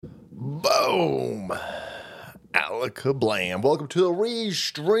Boom! Alakablam. Welcome to the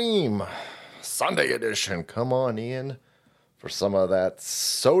Restream Sunday edition. Come on in for some of that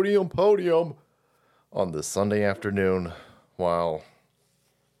sodium podium on this Sunday afternoon while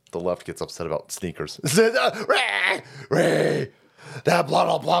the left gets upset about sneakers. Ray, that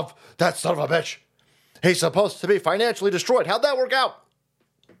blood bluff, that son of a bitch. He's supposed to be financially destroyed. How'd that work out?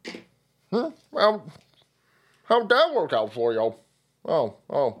 Well, how'd that work out for you?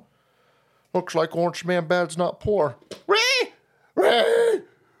 Oh. Looks like Orange Man Bad's not poor. Ray! I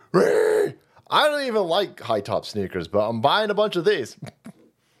don't even like high-top sneakers, but I'm buying a bunch of these.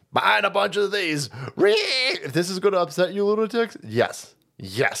 If this is going to upset you, lunatics, yes,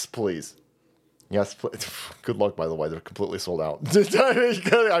 please. Yes, please. Good luck, by the way. They're completely sold out. You're going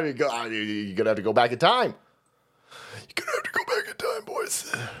to have to go back in time.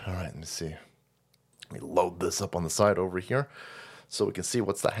 Boys. All right, let me see. Let me load this up on the side over here so we can see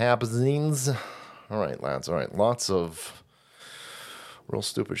what's the happenings. All right, lads. All right, lots of real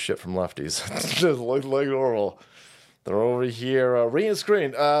stupid shit from lefties. Just like normal. They're over here reading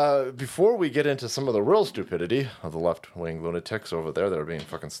screen. Before we get into some of the real stupidity of the left-wing lunatics over there that are being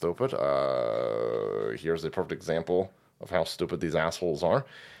fucking stupid, here's a perfect example of how stupid these assholes are.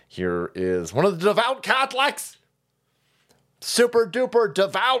 Here is one of the devout Catholics. Super duper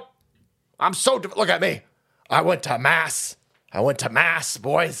devout. I'm so look at me. I went to mass,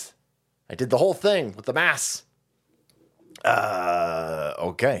 boys. I did the whole thing with the mass.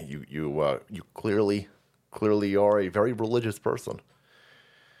 Okay, you clearly are a very religious person.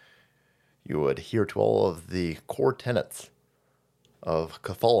 You adhere to all of the core tenets of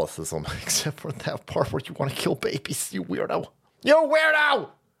Catholicism, except for that part where you want to kill babies, you weirdo.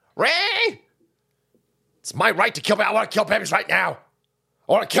 Ray! It's my right to kill babies. I want to kill babies right now.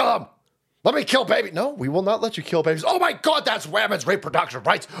 I want to kill them. Let me kill babies. No, we will not let you kill babies. Oh my God, that's women's reproductive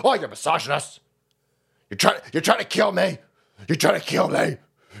rights. Oh, you're misogynist. You're trying to kill me.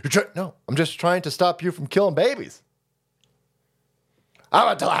 No, I'm just trying to stop you from killing babies.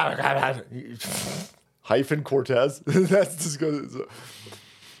 Hyphen Cortez. That's disgusting.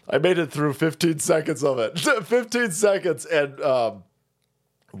 I made it through 15 seconds of it. 15 seconds. And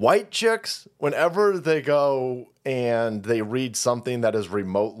white chicks, whenever they go and they read something that is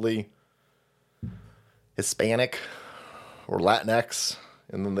remotely Hispanic or Latinx,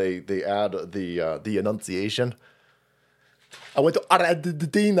 and then they add the enunciation. I went to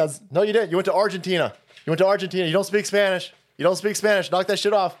Argentina. No, you didn't. You went to Argentina. You don't speak Spanish. Knock that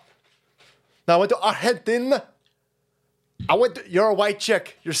shit off. No, I went to Argentina. You're a white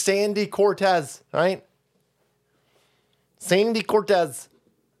chick. You're Sandy Cortez, right? Sandy Cortez.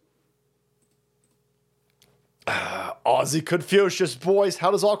 Aussie Confucius, boys.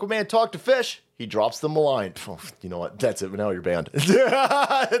 How does Aquaman talk to fish? He drops them a line. Oh, you know what? That's it. Now you're banned.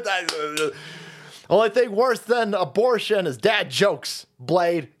 Only thing worse than abortion is dad jokes.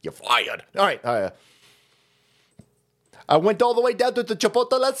 Blade, you're fired. All right. I went all the way down to the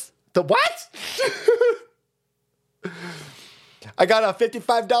Chipotles. The what? I got a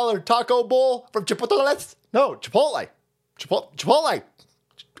 $55 taco bowl from Chipotles. No, Chipotle.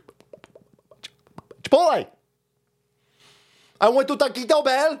 I went to Taquito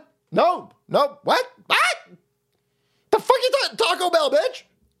Bell. No. What? The fuck you talking? Taco Bell, bitch.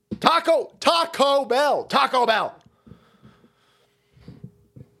 Taco Bell.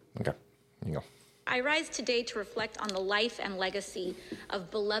 Okay, here you go. I rise today to reflect on the life and legacy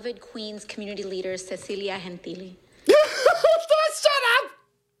of beloved Queens community leader Cecilia Gentili. Shut up!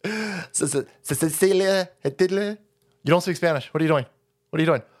 Cecilia Gentili. You don't speak Spanish. What are you doing?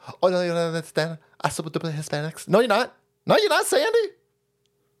 Oh, no, you don't understand. I support the Hispanics. No, you're not, Sandy.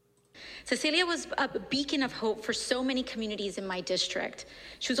 Cecilia was a beacon of hope for so many communities in my district.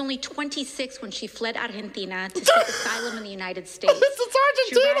 She was only 26 when she fled Argentina to seek asylum in the United States. It's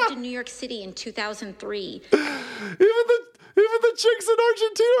Argentina. She arrived in New York City in 2003. Even the chicks in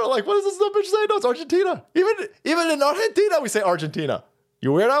Argentina are like, what does this little bitch say? No, it's Argentina. Even in Argentina, we say Argentina.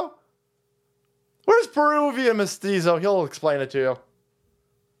 You weirdo? Where's Peruvian mestizo? He'll explain it to you.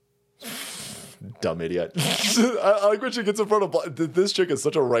 Dumb idiot. I like when she gets in front of this chick is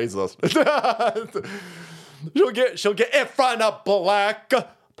such a racist. she'll get in front of black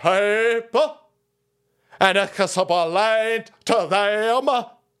people and explain to them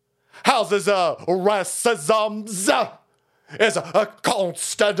houses of racism is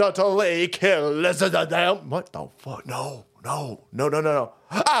constantly killing them. What the fuck? No.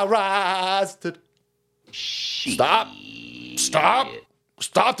 Arrested.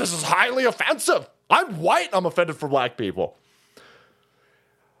 Stop, this is highly offensive. I'm white, I'm offended for black people.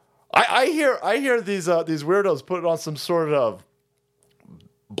 I hear these weirdos putting on some sort of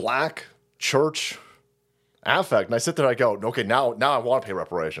black church affect. And I sit there, I go, okay, now I want to pay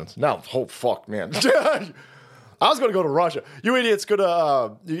reparations. Now, oh, fuck, man. I was going to go to Russia. You idiots you're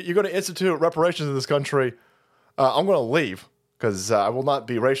going to institute reparations in this country. I'm going to leave because I will not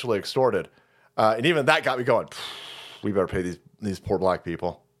be racially extorted. And even that got me going. We better pay these poor black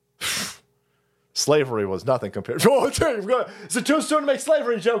people. Slavery was nothing compared. Oh, is it too soon to make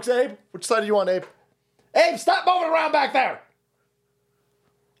slavery jokes, Abe? Which side do you want, Abe? Abe, stop moving around back there.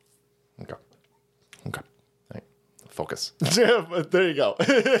 Okay. Right. Focus. There you go.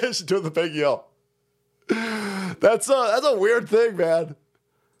 She's doing the big yell. That's a weird thing, man.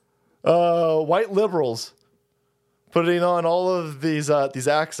 White liberals putting on all of these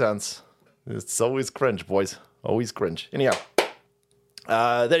accents. It's always cringe, boys. Always cringe. Anyhow,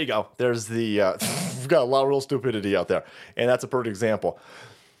 there you go. There's the we've got a lot of real stupidity out there, and that's a perfect example.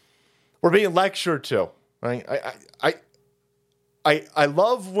 We're being lectured to. Right? I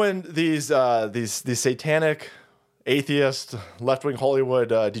love when these satanic, atheist, left-wing Hollywood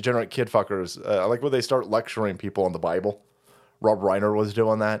degenerate kid fuckers, I like when they start lecturing people on the Bible. Rob Reiner was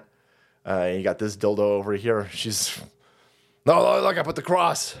doing that. You got this dildo over here. No, look, I put the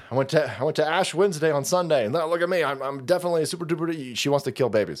cross. I went to Ash Wednesday on Sunday, and look at me. I'm definitely a super duper. She wants to kill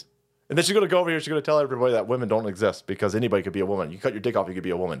babies. And then she's going to go over here. She's going to tell everybody that women don't exist because anybody could be a woman. You cut your dick off, you could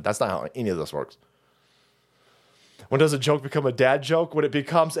be a woman. That's not how any of this works. When does a joke become a dad joke? When it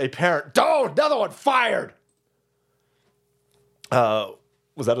becomes a parent. Oh, another one fired.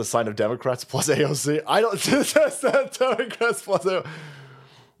 Was that a sign of Democrats plus AOC? I don't. That's that Democrats plus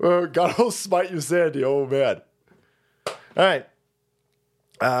AOC. God will smite you, Sandy. Oh man. All right.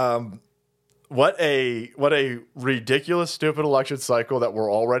 What a ridiculous, stupid election cycle that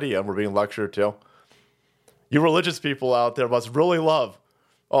we're already in. We're being lectured to. You religious people out there must really love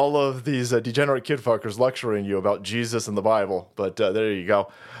all of these degenerate kid fuckers lecturing you about Jesus and the Bible. But there you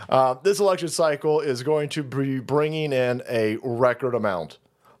go. This election cycle is going to be bringing in a record amount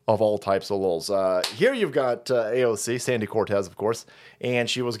of all types of lulz. Here you've got AOC, Sandy Cortez, of course, and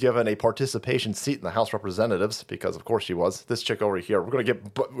she was given a participation seat in the House of Representatives because, of course, she was. This chick over here, we're going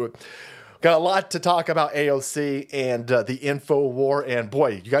to got a lot to talk about AOC and the info war. And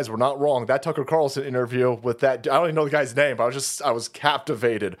boy, you guys were not wrong. That Tucker Carlson interview with that, I don't even know the guy's name, but I was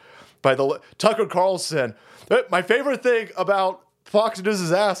captivated by Tucker Carlson. My favorite thing about Fox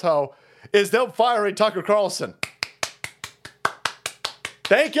News' asshole is them firing Tucker Carlson.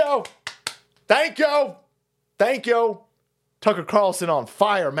 Thank you. Tucker Carlson on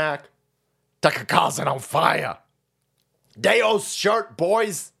fire, Mac. Tucker Carlson on fire. Deo's shirt,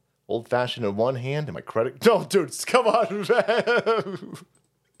 boys. Old fashioned in one hand and my credit. No, dude, come on, man.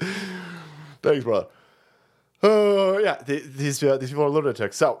 Thanks, brother. Yeah, these people are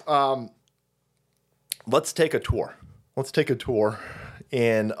lunatics. So, let's take a tour.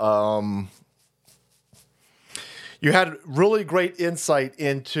 And you had really great insight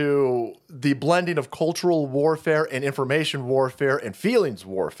into the blending of cultural warfare and information warfare and feelings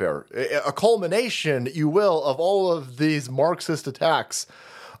warfare. A culmination, you will, of all of these Marxist attacks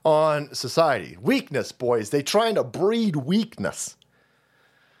on society. Weakness, boys. They trying to breed weakness.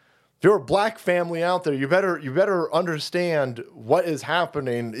 If you're a black family out there, you better understand what is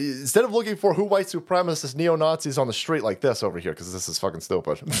happening. Instead of looking for who white supremacist neo-Nazis on the street like this over here, because this is fucking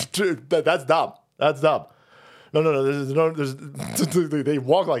stupid. Dude, that's dumb. No. They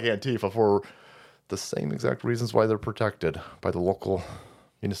walk like Antifa for the same exact reasons why they're protected by the local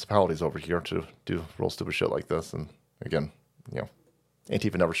municipalities over here to do real stupid shit like this. And again,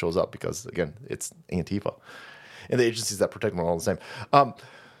 Antifa never shows up because, again, it's Antifa. And the agencies that protect them are all the same.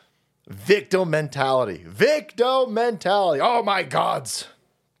 Victim mentality. Oh, my gods.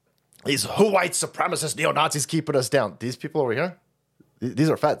 These white supremacist neo-Nazis keeping us down. These people over here, these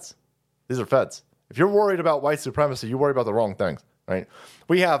are feds. If you're worried about white supremacy, you worry about the wrong things, right?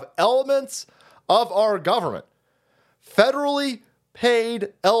 We have elements of our government, federally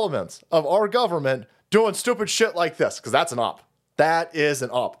paid elements of our government doing stupid shit like this, because that's an op. That is an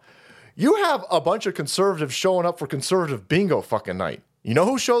op. You have a bunch of conservatives showing up for conservative bingo fucking night. You know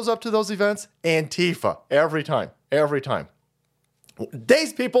who shows up to those events? Antifa. Every time.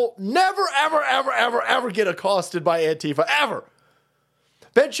 These people never, ever get accosted by Antifa. Ever.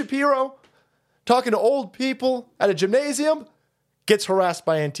 Ben Shapiro, talking to old people at a gymnasium, gets harassed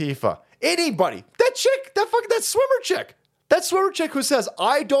by Antifa. Anybody. That swimmer chick who says,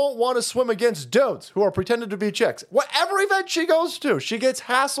 I don't want to swim against dudes who are pretending to be chicks. Whatever event she goes to, she gets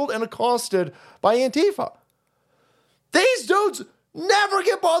hassled and accosted by Antifa. These dudes never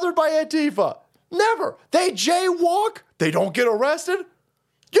get bothered by Antifa. Never. They jaywalk. They don't get arrested.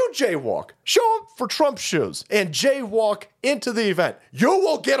 You jaywalk, show up for Trump shoes, and jaywalk into the event. You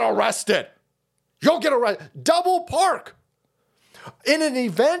will get arrested. You'll get arrested. Double park in an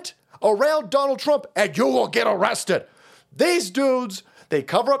event around Donald Trump, and you will get arrested. These dudes, they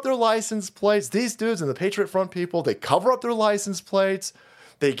cover up their license plates. These dudes and the Patriot Front people, they cover up their license plates.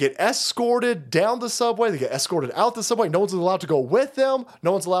 They get escorted down the subway. They get escorted out the subway. No one's allowed to go with them.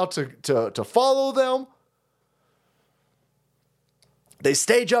 No one's allowed to follow them. They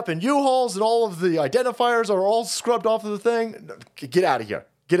stage up in U-Hauls and all of the identifiers are all scrubbed off of the thing. Get out of here.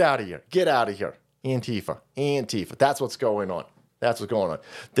 Get out of here. Get out of here. Antifa. Antifa. That's what's going on. That's what's going on.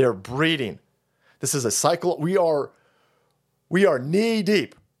 They're breeding. This is a cycle. We are knee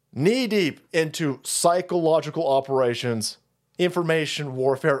deep into psychological operations, information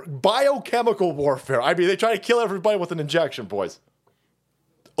warfare, biochemical warfare. I mean, they try to kill everybody with an injection, boys.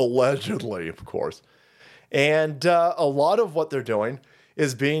 Allegedly, of course. And a lot of what they're doing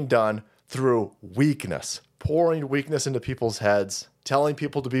is being done through weakness, pouring weakness into people's heads, telling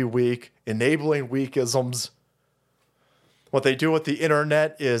people to be weak, enabling weakisms. What they do with the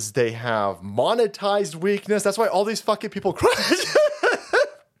internet is they have monetized weakness. That's why all these fucking people cry.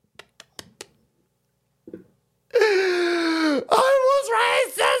 I was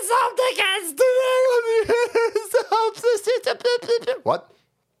racist something against what?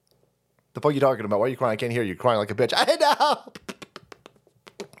 The fuck are you talking about? Why are you crying? I can't hear you. You're crying like a bitch. I know.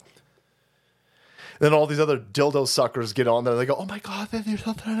 Then all these other dildo suckers get on there. They go, oh my God, there's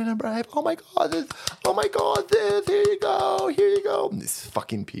something in a bribe. Oh my God, here you go. Here you go. And these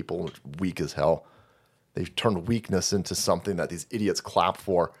fucking people are weak as hell. They've turned weakness into something that these idiots clap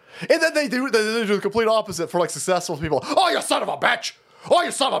for. And then they do the complete opposite for like successful people. Oh, you son of a bitch. Oh,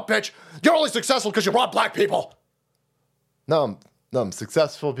 you son of a bitch. You're only successful because you rob black people. No, I'm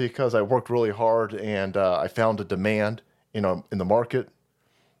successful because I worked really hard and I found a demand in the market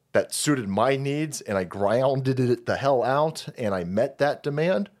that suited my needs, and I grounded it the hell out, and I met that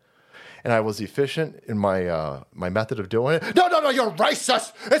demand, and I was efficient in my my method of doing it. No, you're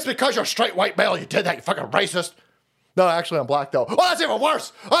racist. It's because you're a straight white male. You did that, you fucking racist. No, actually, I'm black, though. Oh, that's even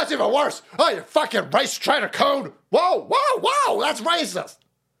worse. Oh, you fucking race traitor coon. Whoa, that's racist.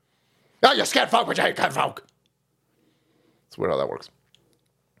 Oh, you scared folk, but you ain't good folk. That's weird how that works.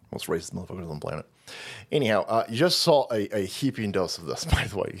 Most racist motherfuckers on the planet. Anyhow, you just saw a heaping dose of this. By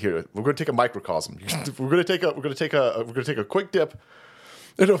the way, here we're going to take a microcosm. We're going to take a quick dip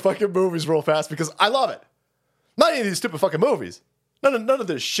into fucking movies real fast because I love it. Not any of these stupid fucking movies. None of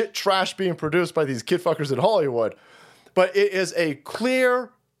this shit trash being produced by these kid fuckers in Hollywood. But it is a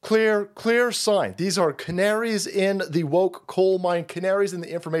clear sign. These are canaries in the woke coal mine, canaries in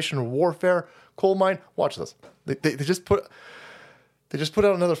the information warfare coal mine. Watch this. They just put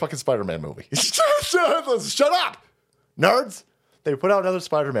out another fucking Spider-Man movie. Shut up, nerds. They put out another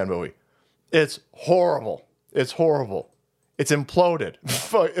Spider-Man movie. It's horrible. It's imploded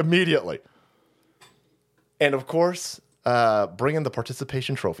immediately. And of course, bring in the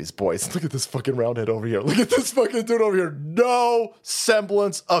participation trophies, boys. Look at this fucking roundhead over here. Look at this fucking dude over here. No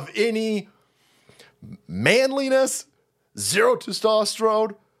semblance of any manliness. Zero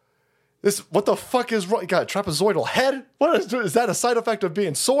testosterone. What the fuck is wrong? You got a trapezoidal head? What is that a side effect of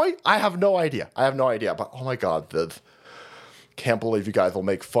being soy? I have no idea. But oh my God, Viv. Can't believe you guys will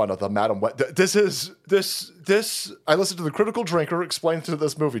make fun of the Madam Web. This. I listened to the Critical Drinker explain to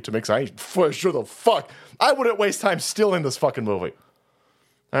this movie to me because I ain't sure the fuck. I wouldn't waste time stealing this fucking movie.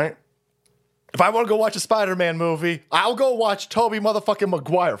 All right? If I want to go watch a Spider-Man movie, I'll go watch Tobey motherfucking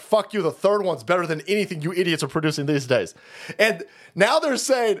Maguire. Fuck you, the third one's better than anything you idiots are producing these days. And now they're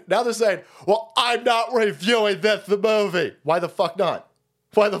saying, well, I'm not reviewing the movie. Why the fuck not?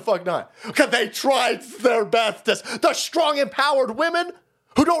 Because they tried their bestest. The strong, empowered women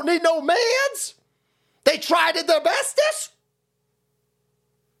who don't need no mans, they tried it their bestest.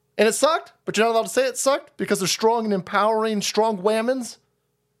 And it sucked, but you're not allowed to say it sucked because they're strong and empowering, strong whammons.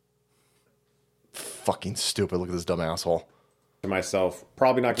 Fucking stupid. Look at this dumb asshole. To myself,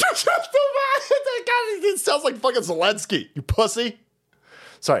 probably not. It sounds like fucking Zelensky, you pussy.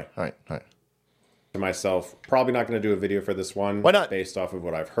 Sorry. All right. To myself, probably not going to do a video for this one. Why not? Based off of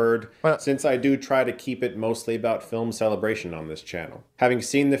what I've heard. Why not? Since I do try to keep it mostly about film celebration on this channel. Having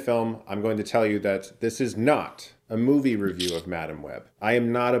seen the film, I'm going to tell you that this is not a movie review of Madam Web. I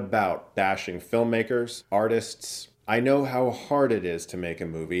am not about bashing filmmakers, artists. I know how hard it is to make a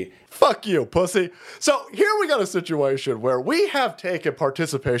movie. Fuck you, pussy. So here we got a situation where we have taken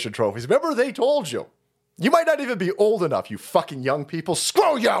participation trophies. Remember they told you. You might not even be old enough, you fucking young people.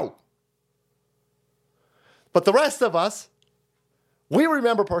 Screw you! But the rest of us, we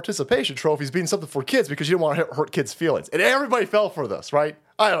remember participation trophies being something for kids because you didn't want to hurt kids' feelings. And everybody fell for this, right?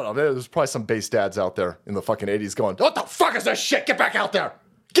 I don't know. There's probably some base dads out there in the fucking 80s going, what the fuck is this shit? Get back out there.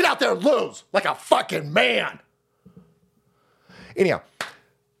 Get out there and lose like a fucking man. Anyhow,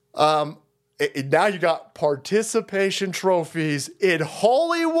 now you got participation trophies in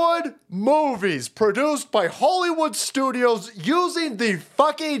Hollywood movies produced by Hollywood studios using the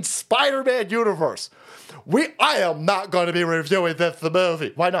fucking Spider-Man universe. I am not going to be reviewing the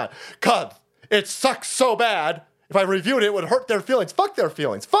movie. Why not? Because it sucks so bad. If I reviewed it, it would hurt their feelings. Fuck their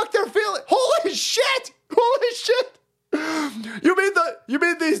feelings. Fuck their feelings. Holy shit. Holy shit. You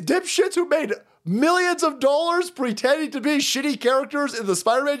mean these dipshits who made millions of dollars pretending to be shitty characters in the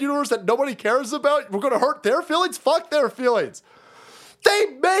Spider-Man universe that nobody cares about? We're going to hurt their feelings? Fuck their feelings.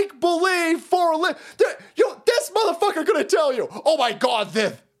 They make believe for a living. This motherfucker going to tell you, oh my God,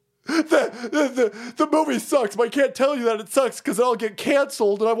 the movie sucks, but I can't tell you that it sucks because I'll get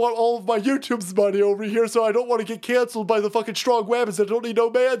canceled and I want all of my YouTube's money over here, so I don't want to get canceled by the fucking strong women that don't need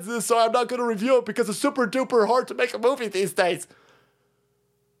no mans, so I'm not going to review it because it's super duper hard to make a movie these days.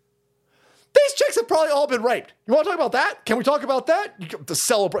 These chicks have probably all been raped. You want to talk about that? Can we talk about that? To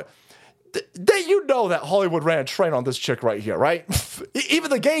celebrate. You know that Hollywood ran a train on this chick right here, right? Even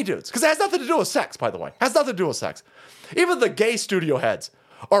the gay dudes, because it has nothing to do with sex, by the way. It has nothing to do with sex. Even the gay studio heads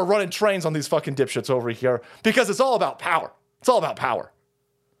are running trains on these fucking dipshits over here because it's all about power. It's all about power.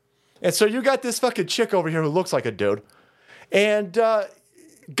 And so you got this fucking chick over here who looks like a dude. And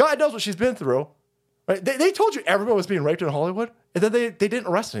God knows what she's been through. Right? They told you everyone was being raped in Hollywood. And then they didn't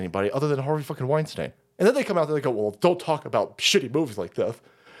arrest anybody other than Harvey fucking Weinstein. And then they come out there and they go, well, don't talk about shitty movies like this.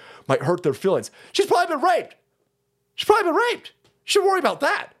 Might hurt their feelings. She's probably been raped. She's probably been raped. Shouldn't worry about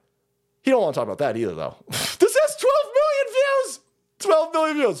that. He don't want to talk about that either, though. This has 12 million views. 12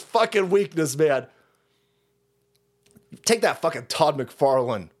 million views. Fucking weakness, man. Take that fucking Todd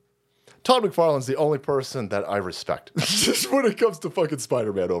McFarlane. Todd McFarlane's the only person that I respect. Just when it comes to fucking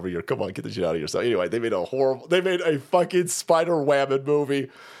Spider-Man over here. Come on, get the shit out of here. So anyway, they made a fucking Spider-Whammon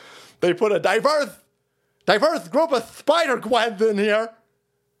movie. They put a diverse group of Spider-Gwens in here.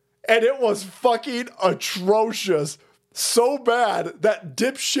 And it was fucking atrocious. So bad that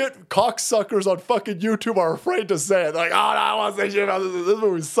dipshit cocksuckers on fucking YouTube are afraid to say it. They're like, oh, no, I want to say shit about this. This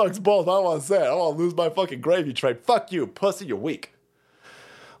movie sucks balls. I don't want to say it. I want to lose my fucking gravy train. Fuck you, pussy. You're weak.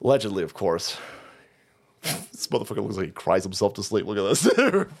 Allegedly, of course. This motherfucker looks like he cries himself to sleep. Look at this.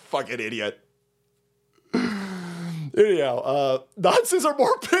 Fucking idiot. Anyhow, Nazis are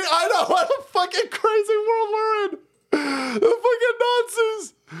more pain. I know. What a fucking crazy world we're in. The fucking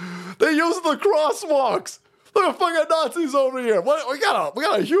Nazis. They use the crosswalks. Look at fucking Nazis over here. We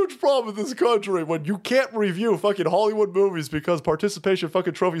got a huge problem in this country when you can't review fucking Hollywood movies because participation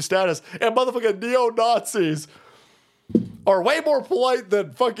fucking trophy status and motherfucking neo-Nazis are way more polite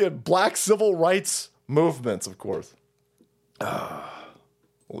than fucking black civil rights movements, of course.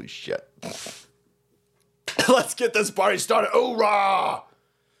 Holy shit. Let's get this party started. Hoorah!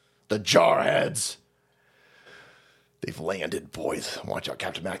 The jarheads. They've landed, boys. Watch out,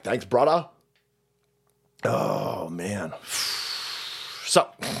 Captain Mac. Thanks, brother. Oh, man. So,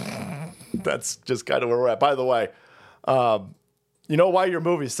 that's just kind of where we're at. By the way, you know why your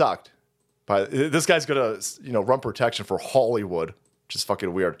movie sucked? This guy's going to, run protection for Hollywood, which is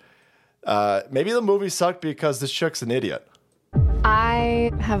fucking weird. Maybe the movie sucked because this chick's an idiot.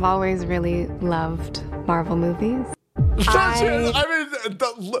 I have always really loved Marvel movies.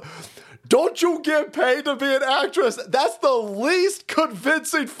 Don't you get paid to be an actress? That's the least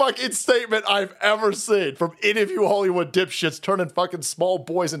convincing fucking statement I've ever seen from any of you Hollywood dipshits turning fucking small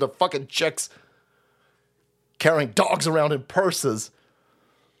boys into fucking chicks, carrying dogs around in purses.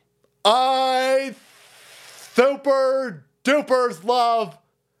 I super dupers love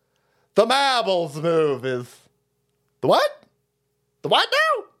the Marvels movies. The what? The what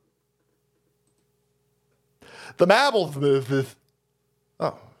now? The Marvels movies.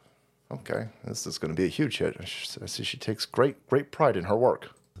 Oh. Okay, this is going to be a huge hit. I see she takes great pride in her work.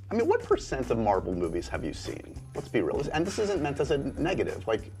 I mean, what % of Marvel movies have you seen? Let's be real. And this isn't meant as a negative.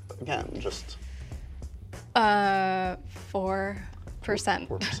 Like, again, just... 4%.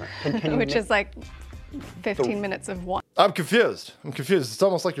 4%. Which is like 15 minutes of one. I'm confused. It's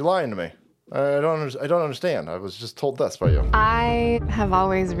almost like you're lying to me. I don't understand. I was just told this by you. I have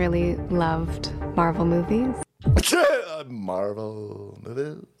always really loved Marvel movies. Marvel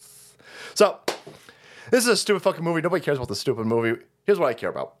movies. So, this is a stupid fucking movie. Nobody cares about the stupid movie. Here's what I care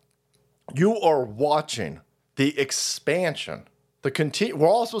about. You are watching the expansion We're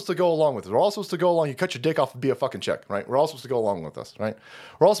all supposed to go along with it. We're all supposed to go along. You cut your dick off and be a fucking chick, right? We're all supposed to go along with this, right?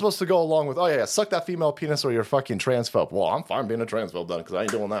 We're all supposed to go along with, oh yeah, suck that female penis or you're fucking transphobe. Well, I'm fine being a transphobe then because I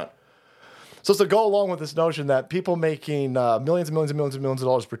ain't doing that. So it's to go along with this notion that people making millions and millions and millions and millions of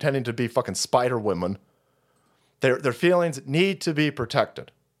dollars pretending to be fucking spider women, their feelings need to be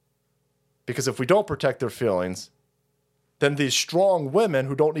protected. Because if we don't protect their feelings, then these strong women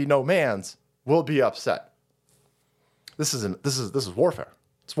who don't need no mans will be upset. This is warfare.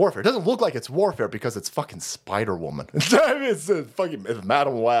 It's warfare. It doesn't look like it's warfare because it's fucking Spider Woman. It's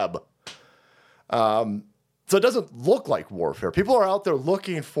Madam Web. So it doesn't look like warfare. People are out there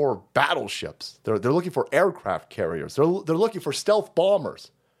looking for battleships. They're looking for aircraft carriers. They're looking for stealth bombers,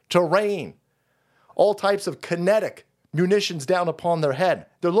 terrain, all types of kinetic munitions down upon their head.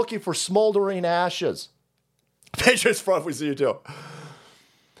 They're looking for smoldering ashes. Pictures front, we see you too.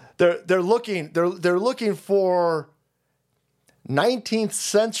 They're looking for 19th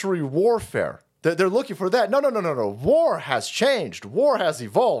century warfare. They're looking for that. No. War has changed. War has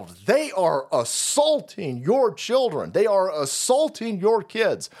evolved. They are assaulting your children. They are assaulting your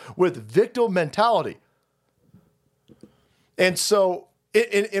kids with victim mentality. And so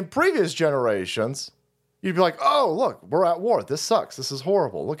in previous generations, you'd be like, oh, look, we're at war. This sucks. This is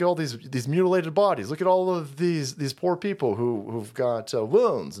horrible. Look at all these mutilated bodies. Look at all of these poor people who've got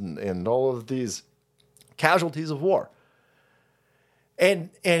wounds and all of these casualties of war. And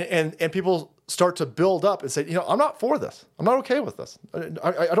people start to build up and say, I'm not for this. I'm not okay with this.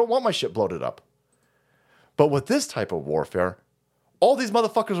 I don't want my shit bloated up. But with this type of warfare, all these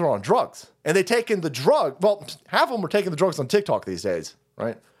motherfuckers are on drugs. And they taking the drug. Well, half of them are taking the drugs on TikTok these days,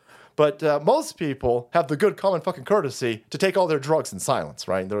 right? But most people have the good common fucking courtesy to take all their drugs in silence,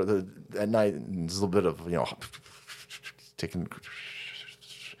 right? They're at night, there's a little bit of, taking...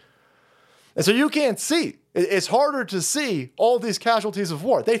 And so you can't see. It's harder to see all these casualties of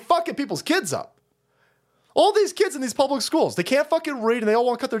war. They fucking people's kids up. All these kids in these public schools, they can't fucking read and they all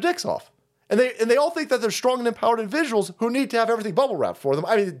want to cut their dicks off. And they all think that they're strong and empowered individuals who need to have everything bubble wrapped for them.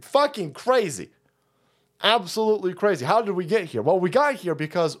 I mean, fucking crazy. Absolutely crazy. How did we get here? Well, we got here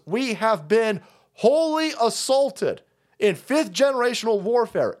because we have been wholly assaulted in fifth generational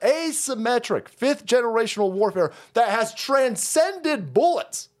warfare, asymmetric fifth generational warfare that has transcended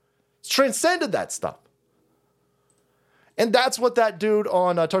bullets. It's transcended that stuff. And that's what that dude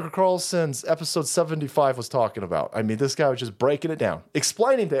on Tucker Carlson's episode 75 was talking about. I mean, this guy was just breaking it down,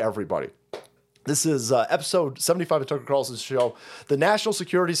 explaining to everybody. This is episode 75 of Tucker Carlson's show. The national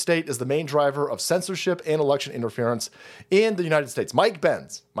security state is the main driver of censorship and election interference in the United States. Mike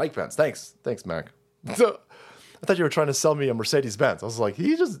Benz. Thanks, Mac. I thought you were trying to sell me a Mercedes-Benz. I was like,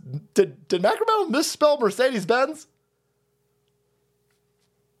 did Macromel misspell Mercedes-Benz?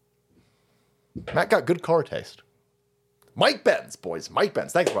 Matt got good car taste. Mike Benz, boys. Mike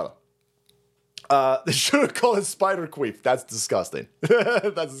Benz. Thanks, brother. They should have called it Spider Queef. That's disgusting.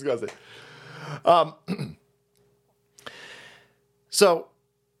 That's disgusting. So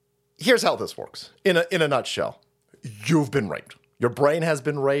here's how this works. In a nutshell, you've been raped. Your brain has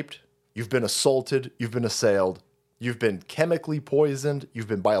been raped. You've been assaulted. You've been assailed. You've been chemically poisoned. You've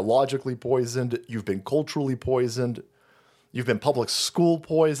been biologically poisoned. You've been culturally poisoned. You've been public school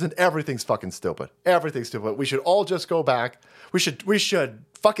poisoned. Everything's fucking stupid. Everything's stupid. We should all just go back. We should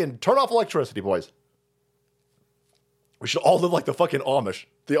fucking turn off electricity, boys. We should all live like the fucking Amish.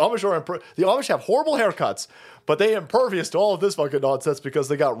 The Amish have horrible haircuts, but they impervious to all of this fucking nonsense because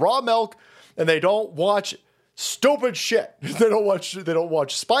they got raw milk and they don't watch stupid shit. They don't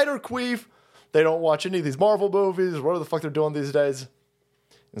watch Spider Queef. They don't watch any of these Marvel movies, whatever the fuck they're doing these days.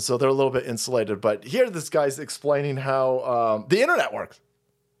 And so they're a little bit insulated. But here this guy's explaining how the internet works.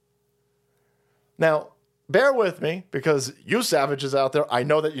 Now, bear with me, because you savages out there, I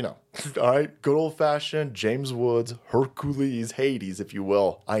know that you know. All right? Good old-fashioned James Woods, Hercules, Hades, if you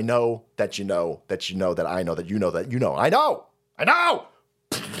will. I know that you know that you know that I know that you know that you know. I know!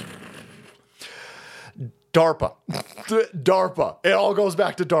 DARPA. DARPA. It all goes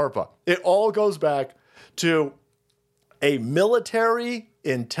back to DARPA. It all goes back to a military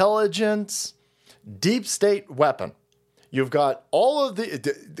intelligence deep state weapon. You've got all of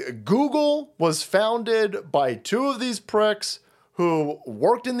Google was founded by two of these pricks who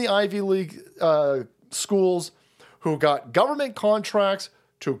worked in the Ivy League schools, who got government contracts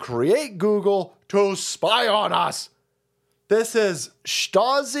to create Google to spy on us. This is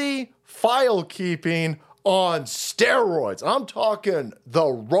Stasi file keeping on steroids. I'm talking the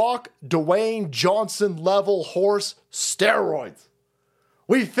Rock Dwayne Johnson level horse steroids.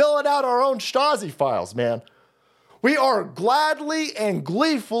 We filling out our own Stasi files, man. We are gladly and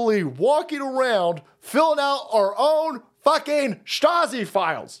gleefully walking around filling out our own fucking Stasi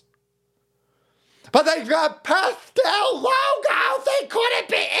files. But they got pastel logos. They couldn't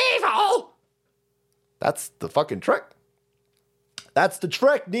be evil. That's the fucking trick. That's the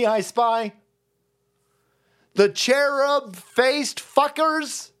trick, Knee-High Spy. The cherub-faced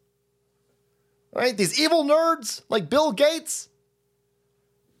fuckers. Right? These evil nerds like Bill Gates.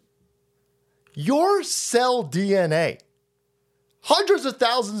 Your cell DNA, hundreds of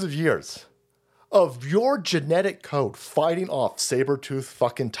thousands of years of your genetic code fighting off saber-toothed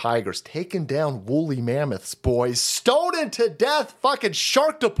fucking tigers, taking down woolly mammoths, boys, stoning to death fucking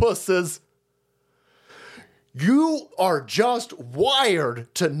sharktopuses. You are just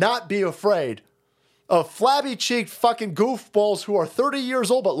wired to not be afraid of flabby-cheeked fucking goofballs who are 30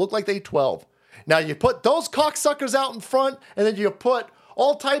 years old but look like they're 12. Now you put those cocksuckers out in front, and then you put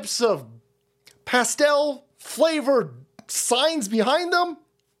all types of pastel-flavored signs behind them.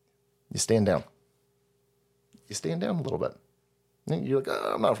 You stand down. You stand down a little bit. And you're like,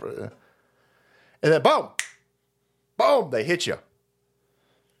 oh, I'm not afraid. And then boom, boom, they hit you.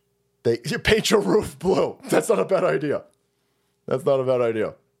 You paint your roof blue. That's not a bad idea. That's not a bad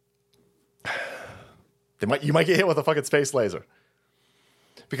idea. You might get hit with a fucking space laser.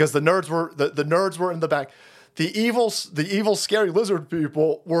 Because the nerds were in the back. The evil scary lizard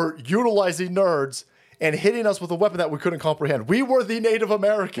people were utilizing nerds and hitting us with a weapon that we couldn't comprehend. We were the Native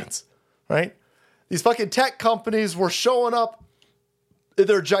Americans, right? These fucking tech companies were showing up in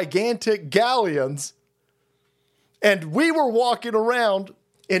their gigantic galleons, and we were walking around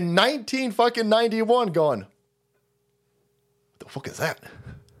in 1991 going, what the fuck is that?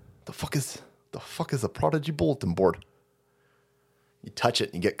 The fuck is a Prodigy bulletin board? You touch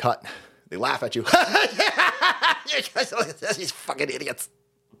it and you get cut. They laugh at you. These fucking idiots.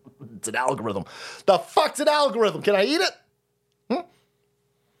 It's an algorithm. The fuck's an algorithm? Can I eat it?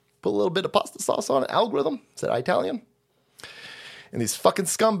 Put a little bit of pasta sauce on it. Algorithm? Is that Italian? And these fucking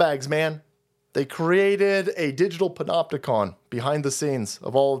scumbags, man. They created a digital panopticon behind the scenes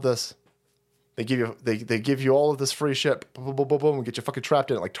of all of this. They give you all of this free shit. Boom, boom, boom, boom, and get you fucking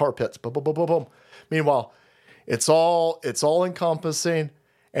trapped in it like tar pits. Boom, boom, boom, boom, boom. Meanwhile, it's all encompassing,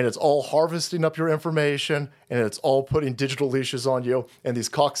 and it's all harvesting up your information, and it's all putting digital leashes on you. And these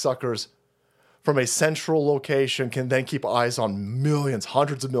cocksuckers from a central location can then keep eyes on millions,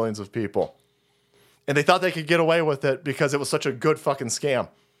 hundreds of millions of people. And they thought they could get away with it because it was such a good fucking scam.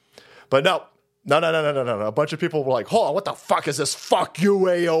 But no. A bunch of people were like, hold on, what the fuck is this? Fuck you,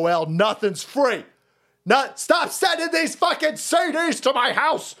 AOL. Nothing's free. Stop sending these fucking CDs to my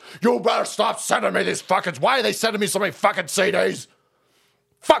house. You better stop sending me these fucking... Why are they sending me so many fucking CDs?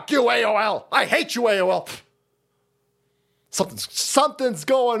 Fuck you, AOL. I hate you, AOL. Something's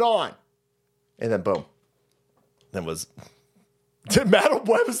going on. And then boom. Then was... Madam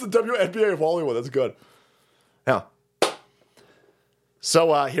Web is the WNBA of Hollywood. That's good. Now.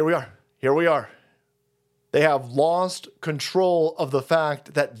 So here we are. Here we are. They have lost control of the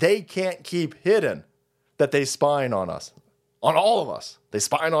fact that they can't keep hidden that they spying on us. On all of us. They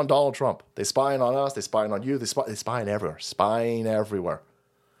spying on Donald Trump. They spying on us. They spying on you. They spying everywhere. Spying everywhere.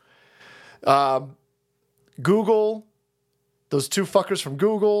 Google, those two fuckers from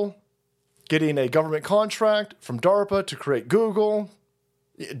Google, getting a government contract from DARPA to create Google.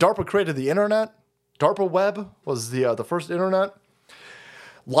 DARPA created the internet. DARPA Web was the first internet.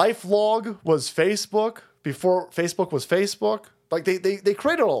 LifeLog was Facebook before Facebook was Facebook. Like they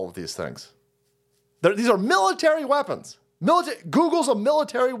created all of these things. These are military weapons. Google's a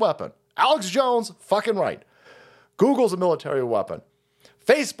military weapon. Alex Jones, fucking right. Google's a military weapon.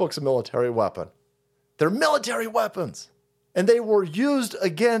 Facebook's a military weapon. They're military weapons. And they were used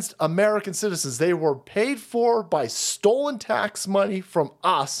against American citizens. They were paid for by stolen tax money from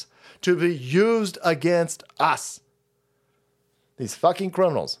us to be used against us. These fucking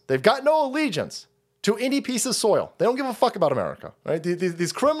criminals. They've got no allegiance to any piece of soil. They don't give a fuck about America. Right?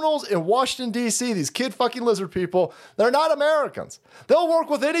 These criminals in Washington, D.C., these kid fucking lizard people, they're not Americans. They'll work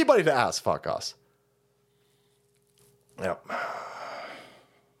with anybody to ass fuck us. Yep.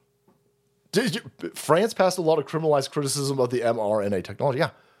 France passed a lot of criminalized criticism of the mRNA technology.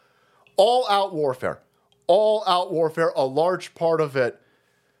 Yeah. All-out warfare. All-out warfare. A large part of it,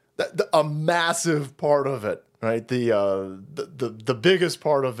 a massive part of it, right? The biggest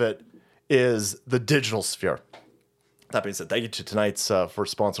part of it is the digital sphere. That being said, thank you to tonight's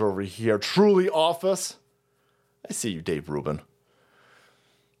first sponsor over here, Truly Office. I see you, Dave Rubin.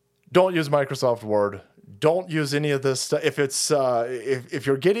 Don't use Microsoft Word. Don't use any of this stuff. If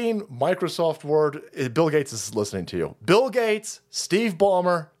you're getting Microsoft Word, Bill Gates is listening to you. Bill Gates, Steve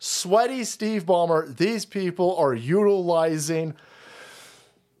Ballmer, sweaty Steve Ballmer, these people are utilizing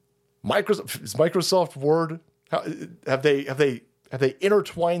Microsoft Word Have they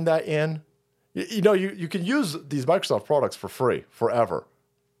intertwined that in? You can use these Microsoft products for free forever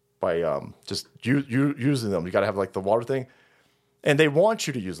by just using them. You got to have like the water thing. And they want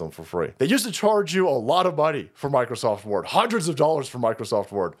you to use them for free. They used to charge you a lot of money for Microsoft Word, hundreds of dollars for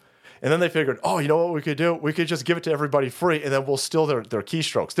Microsoft Word. And then they figured, oh, you know what we could do? We could just give it to everybody free, and then we'll steal their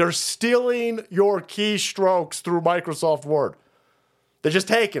keystrokes. They're stealing your keystrokes through Microsoft Word. They're just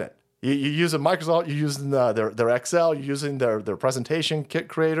taking it. You're using Microsoft, you're using their Excel, you're using their presentation kit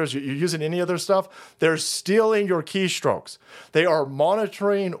creators, you're using any of their stuff. They're stealing your keystrokes. They are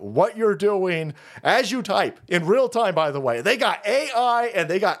monitoring what you're doing as you type in real time, by the way. They got AI and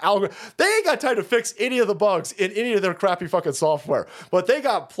they got algorithm. They ain't got time to fix any of the bugs in any of their crappy fucking software. But they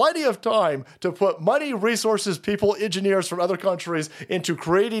got plenty of time to put money, resources, people, engineers from other countries into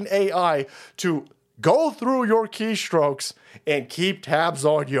creating AI to go through your keystrokes and keep tabs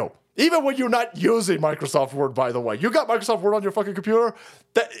on you. Even when you're not using Microsoft Word, by the way. You got Microsoft Word on your fucking computer,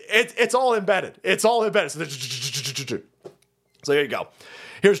 it's all embedded. It's all embedded. So there you go.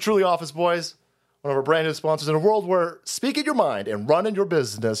 Here's Truly Office, boys. One of our brand new sponsors. In a world where speaking your mind and running your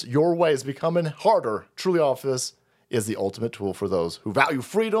business your way is becoming harder, Truly Office is the ultimate tool for those who value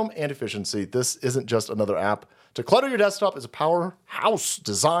freedom and efficiency. This isn't just another app to clutter your desktop. It's a powerhouse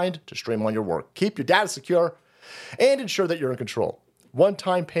designed to streamline your work, keep your data secure, and ensure that you're in control.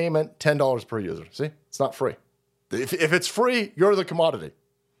 One-time payment, $10 per user. See, it's not free. If it's free, you're the commodity.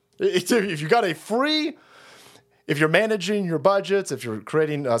 If you got a free, if you're managing your budgets, if you're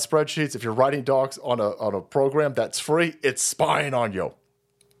creating spreadsheets, if you're writing docs on a program that's free, it's spying on you.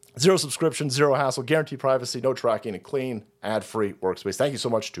 Zero subscription, zero hassle, guaranteed privacy, no tracking, and clean, ad-free workspace. Thank you so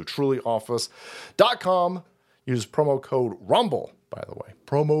much to trulyoffice.com. Use promo code RUMBLE, by the way.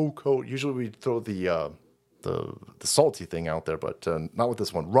 Promo code. Usually we throw the salty thing out there, but not with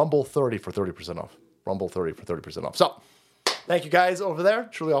this one. Rumble30 for 30% off. Rumble30 for 30% off. So, thank you guys over there,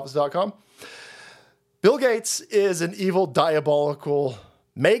 trulyoffice.com. Bill Gates is an evil, diabolical,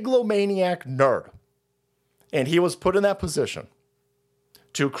 megalomaniac nerd. And he was put in that position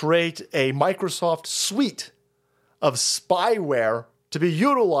to create a Microsoft suite of spyware to be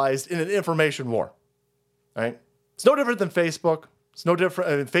utilized in an information war. Right? It's no different than Facebook. It's no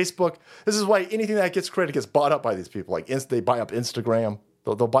different. I mean, Facebook, this is why anything that gets created gets bought up by these people. Like they buy up Instagram.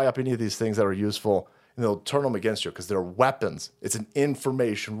 They'll buy up any of these things that are useful, and they'll turn them against you because they're weapons. It's an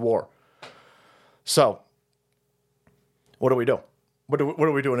information war. So, what do we do? What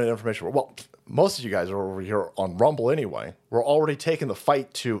do we do in an information war? Well, most of you guys are over here on Rumble anyway. We're already taking the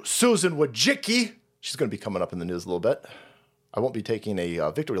fight to Susan Wojcicki. She's going to be coming up in the news a little bit. I won't be taking a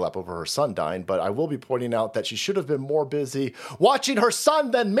victory lap over her son dying, but I will be pointing out that she should have been more busy watching her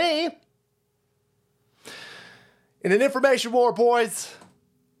son than me. In an information war, boys,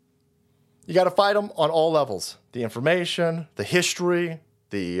 you got to fight them on all levels. The information, the history,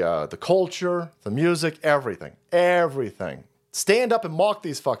 the culture, the music, everything. Everything. Stand up and mock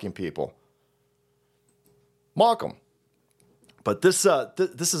these fucking people. Mock them. But this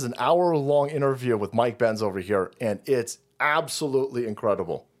is an hour-long interview with Mike Benz over here, and it's absolutely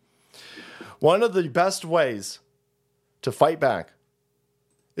incredible. One of the best ways to fight back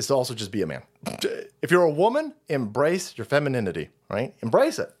is to also just be a man. If you're a woman, embrace your femininity, right?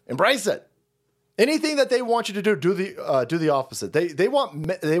 Embrace it. Embrace it. Anything that they want you to do the opposite. They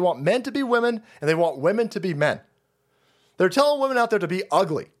want men to be women, and they want women to be men. They're telling women out there to be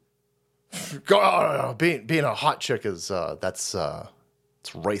ugly. Being a hot chick is it's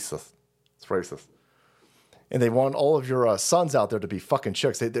racist. It's racist. And they want all of your sons out there to be fucking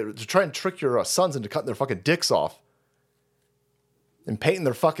chicks. They're trying to trick your sons into cutting their fucking dicks off and painting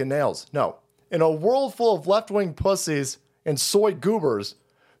their fucking nails. No. In a world full of left-wing pussies and soy goobers,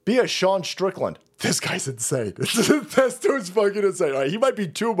 be a Sean Strickland. This guy's insane. This dude's fucking insane. Right, he might be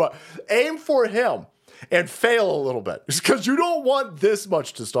too much. Aim for him and fail a little bit. Because you don't want this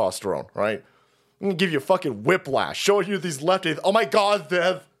much testosterone, right? I'm going to give you a fucking whiplash. Showing you these lefties. Oh my God,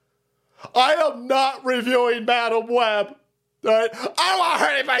 Viv. I am not reviewing Madam Web. Right? I don't want to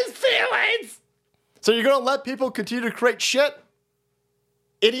hurt anybody's feelings. So you're going to let people continue to create shit?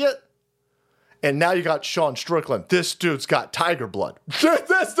 Idiot. And now you got Sean Strickland. This dude's got tiger blood.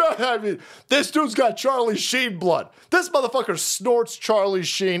 This dude's got Charlie Sheen blood. This motherfucker snorts Charlie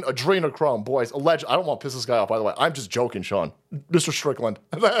Sheen adrenochrome, boys. Alleged. I don't want to piss this guy off, by the way. I'm just joking, Sean. Mr. Strickland.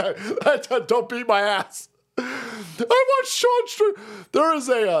 Don't beat my ass. I want Sean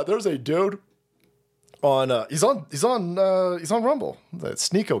Strickland. There's a dude on he's on Rumble. The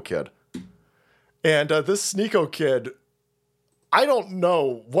Sneeko Kid. And this Sneeko Kid, I don't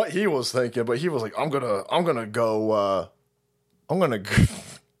know what he was thinking, but he was like, I'm gonna go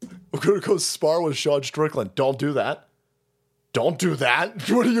I'm going to go spar with Sean Strickland. Don't do that. Don't do that.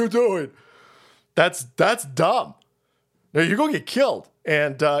 What are you doing? That's dumb. Now you're going to get killed.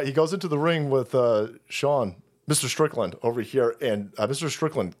 And he goes into the ring with Sean, Mr. Strickland over here. And Mr.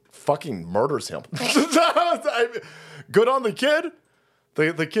 Strickland fucking murders him. Good on the kid.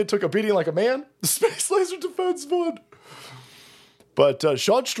 The kid took a beating like a man. The Space Laser Defense Fund. But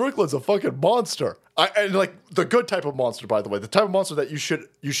Sean Strickland's a fucking monster. And like the good type of monster, by the way. The type of monster that you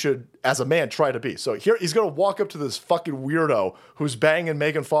should, as a man, try to be. So here he's going to walk up to this fucking weirdo who's banging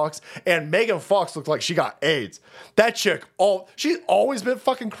Megan Fox. And Megan Fox looks like she got AIDS. That chick, she's always been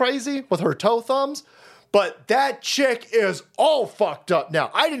fucking crazy with her toe thumbs. But that chick is all fucked up now.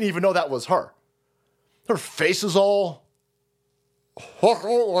 I didn't even know that was her. Her face is all like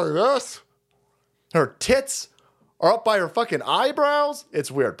this. Her tits are up by her fucking eyebrows.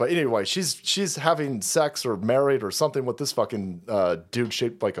 It's weird. But anyway, she's having sex or married or something with this fucking dude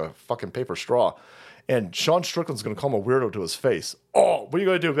shaped like a fucking paper straw. And Sean Strickland's going to call him a weirdo to his face. Oh, what are you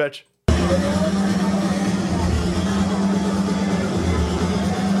going to do, bitch?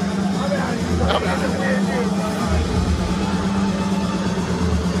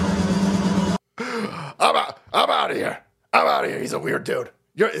 I'm out of here. I'm out of here. He's a weird dude.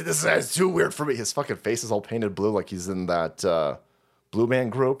 This guy's too weird for me. His fucking face is all painted blue like he's in that Blue Man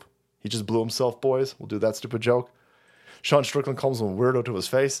group. He just blew himself, boys. We'll do that stupid joke. Sean Strickland calls him a weirdo to his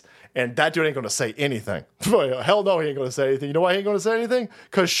face, and that dude ain't going to say anything. Hell no, he ain't going to say anything. You know why he ain't going to say anything?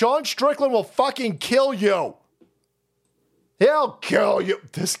 Because Sean Strickland will fucking kill you. He'll kill you.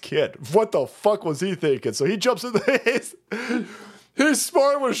 This kid, what the fuck was he thinking? So he jumps in the... He's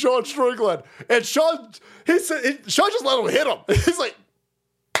sparring with Sean Strickland, and Sean just let him hit him. He's like...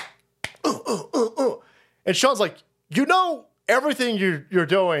 And Sean's like, you know, everything you're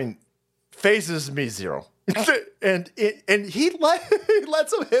doing phases me zero. and he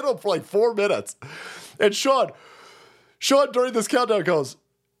lets him hit him for like 4 minutes. And Sean during this countdown goes,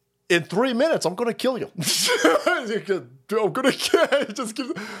 in 3 minutes, I'm going to kill you. I'm going to kill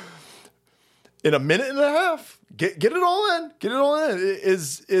you. In a minute and a half, get it all in. Get it all in.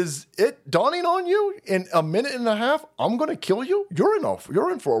 Is it dawning on you? In a minute and a half, I'm gonna kill you. You're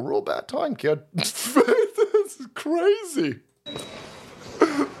in for a real bad time, kid. This is crazy. Think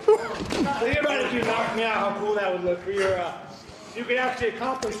about if you knocked me out, how cool that would look for your. You could actually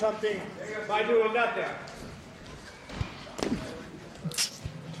accomplish something by doing nothing.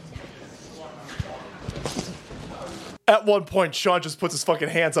 At one point, Sean just puts his fucking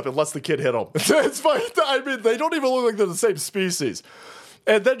hands up and lets the kid hit him. It's fine. I mean, they don't even look like they're the same species.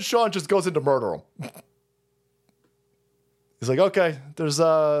 And then Sean just goes in to murder him. He's like, okay, there's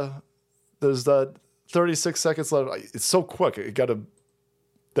 36 seconds left. It's so quick.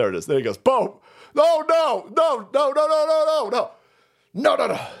 There it is. There he goes. Boom. No.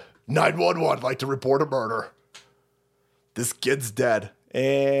 911, I'd like to report a murder. This kid's dead.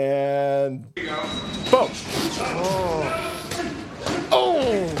 And boom.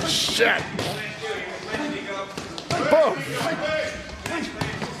 Oh shit. Boom.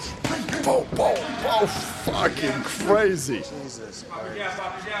 Boom. Oh, fucking crazy.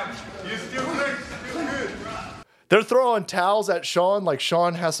 They're throwing towels at Sean like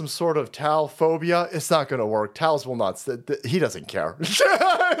Sean has some sort of towel phobia. It's not going to work. Towels will not. He doesn't care.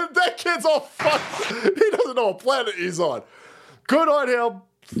 That kid's all fucked. He doesn't know what planet he's on. Good on him.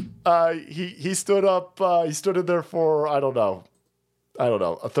 He stood up. He stood in there for, I don't know,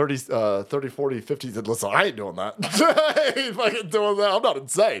 a 30, 40, 50. Listen, I ain't doing that. I ain't fucking doing that. I'm not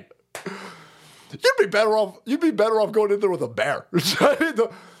insane. You'd be better off going in there with a bear. I mean,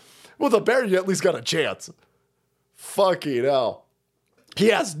 with a bear, you at least got a chance. Fucking hell. He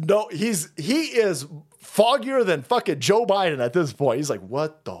is foggier than fucking Joe Biden at this point. He's like,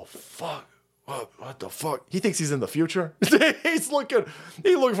 what the fuck? What the fuck? He thinks he's in the future. He's looking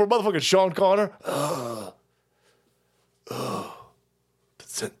for motherfucking Sean Connery.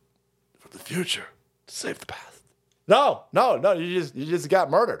 That's it for the future to save the past. No. You just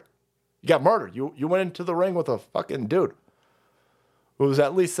got murdered. You got murdered. You went into the ring with a fucking dude who was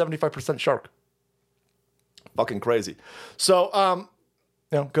at least 75% shark. Fucking crazy. So,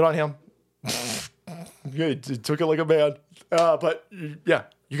 good on him. He took it like a man. But yeah,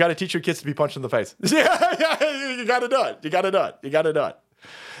 you got to teach your kids to be punched in the face. Yeah, you got to do it.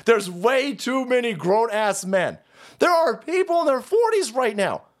 There's way too many grown-ass men. There are people in their 40s right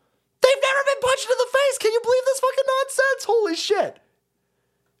now. They've never been punched in the face. Can you believe this fucking nonsense? Holy shit.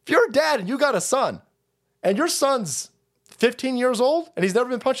 If you're a dad and you got a son, and your son's 15 years old, and he's never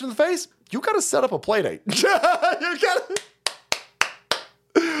been punched in the face, you got to set up a play date.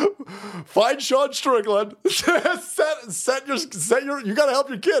 Find Sean Strickland. set your. You gotta help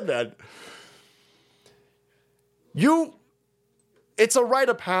your kid, man. It's a rite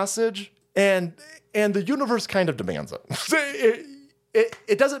of passage, and the universe kind of demands it.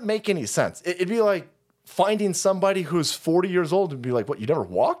 It doesn't make any sense. It'd be like finding somebody who's 40 years old and be like, "What? You never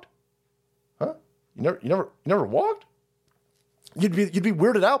walked? Huh? You never walked?" You'd be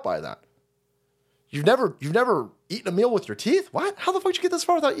weirded out by that. You've never eaten a meal with your teeth? What? How the fuck did you get this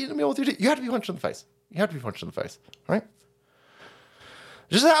far without eating a meal with your teeth? You have to be punched in the face. You have to be punched in the face, right?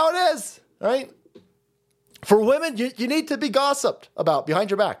 Just how it is, right? For women, you need to be gossiped about behind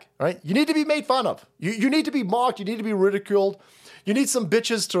your back, right? You need to be made fun of. You need to be mocked. You need to be ridiculed. You need some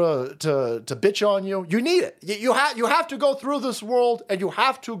bitches to bitch on you. You need it. You have to go through this world, and you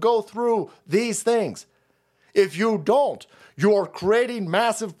have to go through these things. If you don't, you are creating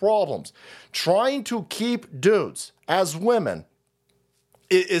massive problems. Trying to keep dudes as women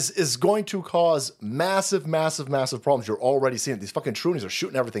is going to cause massive, massive, massive problems. You're already seeing it. These fucking Troonies are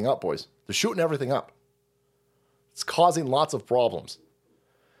shooting everything up, boys. They're shooting everything up. It's causing lots of problems.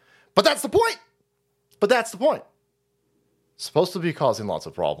 But that's the point. It's supposed to be causing lots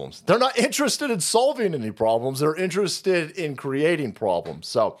of problems. They're not interested in solving any problems. They're interested in creating problems.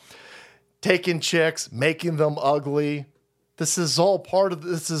 So taking chicks, making them ugly, this is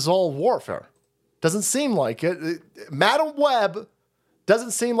all warfare. Doesn't seem like it. Madam Web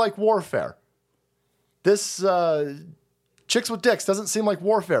doesn't seem like warfare. This chicks with dicks doesn't seem like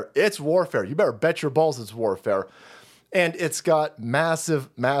warfare. It's warfare. You better bet your balls it's warfare. And it's got massive,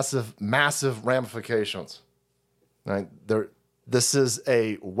 massive, massive ramifications. Right? This is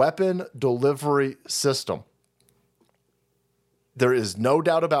a weapon delivery system. There is no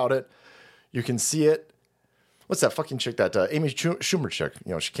doubt about it. You can see it. What's that fucking chick, that Amy Schumer chick?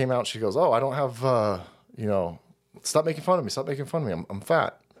 You know, she came out and she goes, "Oh, I don't have, stop making fun of me. Stop making fun of me. I'm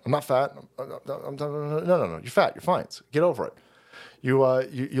fat. I'm not fat. No. You're fat. You're fine. So get over it. You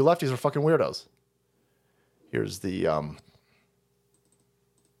lefties are fucking weirdos." Here's the,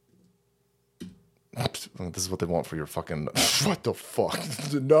 this is what they want for your fucking, what the fuck?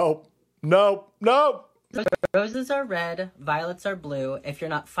 No. Roses are red, violets are blue. If you're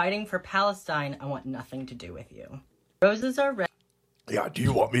not fighting for Palestine, I want nothing to do with you. Roses are red. Yeah, do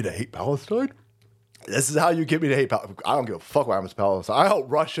you want me to hate Palestine? This is how you get me to hate Palestine. I don't give a fuck what happens to Palestine. I hope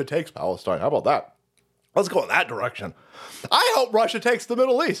Russia takes Palestine. How about that? Let's go in that direction. I hope Russia takes the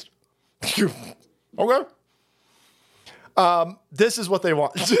Middle East. Okay? This is what they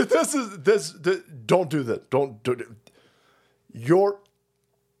want. Don't do that. Don't do it.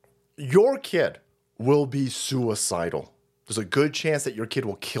 Your kid will be suicidal. There's a good chance that your kid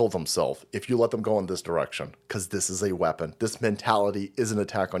will kill themselves if you let them go in this direction, because this is a weapon. This mentality is an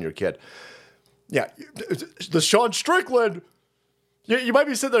attack on your kid. Yeah, the Sean Strickland, you might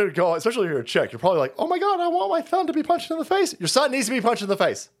be sitting there going, especially if you're a chick, you're probably like, "Oh my God, I want my son to be punched in the face." Your son needs to be punched in the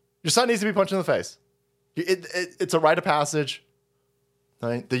face. Your son needs to be punched in the face. It's a rite of passage.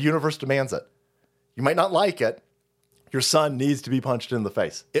 Right? The universe demands it. You might not like it. Your son needs to be punched in the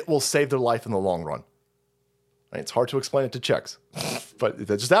face. It will save their life in the long run. Right? It's hard to explain it to chicks, but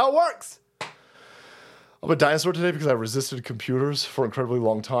that's just how it works. I'm a dinosaur today because I resisted computers for an incredibly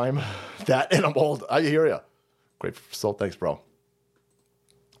long time. That, and I'm old. I hear you. Great soul. Thanks, bro.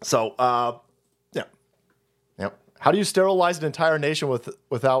 So, yeah. How do you sterilize an entire nation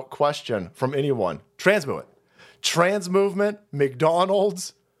without question from anyone? Trans movement,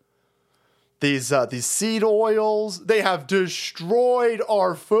 McDonald's, these seed oils. They have destroyed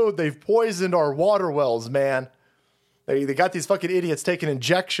our food. They've poisoned our water wells, man. They got these fucking idiots taking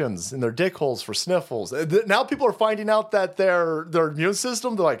injections in their dick holes for sniffles. Now people are finding out that their immune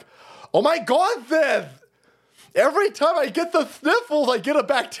system, they're like, "Oh my God, then. Every time I get the sniffles, I get a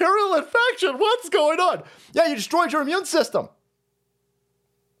bacterial infection. What's going on?" Yeah, you destroyed your immune system.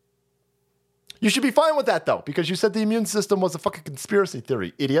 You should be fine with that, though, because you said the immune system was a fucking conspiracy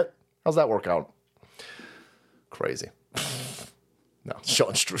theory, idiot. How's that work out? Crazy. No,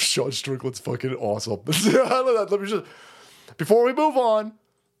 Sean Strickland's fucking awesome. Let me just, before we move on,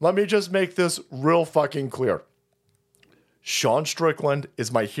 let me just make this real fucking clear. Sean Strickland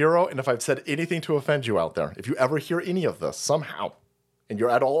is my hero, and if I've said anything to offend you out there, if you ever hear any of this somehow, and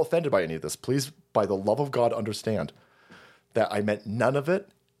you're at all offended by any of this, please, by the love of God, understand that I meant none of it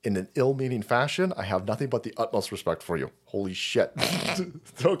in an ill-meaning fashion. I have nothing but the utmost respect for you. Holy shit.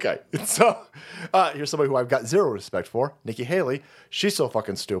 Okay. So, here's somebody who I've got zero respect for, Nikki Haley. She's so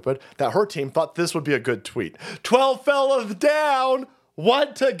fucking stupid that her team thought this would be a good tweet. 12 fellas down,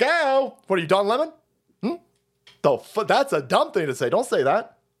 1 to go. What are you, Don Lemon? That's a dumb thing to say. Don't say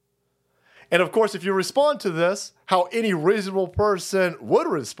that. And of course, if you respond to this, how any reasonable person would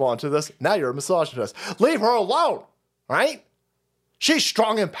respond to this, now you're a misogynist. Leave her alone, right? She's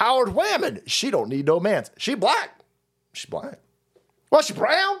strong, empowered woman. She don't need no man. She black. She's black. Well, she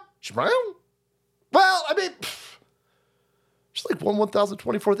brown. She brown. Well, I mean, she's like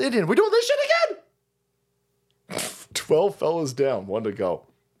 1,024th Indian. We doing this shit again? 12 fellas down, 1 to go.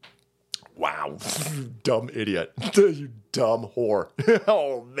 Wow, dumb idiot. You dumb whore.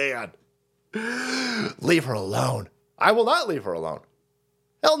 Oh, man. Leave her alone. I will not leave her alone.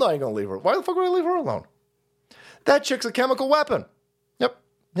 Hell no, I ain't gonna leave her. Why the fuck would I leave her alone? That chick's a chemical weapon.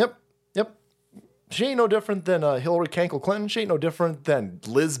 Yep. She ain't no different than Hillary Cankle Clinton. She ain't no different than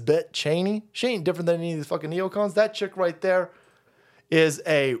Lisbeth Cheney. She ain't different than any of these fucking neocons. That chick right there is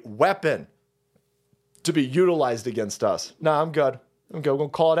a weapon to be utilized against us. Nah, I'm good. We're going to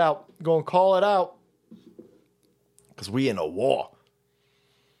call it out. Going to call it out. Because we in a war.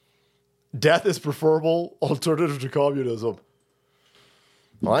 Death is preferable alternative to communism.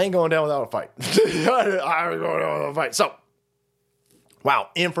 Well, I ain't going down without a fight. I ain't going down without a fight. So, wow,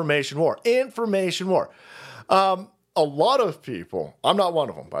 information war. Information war. A lot of people, I'm not one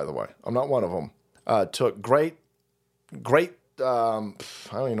of them, by the way. I'm not one of them, took great, I don't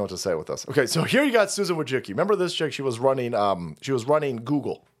even know what to say with this. Okay, so here you got Susan Wojcicki. Remember this chick? She was running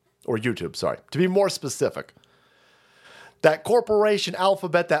Google, or YouTube, sorry. To be more specific. That corporation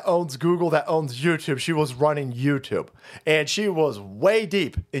Alphabet that owns Google, that owns YouTube, she was running YouTube. And she was way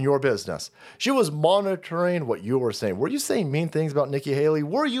deep in your business. She was monitoring what you were saying. Were you saying mean things about Nikki Haley?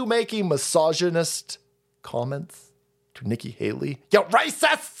 Were you making misogynist comments to Nikki Haley? You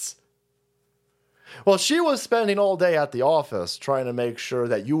racists! Well, she was spending all day at the office trying to make sure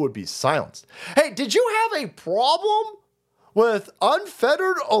that you would be silenced. Hey, did you have a problem with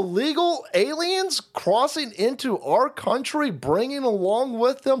unfettered illegal aliens crossing into our country, bringing along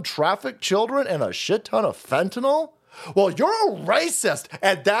with them trafficked children and a shit ton of fentanyl? Well, you're a racist,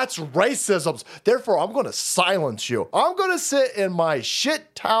 and that's racism. Therefore, I'm going to silence you. I'm going to sit in my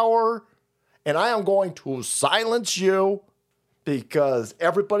shit tower, and I am going to silence you because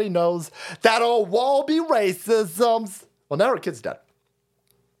everybody knows that'll all be racisms. Well, now her kid's dead.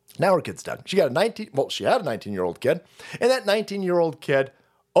 She got she had a 19-year-old kid, and that 19-year-old kid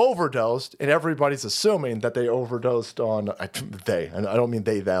overdosed, and everybody's assuming that they overdosed on they, and I don't mean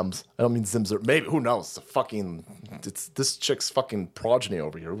they, thems. I don't mean zims or maybe, who knows? It's this chick's fucking progeny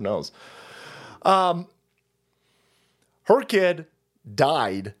over here. Who knows? Her kid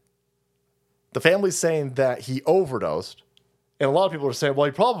died. The family's saying that he overdosed, and a lot of people are saying, well,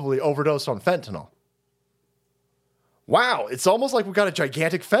 he probably overdosed on fentanyl. Wow, it's almost like we've got a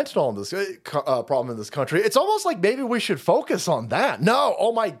gigantic fentanyl in this problem in this country. It's almost like maybe we should focus on that. No,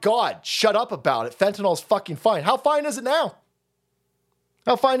 oh my God, shut up about it. Fentanyl's fucking fine. How fine is it now?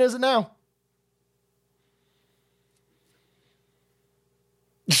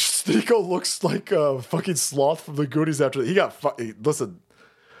 Sneeko looks like a fucking sloth from the Goonies after he got listen.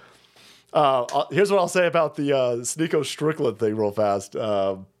 Here's what I'll say about the Sneeko Strickland thing real fast.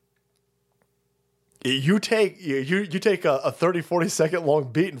 You take a 30, 40 second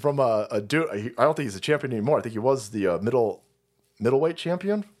long beating from a dude. I don't think he's a champion anymore. I think he was the middleweight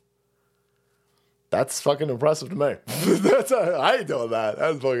champion. That's fucking impressive to me. I ain't doing that.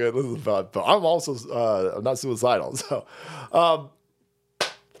 That's fucking. This is fun. But I'm also I'm not suicidal. So, oh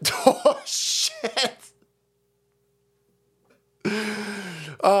shit.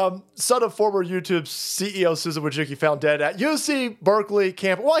 Son of former YouTube CEO Susan Wojcicki found dead at UC Berkeley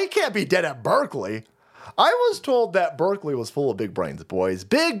campus. Well, he can't be dead at Berkeley. I was told that Berkeley was full of big brains, boys.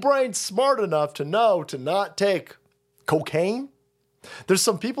 Big brains smart enough to know to not take cocaine. There's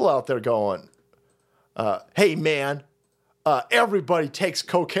some people out there going, hey, man, everybody takes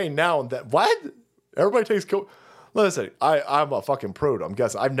cocaine now and then. What? Everybody takes cocaine? Listen, I'm a fucking prude. I'm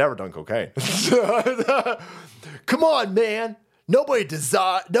guessing. I've never done cocaine. Come on, man. Nobody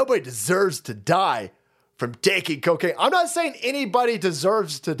deserves to die from taking cocaine. I'm not saying anybody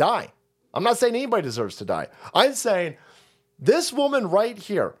deserves to die. I'm saying this woman right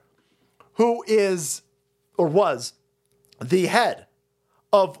here, who is or was the head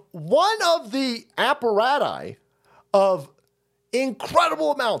of one of the apparati of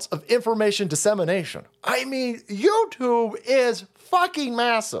incredible amounts of information dissemination. I mean, YouTube is fucking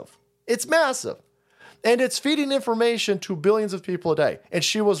massive. It's massive. And it's feeding information to billions of people a day. And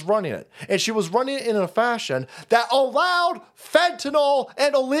she was running it. And she was running it in a fashion that allowed fentanyl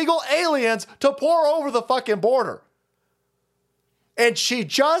and illegal aliens to pour over the fucking border. And she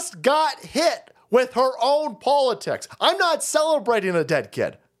just got hit with her own politics. I'm not celebrating a dead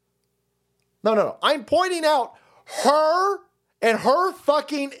kid. No. I'm pointing out her and her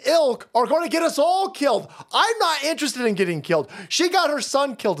fucking ilk are going to get us all killed. I'm not interested in getting killed. She got her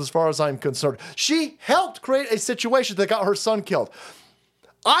son killed as far as I'm concerned. She helped create a situation that got her son killed.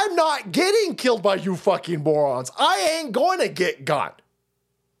 I'm not getting killed by you fucking morons. I ain't going to get got.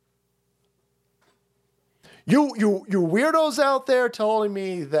 You weirdos out there telling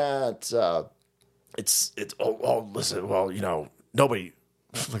me that listen, well, you know, nobody,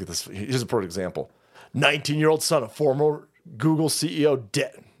 look at this. Here's a perfect example. 19-year-old son of former Google CEO,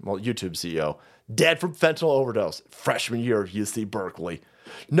 dead, well, YouTube CEO, dead from fentanyl overdose, freshman year of UC Berkeley.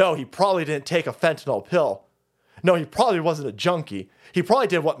 No, he probably didn't take a fentanyl pill. No, he probably wasn't a junkie. He probably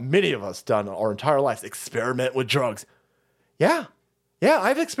did what many of us done our entire lives, experiment with drugs. Yeah,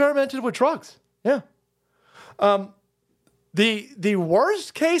 I've experimented with drugs. Yeah. The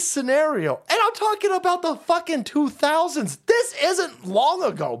worst case scenario, and I'm talking about the fucking 2000s. This isn't long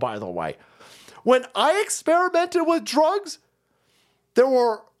ago, by the way. When I experimented with drugs, there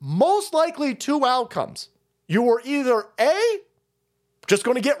were most likely two outcomes. You were either A, just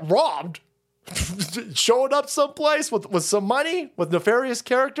going to get robbed, showing up someplace with some money, with nefarious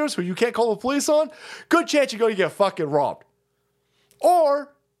characters who you can't call the police on, good chance you're going to get fucking robbed.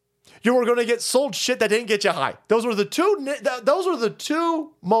 Or you were going to get sold shit that didn't get you high. Those were the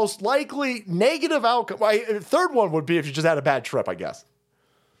two most likely negative outcomes. Third one would be if you just had a bad trip, I guess.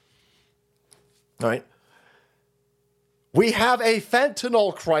 All right. We have a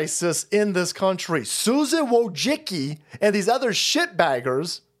fentanyl crisis in this country. Susan Wojcicki and these other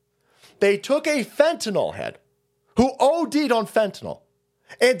shitbaggers, they took a fentanyl head who OD'd on fentanyl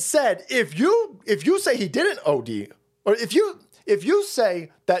and said, if you say he didn't OD, or if you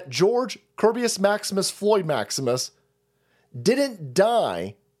say that George Kirbius Maximus Floyd Maximus didn't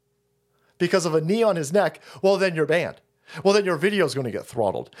die because of a knee on his neck, well, then you're banned. Well, then your video is going to get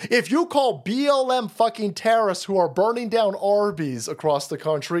throttled. If you call BLM fucking terrorists who are burning down Arby's across the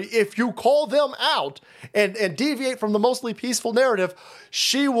country, if you call them out and deviate from the mostly peaceful narrative,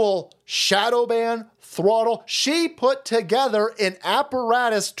 she will shadow ban, throttle. She put together an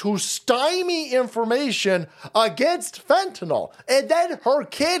apparatus to stymie information against fentanyl. And then her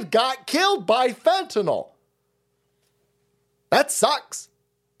kid got killed by fentanyl. That sucks.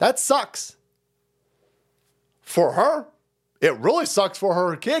 That sucks. For her. It really sucks for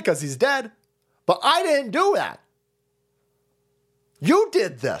her kid because he's dead. But I didn't do that. You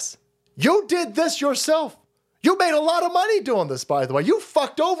did this. You did this yourself. You made a lot of money doing this, by the way. You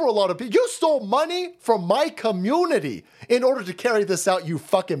fucked over a lot of people. You stole money from my community in order to carry this out, you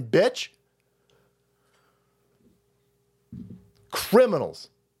fucking bitch.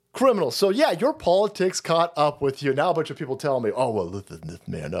 Criminals. So yeah, your politics caught up with you. Now a bunch of people telling me, oh, well, listen,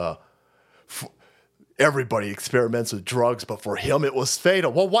 man, everybody experiments with drugs, but for him it was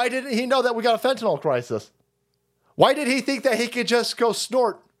fatal. Well, why didn't he know that we got a fentanyl crisis? Why did he think that he could just go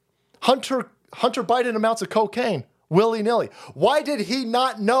snort Hunter Biden amounts of cocaine willy-nilly? Why did he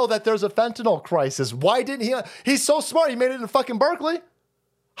not know that there's a fentanyl crisis? Why didn't he? He's so smart. He made it in fucking Berkeley.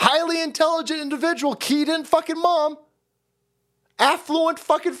 Highly intelligent individual, keyed in fucking mom. Affluent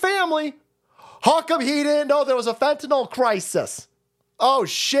fucking family. How come he didn't know there was a fentanyl crisis? Oh,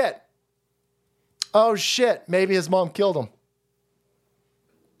 shit. Maybe his mom killed him.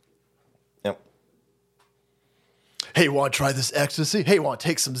 Yep. Hey, you want to try this ecstasy? Hey, you want to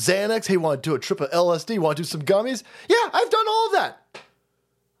take some Xanax? Hey, you want to do a trip of LSD? You want to do some gummies? Yeah, I've done all of that.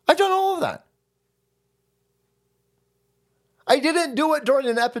 I didn't do it during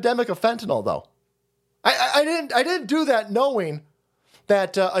an epidemic of fentanyl, though. I didn't do that knowing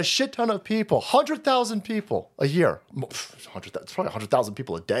that a shit ton of people, 100,000 people a year, it's probably 100,000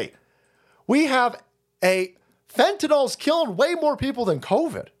 people a day. We have fentanyl's killing way more people than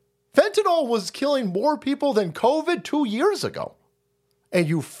COVID. Fentanyl was killing more people than COVID 2 years ago. And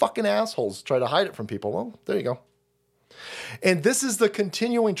you fucking assholes try to hide it from people. Well, there you go. And this is the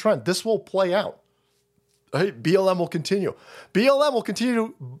continuing trend. This will play out. BLM will continue.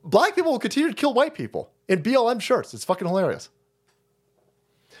 Black people will continue to kill white people in BLM shirts. It's fucking hilarious.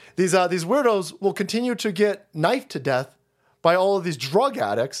 These weirdos will continue to get knifed to death by all of these drug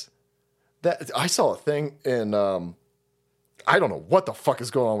addicts. That I saw a thing in, I don't know what the fuck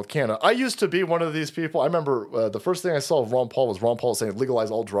is going on with Canada. I used to be one of these people. I remember the first thing I saw of Ron Paul saying legalize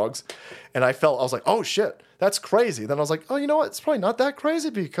all drugs. And I was like, oh shit, that's crazy. Then I was like, oh, you know what? It's probably not that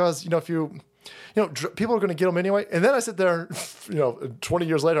crazy because, if people are going to get them anyway. And then I sit there, 20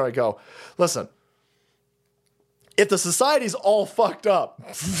 years later, I go, listen, if the society's all fucked up,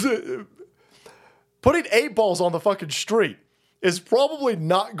 putting 8 balls on the fucking street is probably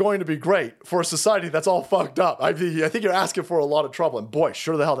not going to be great for a society that's all fucked up. I think you're asking for a lot of trouble. And boy,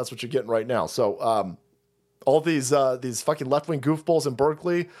 sure the hell that's what you're getting right now. So All these fucking left-wing goofballs in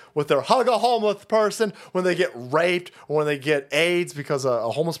Berkeley with their hug a homeless person when they get raped or when they get AIDS because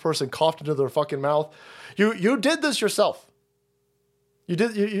a homeless person coughed into their fucking mouth. You did this yourself. You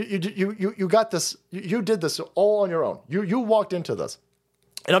got this. You did this all on your own. You walked into this.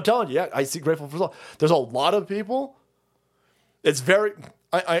 And I'm telling you, yeah, I see grateful for Soul. There's a lot of people. It's very,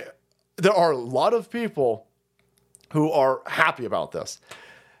 there are a lot of people who are happy about this.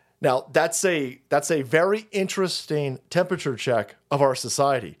 Now, that's a very interesting temperature check of our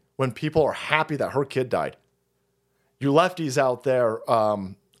society when people are happy that her kid died. You lefties out there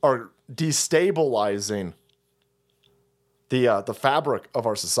are destabilizing the fabric of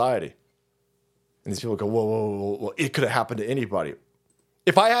our society. And these people go, whoa, it could have happened to anybody.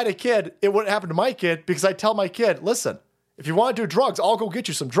 If I had a kid, it wouldn't happen to my kid because I tell my kid, listen, if you want to do drugs, I'll go get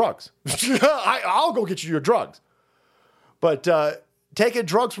you some drugs. I'll go get you your drugs. But taking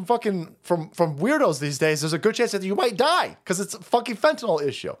drugs from weirdos these days, there's a good chance that you might die because it's a fucking fentanyl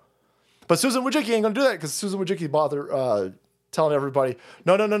issue. But Susan Wojcicki ain't going to do that because Susan Wojcicki bothered telling everybody,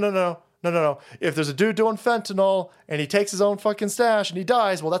 no. If there's a dude doing fentanyl and he takes his own fucking stash and he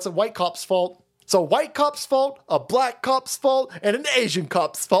dies, well, that's a white cop's fault. It's a white cop's fault, a black cop's fault, and an Asian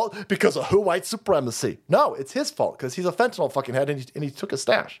cop's fault because of white supremacy. No, it's his fault because he's a fentanyl fucking head and he took a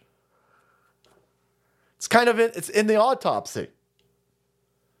stash. It's kind of it's in the autopsy.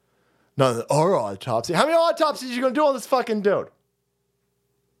 No, our autopsy. How many autopsies are you going to do on this fucking dude?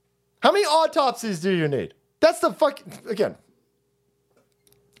 How many autopsies do you need? That's the fucking, again,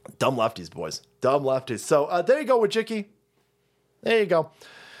 dumb lefties, boys. Dumb lefties. So there you go, Wojcicki. There you go.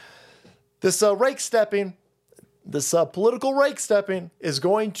 This rake stepping, this political rake stepping is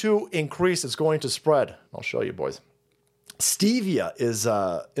going to increase. It's going to spread. I'll show you, boys. Stevia is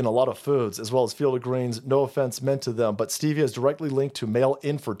in a lot of foods, as well as field of greens. No offense meant to them, but stevia is directly linked to male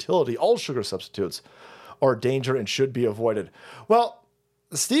infertility. All sugar substitutes are a danger and should be avoided. Well,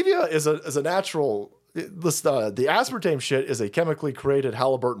 stevia is a natural. The aspartame shit is a chemically created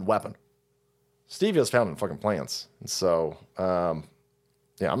Halliburton weapon. Stevia is found in fucking plants, and so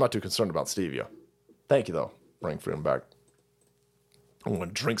yeah, I'm not too concerned about stevia. Thank you though, bring freedom back. I'm going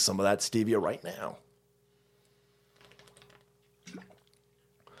to drink some of that stevia right now.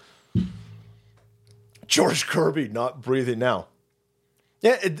 George Kirby not breathing now.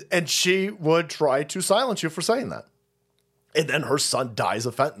 Yeah, and she would try to silence you for saying that. And then her son dies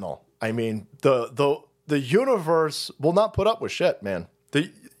of fentanyl. I mean, the universe will not put up with shit, man.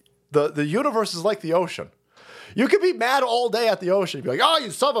 The universe is like the ocean. You can be mad all day at the ocean. You'd be like, oh,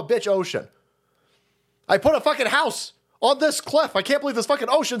 you son of a bitch, ocean. I put a fucking house on this cliff. I can't believe this fucking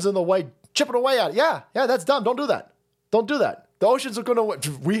ocean's in the way, chipping away at it. Yeah, that's dumb. Don't do that. Don't do that. The oceans are going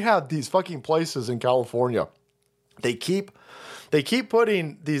to. We have these fucking places in California. They keep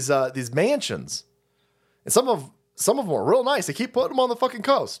putting these mansions, and some of them are real nice. They keep putting them on the fucking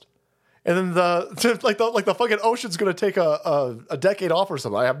coast, and then the fucking ocean's going to take a decade off or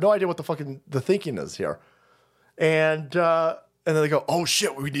something. I have no idea what the thinking is here, and then they go, oh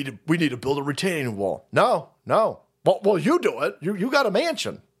shit, we need to build a retaining wall. No. Well, you do it. You got a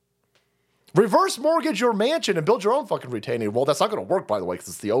mansion. Reverse mortgage your mansion and build your own fucking retaining wall. That's not going to work, by the way, because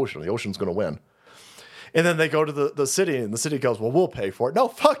it's the ocean. The ocean's going to win. And then they go to the city, and the city goes, well, we'll pay for it. No,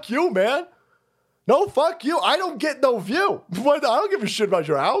 fuck you, man. No, fuck you. I don't get no view. I don't give a shit about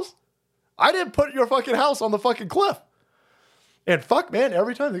your house. I didn't put your fucking house on the fucking cliff. And fuck, man,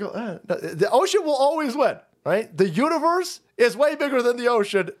 every time they go, the ocean will always win, right? The universe is way bigger than the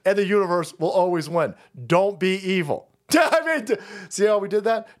ocean, and the universe will always win. Don't be evil. I mean, see how we did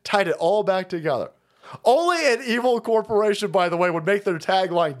that? Tied it all back together. Only an evil corporation, by the way, would make their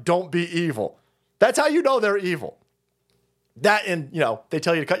tagline, don't be evil. That's how you know they're evil. That and, they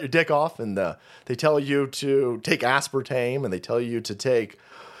tell you to cut your dick off, and they tell you to take aspartame, and they tell you to take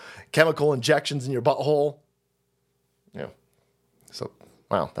chemical injections in your butthole. Yeah. So,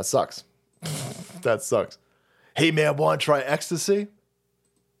 wow, that sucks. That sucks. Hey, man, want to try ecstasy?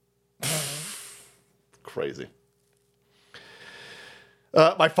 Crazy.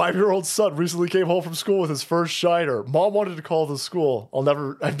 My 5-year-old son recently came home from school with his first shiner. Mom wanted to call the school.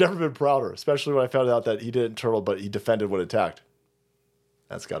 I've never been prouder, especially when I found out that he didn't turtle, but he defended when attacked.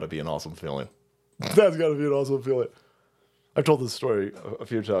 That's got to be an awesome feeling. That's got to be an awesome feeling. I've told this story a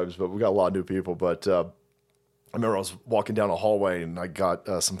few times, but we got a lot of new people. But I remember I was walking down a hallway and I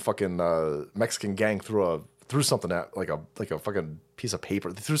got some fucking Mexican gang threw something at like a fucking piece of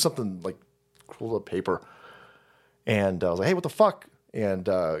paper. They threw something like rolled up paper, and I was like, "Hey, what the fuck?" And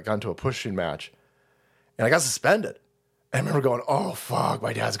got into a pushing match, and I got suspended. And I remember going, "Oh fuck,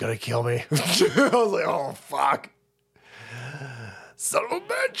 my dad's gonna kill me." I was like, "Oh fuck, son of a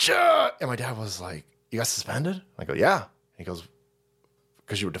bitch!" And my dad was like, you got suspended? I go, yeah. He goes,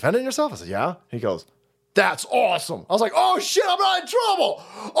 because you were defending yourself? I said, yeah. He goes, that's awesome. I was like, oh shit, I'm not in trouble.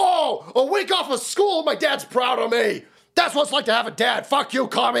 Oh, a week off of school, my dad's proud of me. That's what it's like to have a dad. Fuck you,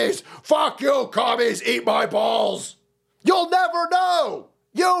 commies. Fuck you, commies. Eat my balls. You'll never know.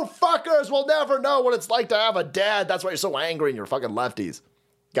 You fuckers will never know what it's like to have a dad. That's why you're so angry and you're fucking lefties.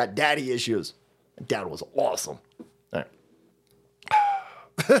 Got daddy issues. My dad was awesome. All right.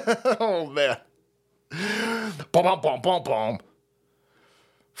 Oh, man. Boom, boom, boom, boom, boom.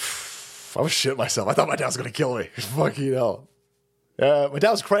 I was shitting myself. I thought my dad was going to kill me. Fucking hell. Yeah, my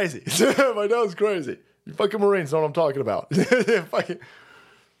dad was crazy. My dad was crazy. You fucking Marines know what I'm talking about. Fucking...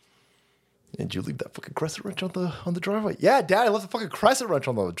 Did you leave that fucking crescent wrench on the driveway? Yeah, Dad, I left the fucking crescent wrench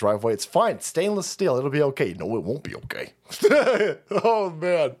on the driveway. It's fine. Stainless steel. It'll be okay. No, it won't be okay. Oh,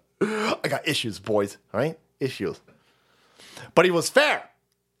 man. I got issues, boys. All right? Issues. But he was fair.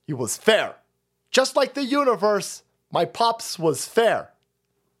 He was fair. Just like the universe, my pops was fair.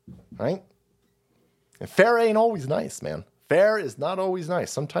 Right? And fair ain't always nice, man. Fair is not always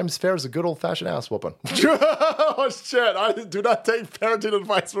nice. Sometimes fair is a good old-fashioned ass whooping. Oh, shit. I do not take parenting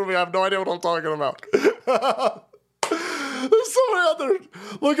advice from me. I have no idea what I'm talking about. There's somebody out there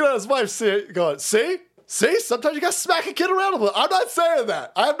looking at his wife going, see? See? Sometimes you got to smack a kid around a little. I'm not saying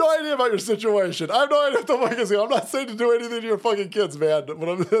that. I have no idea about your situation. I have no idea what the fuck is going on. I'm not saying to do anything to your fucking kids, man. But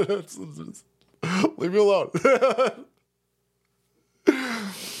leave me alone.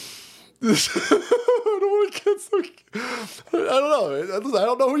 I don't want to get so... I don't know. I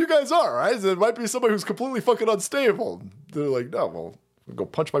don't know who you guys are, right? It might be somebody who's completely fucking unstable. They're like, no, well, I'll go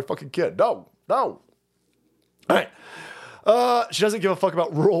punch my fucking kid. No. All right. She doesn't give a fuck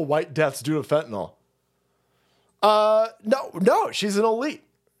about rural white deaths due to fentanyl. No. She's an elite.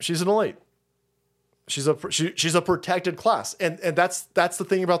 She's a protected class, and that's the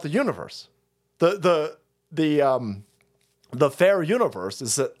thing about the universe. The fair universe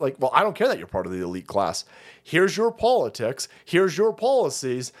is that, like, well, I don't care that you're part of the elite class. Here's your politics. Here's your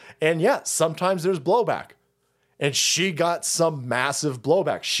policies. And yes, sometimes there's blowback. And she got some massive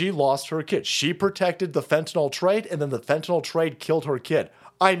blowback. She lost her kid. She protected the fentanyl trade, and then the fentanyl trade killed her kid.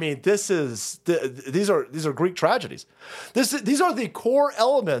 I mean, these are Greek tragedies. These are the core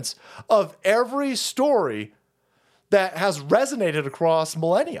elements of every story that has resonated across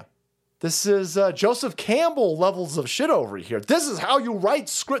millennia. This is Joseph Campbell levels of shit over here. This is how you write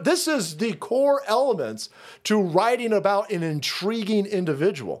script. This is the core elements to writing about an intriguing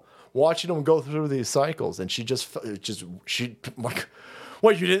individual. Watching them go through these cycles, and she like,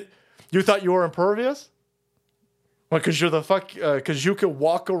 what, you thought you were impervious? What, because you're because you can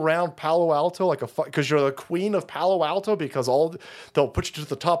walk around Palo Alto because you're the queen of Palo Alto, because they'll put you to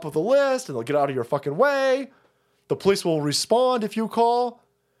the top of the list and they'll get out of your fucking way. The police will respond if you call.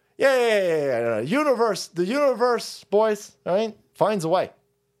 Yeah. The universe, boys, all right, finds a way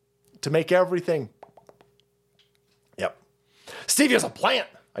to make everything. Yep. Stevia is a plant.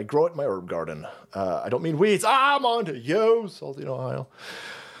 I grow it in my herb garden. I don't mean weeds. I'm on to you, Salty, Ohio.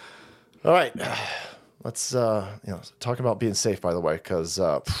 All right. Let's, talk about being safe, by the way, because,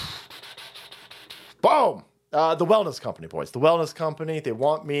 boom! The Wellness Company, boys. The Wellness Company, they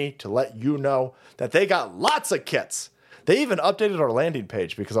want me to let you know that they got lots of kits. They even updated our landing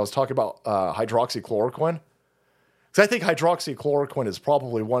page because I was talking about hydroxychloroquine. Because I think hydroxychloroquine is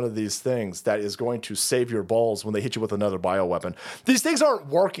probably one of these things that is going to save your balls when they hit you with another bioweapon. These things aren't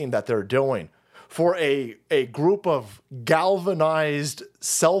working that they're doing for a group of galvanized,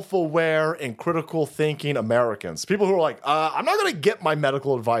 self-aware, and critical thinking Americans. People who are like, I'm not going to get my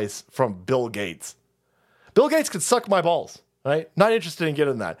medical advice from Bill Gates. Bill Gates could suck my balls, right? Not interested in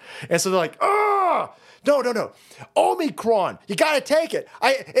getting that. And so they're like, no. Omicron. You got to take it.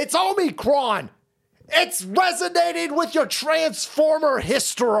 It's Omicron. It's resonating with your Transformer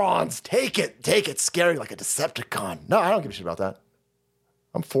hysterons. Take it. Scary like a Decepticon. No, I don't give a shit about that.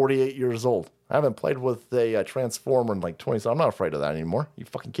 I'm 48 years old. I haven't played with a Transformer in like 20 years. I'm not afraid of that anymore. You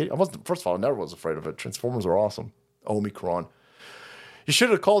fucking kidding? First of all, I never was afraid of it. Transformers are awesome. Omicron. You should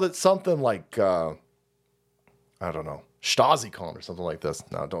have called it something like, I don't know, Stasi-Con or something like this.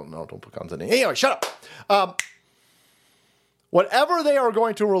 No, don't put cons in it. Anyway, shut up. Whatever they are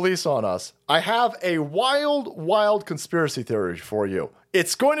going to release on us, I have a wild conspiracy theory for you.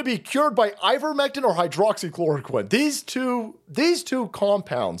 It's going to be cured by ivermectin or hydroxychloroquine. These two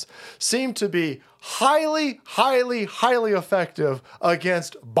compounds seem to be highly effective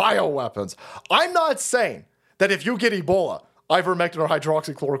against bioweapons. I'm not saying that if you get Ebola, ivermectin or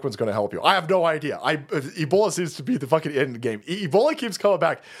hydroxychloroquine is going to help you. I have no idea. Ebola seems to be the fucking end game. Ebola keeps coming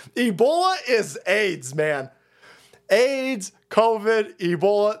back. Ebola is AIDS, man. AIDS, COVID,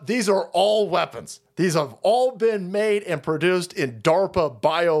 Ebola, these are all weapons. These have all been made and produced in DARPA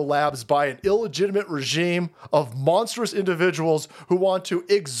biolabs by an illegitimate regime of monstrous individuals who want to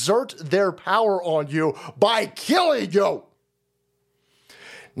exert their power on you by killing you.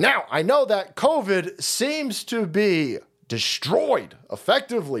 Now, I know that COVID seems to be destroyed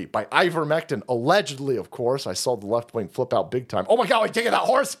effectively by ivermectin, allegedly, of course. I saw the left wing flip out big time. Oh my God, are you taking that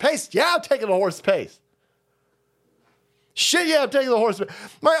horse paste? Yeah, I'm taking the horse paste. Shit, yeah, I'm taking the horse paste.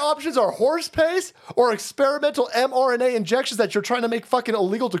 My options are horse paste or experimental mRNA injections that you're trying to make fucking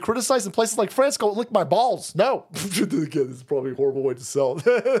illegal to criticize in places like France. Go lick my balls. No. Again, this is probably a horrible way to sell.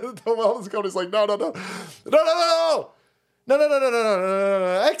 The wellness company's like, no. No.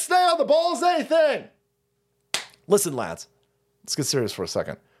 X-nay on the balls, anything. Listen, lads, let's get serious for a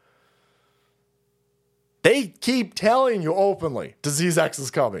second. They keep telling you openly, Disease X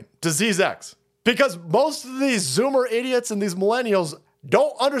is coming. Disease X. Because most of these Zoomer idiots and these millennials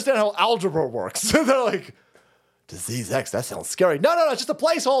don't understand how algebra works. They're like, Disease X, that sounds scary. No, it's just a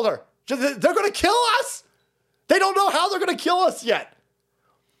placeholder. They're going to kill us. They don't know how they're going to kill us yet.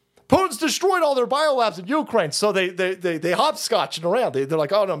 Putin's destroyed all their biolabs in Ukraine, so they hopscotching around. They're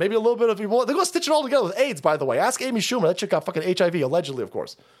like, oh no, maybe a little bit of Ebola. They're going to stitch it all together with AIDS, by the way. Ask Amy Schumer. That chick got fucking HIV, allegedly, of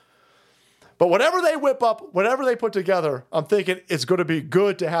course. But whatever they whip up, whatever they put together, I'm thinking it's going to be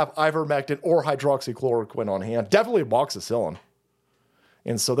good to have ivermectin or hydroxychloroquine on hand. Definitely amoxicillin.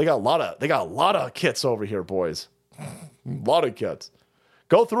 And so they got a lot of kits over here, boys. A lot of kits.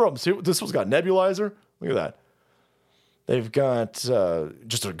 Go through them. See, this one's got nebulizer. Look at that. They've got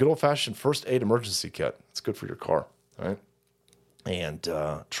just a good old-fashioned first aid emergency kit. It's good for your car, right? And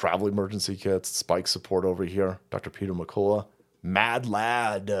travel emergency kits, spike support over here. Dr. Peter McCullough, Mad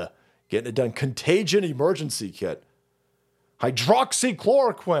Lad, getting it done. Contagion emergency kit.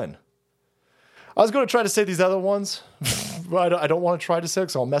 Hydroxychloroquine. I was going to try to say these other ones, but I don't want to try to say it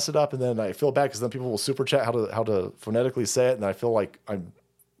because I'll mess it up, and then I feel bad because then people will super chat how to phonetically say it, and I feel like I'm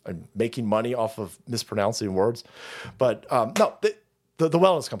making money off of mispronouncing words. But no, the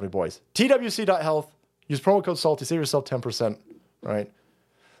wellness company, boys. TWC.health. Use promo code SALTY. Save yourself 10%, right?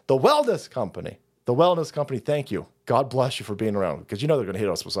 The wellness company. Thank you. God bless you for being around because you know they're going to hit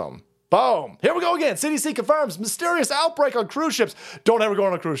us with something. Boom. Here we go again. CDC confirms mysterious outbreak on cruise ships. Don't ever go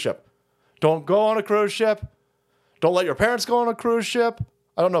on a cruise ship. Don't go on a cruise ship. Don't let your parents go on a cruise ship.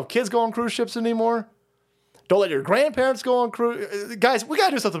 I don't know if kids go on cruise ships anymore. Don't let your grandparents go on cruise. Guys, we got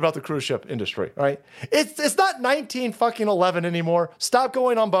to do something about the cruise ship industry, all right? It's not 1911 anymore. Stop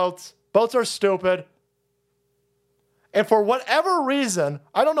going on boats. Boats are stupid. And for whatever reason,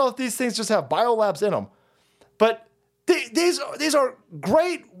 I don't know if these things just have biolabs in them, but these are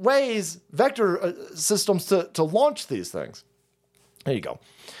great ways, vector systems to launch these things. There you go.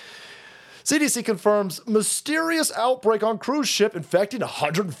 CDC confirms mysterious outbreak on cruise ship infecting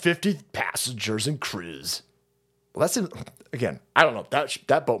 150 passengers and crews. Well, that's again. I don't know.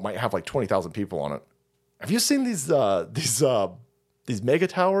 That boat might have like 20,000 people on it. Have you seen these mega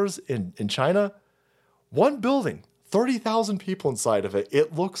towers in China? One building, 30,000 people inside of it.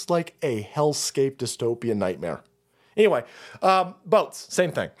 It looks like a hellscape dystopian nightmare. Anyway, boats,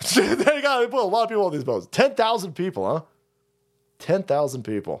 same thing. They put a lot of people on these boats. 10,000 people, huh? 10,000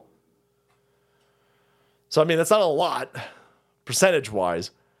 people. So, I mean, that's not a lot,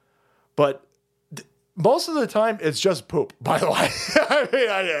 percentage-wise, but most of the time, it's just poop, by the way. I mean,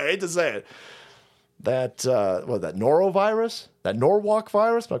 I hate to say it. That norovirus? That Norwalk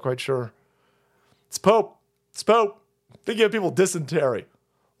virus? Not quite sure. It's poop. It's poop. They give people dysentery.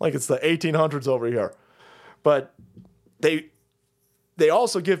 Like it's the 1800s over here. But they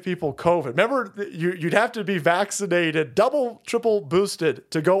also give people COVID. Remember, you'd have to be vaccinated, double, triple boosted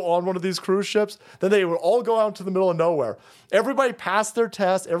to go on one of these cruise ships. Then they would all go out into the middle of nowhere. Everybody passed their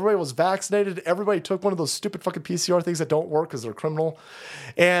test. Everybody was vaccinated. Everybody took one of those stupid fucking PCR things that don't work because they're criminal.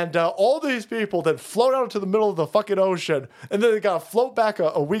 And all these people then float out into the middle of the fucking ocean. And then they got to float back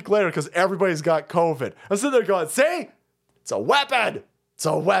a week later because everybody's got COVID. And so they're going, see? It's a weapon. It's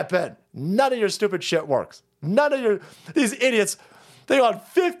a weapon. None of your stupid shit works. These idiots, they got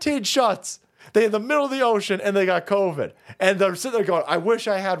 15 shots. They're in the middle of the ocean and they got COVID. And they're sitting there going, I wish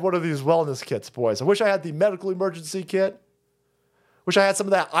I had one of these wellness kits, boys. I wish I had the medical emergency kit. Wish I had some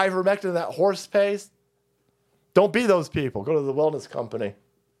of that ivermectin and that horse paste. Don't be those people. Go to the wellness company.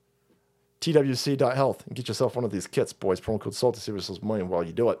 TWC.health and get yourself one of these kits, boys. Promo code SALT to save yourselves money while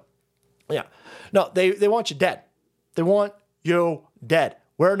you do it. Yeah. No, they want you dead. They want you dead.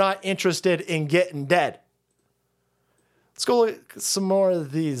 We're not interested in getting dead. Let's go look at some more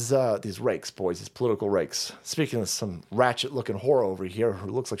of these rakes, boys, these political rakes. Speaking of some ratchet-looking whore over here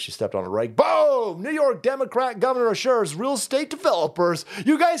who looks like she stepped on a rake. Boom! New York Democrat governor assures real estate developers,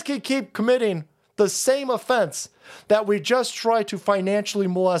 you guys can keep committing the same offense that we just tried to financially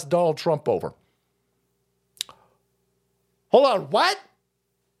molest Donald Trump over. Hold on, what?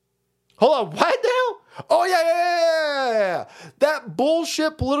 Hold on, what now? Oh, yeah. That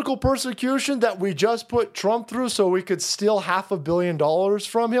bullshit political persecution that we just put Trump through so we could steal $500 million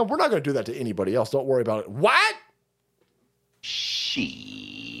from him. We're not going to do that to anybody else. Don't worry about it. What? Shit.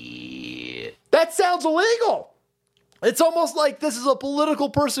 That sounds illegal. It's almost like this is a political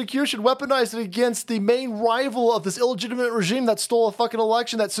persecution weaponized against the main rival of this illegitimate regime that stole a fucking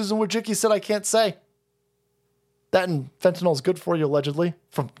election that Susan Wojcicki said I can't say. That and fentanyl is good for you, allegedly.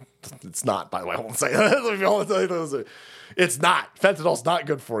 It's not, by the way. I won't say that. It's not. Fentanyl's not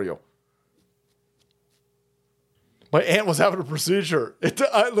good for you. My aunt was having a procedure.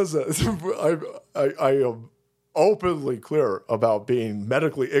 Listen, I am openly clear about being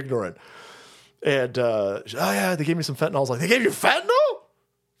medically ignorant. And, oh yeah, they gave me some fentanyl. I was like, they gave you fentanyl?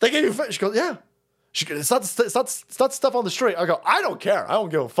 They gave you fentanyl? She goes, yeah. It's not stuff on the street. I go, I don't care. I don't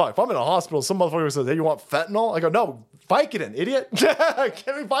give a fuck. If I'm in a hospital, some motherfucker says, hey, you want fentanyl? I go, no, Vicodin, idiot. Give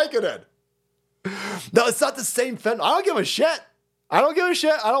me Vicodin. No, it's not the same fentanyl. I don't give a shit. I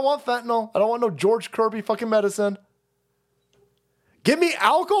don't want fentanyl. I don't want no George Kirby fucking medicine. Give me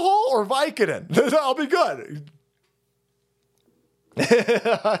alcohol or Vicodin. I'll be good.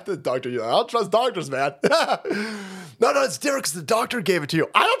 The doctor, I don't trust doctors, man. No, it's different because the doctor gave it to you.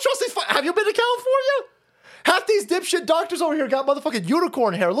 I don't trust these. Have you been to California? Half these dipshit doctors over here got motherfucking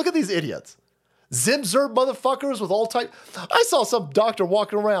unicorn hair. Look at these idiots. Zim-zerb motherfuckers with all type. I saw some doctor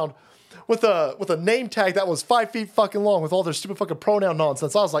walking around with a name tag that was 5 feet fucking long with all their stupid fucking pronoun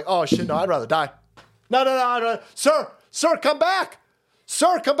nonsense. I was like, oh shit, no, I'd rather die. No. Sir, come back.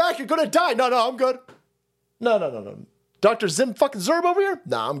 Sir, come back. You're going to die. No, I'm good. No. Dr. Zim fucking Zerb over here?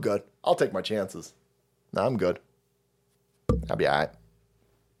 Nah, I'm good. I'll take my chances. Nah, I'm good. I'll be all right.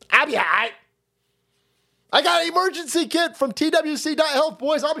 I got an emergency kit from TWC.health,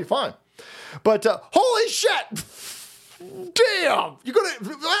 boys. I'll be fine. But, holy shit! Damn! You're gonna...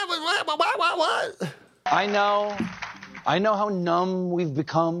 What? I know how numb we've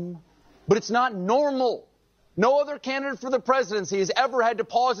become, but it's not normal. No other candidate for the presidency has ever had to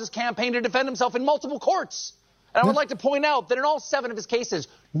pause his campaign to defend himself in multiple courts. And I would like to point out that in all 7 of his cases,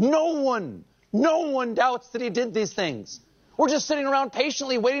 no one doubts that he did these things. We're just sitting around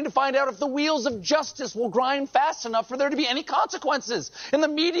patiently waiting to find out if the wheels of justice will grind fast enough for there to be any consequences. And the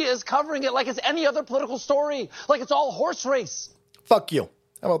media is covering it like it's any other political story, like it's all horse race. Fuck you.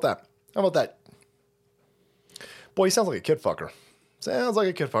 How about that? Boy, he sounds like a kid fucker.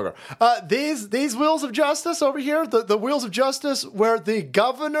 These wheels of justice over here, the wheels of justice where the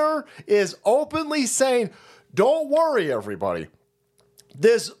governor is openly saying, don't worry, everybody.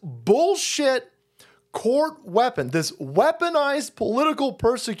 This bullshit court weapon, this weaponized political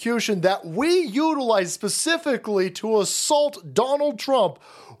persecution that we utilize specifically to assault Donald Trump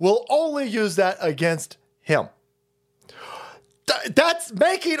will only use that against him. That's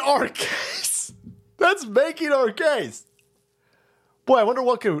making our case. Boy, I wonder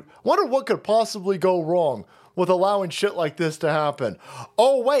what could possibly go wrong with allowing shit like this to happen.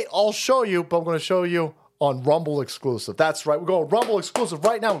 Oh, wait, I'll show you, but I'm going to show you on Rumble exclusive. That's right. We're going Rumble exclusive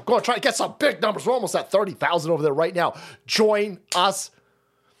right now. We're going to try to get some big numbers. We're almost at 30,000 over there right now. Join us.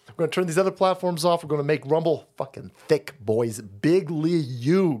 We're going to turn these other platforms off. We're going to make Rumble fucking thick, boys. Bigly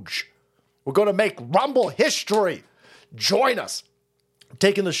huge. We're going to make Rumble history. Join us. I'm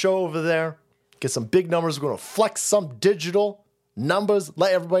taking the show over there. Get some big numbers. We're going to flex some digital numbers.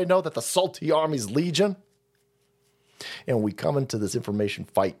 Let everybody know that the Salty Army's legion. And we come into this information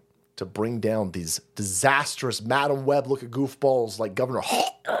fight to bring down these disastrous Madam Web looking goofballs like Governor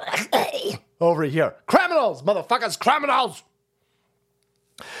over here. Criminals, motherfuckers, criminals.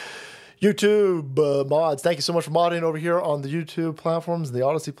 YouTube mods, thank you so much for modding over here on the YouTube platforms, the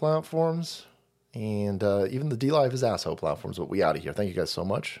Odyssey platforms, and even the D-Live is asshole platforms, but we out of here. Thank you guys so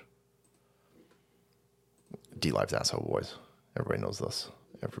much. D-Live's asshole, boys. Everybody knows this.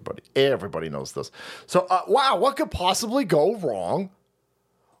 Everybody knows this. So, wow, what could possibly go wrong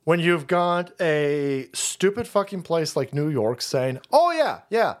when you've got a stupid fucking place like New York saying, oh, yeah,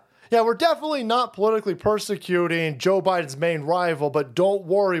 we're definitely not politically persecuting Joe Biden's main rival, but don't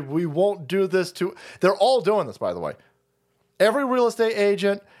worry, we won't do this to... They're all doing this, by the way. Every real estate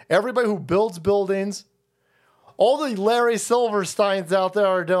agent, everybody who builds buildings, all the Larry Silversteins out there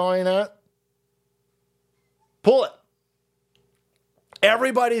are doing it. Pull it.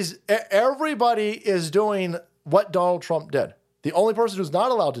 Everybody is doing what Donald Trump did. The only person who's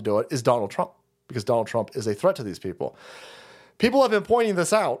not allowed to do it is Donald Trump, because Donald Trump is a threat to these people. People have been pointing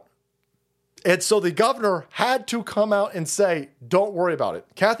this out. And so the governor had to come out and say, don't worry about it.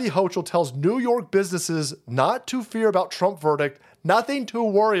 Kathy Hochul tells New York businesses not to fear about Trump verdict, nothing to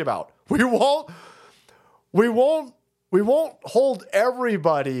worry about. We won't hold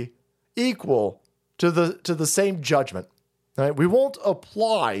everybody equal to the same judgment. Right? We won't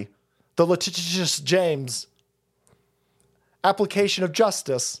apply the litigious James application of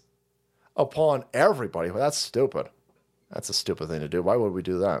justice upon everybody. Well, that's stupid. That's a stupid thing to do. Why would we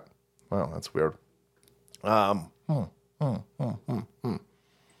do that? Well, that's weird.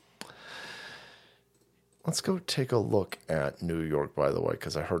 Let's go take a look at New York, by the way,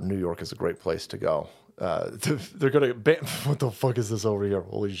 because I heard New York is a great place to go. They're going to ban... What the fuck is this over here?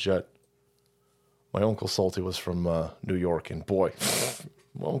 Holy shit. My Uncle Salty was from New York, and boy,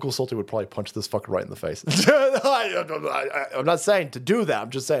 my Uncle Salty would probably punch this fucker right in the face. I'm not saying to do that. I'm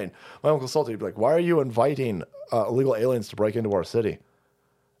just saying my Uncle Salty would be like, why are you inviting illegal aliens to break into our city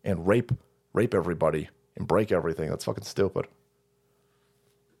and rape everybody and break everything? That's fucking stupid.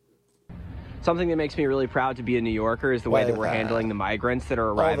 Something that makes me really proud to be a New Yorker is the way that we're handling the migrants that are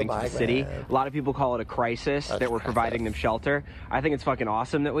arriving to the city. A lot of people call it a crisis that we're providing them shelter. I think it's fucking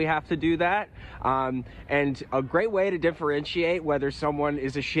awesome that we have to do that. And a great way to differentiate whether someone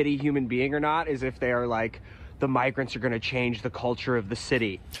is a shitty human being or not is if they are like, the migrants are going to change the culture of the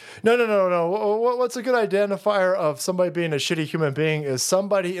city. No. What's a good identifier of somebody being a shitty human being is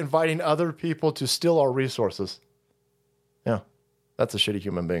somebody inviting other people to steal our resources. Yeah, that's a shitty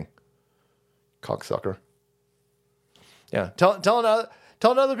human being. Cocksucker. Yeah, telling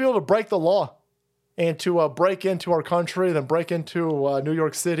other people to break the law and to break into our country, then break into New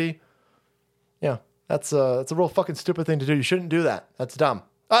York City. Yeah, that's a real fucking stupid thing to do. You shouldn't do that. That's dumb.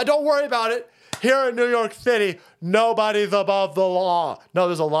 Don't worry about it. Here in New York City, nobody's above the law. No,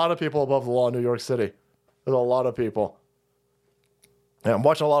 there's a lot of people above the law in New York City. There's a lot of people. Yeah, I'm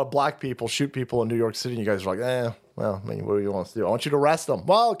watching a lot of black people shoot people in New York City, and you guys are like, well, I mean, what do you want us to do? I want you to arrest them.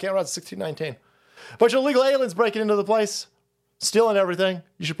 Well, can't arrest 1619. Bunch of illegal aliens breaking into the place, stealing everything.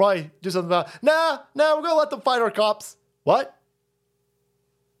 You should probably do something about it. Nah, we're going to let them fight our cops. What?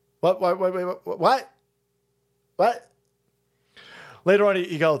 What? Later on,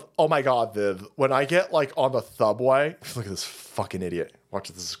 he goes, oh my God, Viv, when I get like on the subway, look at this fucking idiot. Watch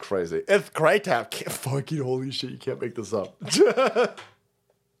this is crazy. It's great to have, fucking holy shit, you can't make this up.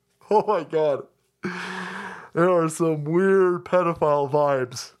 Oh my God. There are some weird pedophile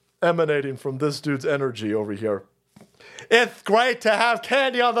vibes emanating from this dude's energy over here. It's great to have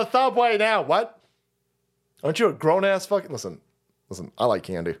candy on the subway now. What? Aren't you a grown-ass fucking... Listen, I like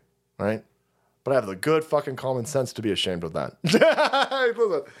candy, right? But I have the good fucking common sense to be ashamed of that.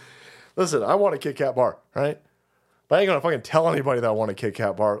 Listen, I want a Kit Kat bar, right? But I ain't gonna fucking tell anybody that I want a Kit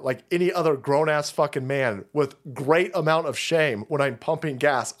Kat bar. Like any other grown-ass fucking man with great amount of shame when I'm pumping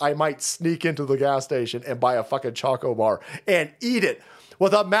gas, I might sneak into the gas station and buy a fucking Choco bar and eat it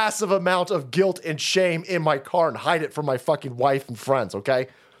with a massive amount of guilt and shame in my car and hide it from my fucking wife and friends, okay?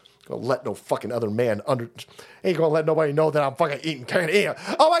 Gonna let no fucking other man ain't gonna let nobody know that I'm fucking eating candy.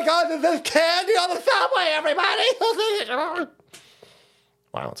 Oh my God, there's candy on the subway, everybody!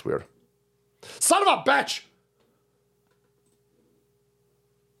 Wow, that's weird. Son of a bitch!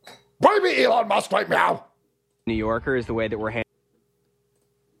 Baby Elon Musk right now! New Yorker is the way that we're handling.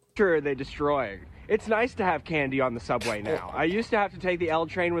 Sure, they destroying. It's nice to have candy on the subway now. I used to have to take the L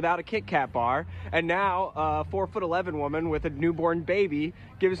train without a Kit Kat bar, and now a 4'11" woman with a newborn baby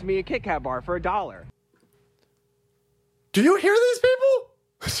gives me a Kit Kat bar for $1. Do you hear these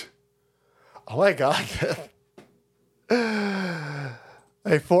people? Oh my God.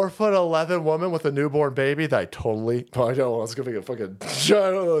 A 4'11" woman with a newborn baby that I totally... Oh, I don't know. It's going to be a fucking...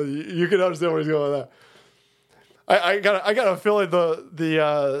 I don't know. You can understand where he's going with that. I got a feeling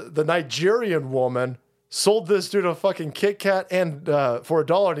the Nigerian woman sold this dude a fucking Kit Kat and for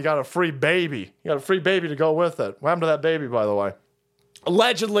 $1 and he got a free baby. He got a free baby to go with it. What happened to that baby, by the way?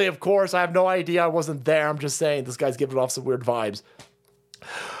 Allegedly, of course. I have no idea. I wasn't there. I'm just saying this guy's giving off some weird vibes.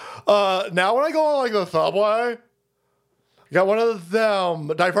 Now when I go on like the subway, I got one of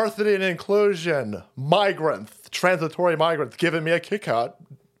them diversity and inclusion migrants, transitory migrants, giving me a Kit Kat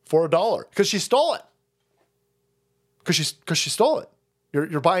for $1 because she stole it. Because she stole it.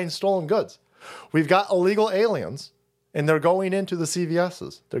 You're buying stolen goods. We've got illegal aliens, and they're going into the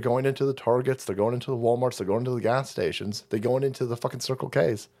CVSs. They're going into the Targets. They're going into the Walmarts. They're going to the gas stations. They're going into the fucking Circle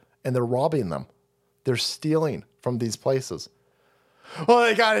Ks, and they're robbing them. They're stealing from these places. Oh,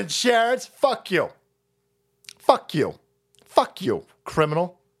 they got insurance? Fuck you. Fuck you. Fuck you,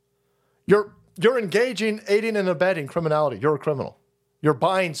 criminal. You're engaging, aiding and abetting criminality. You're a criminal. You're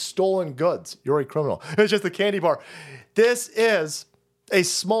buying stolen goods. You're a criminal. It's just a candy bar. This is a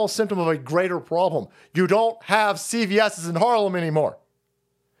small symptom of a greater problem. You don't have CVS's in Harlem anymore.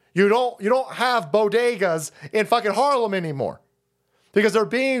 You don't have bodegas in fucking Harlem anymore because they're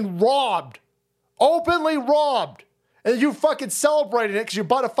being robbed, openly robbed. And you fucking celebrating it because you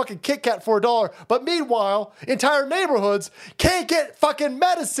bought a fucking Kit Kat for $1. But meanwhile, entire neighborhoods can't get fucking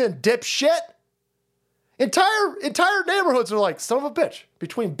medicine, dipshit. Entire neighborhoods are like, son of a bitch,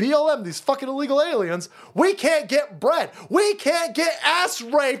 between BLM, these fucking illegal aliens, we can't get bread. We can't get ass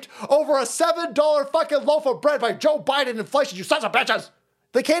raped over a $7 fucking loaf of bread by Joe Biden inflation, you sons of bitches.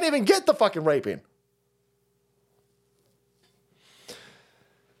 They can't even get the fucking raping.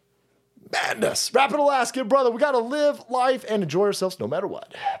 Madness. Rapid Alaskan, brother, we got to live life and enjoy ourselves no matter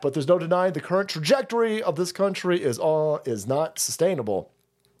what. But there's no denying the current trajectory of this country is not sustainable.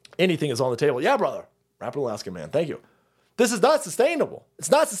 Anything is on the table. Yeah, brother. Rapid Alaskan, man. Thank you. This is not sustainable. It's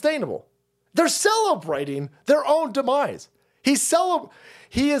not sustainable. They're celebrating their own demise. He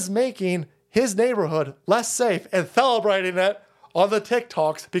is making his neighborhood less safe and celebrating it on the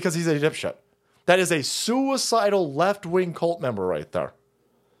TikToks because he's a dipshit. That is a suicidal left-wing cult member right there.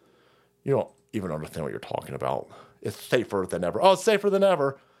 You don't even understand what you're talking about. It's safer than ever. Oh, it's safer than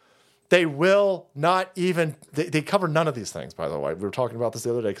ever. They will not even, they cover none of these things, by the way. We were talking about this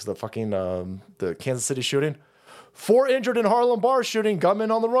the other day because the fucking, the Kansas City shooting. 4 injured in Harlem bar shooting,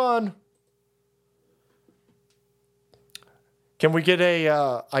 gunman on the run. Can we get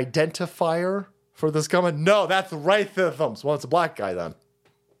a identifier for this gunman? No, that's racism. Well, it's a black guy then.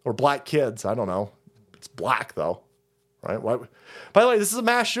 Or black kids, I don't know. It's black though, right? What? By the way, this is a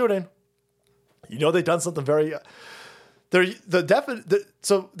mass shooting. You know they've done something very...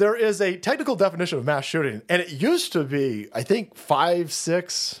 So there is a technical definition of mass shooting, and it used to be, I think, 5,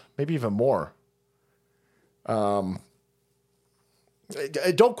 6, maybe even more. Don't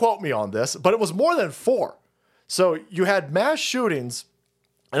quote me on this, but it was more than 4. So you had mass shootings,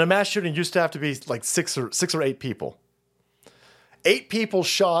 and a mass shooting used to have to be like 6 or 8 people. 8 people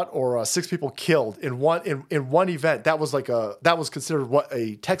shot or 6 people killed in one event. That was considered what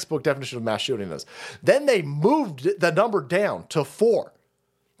a textbook definition of mass shooting is. Then they moved the number down to 4.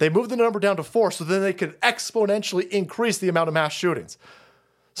 They moved the number down to 4 so then they could exponentially increase the amount of mass shootings.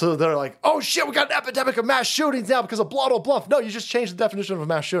 So they're like, oh shit, we got an epidemic of mass shootings now because of blah, blah, blah. No, you just changed the definition of a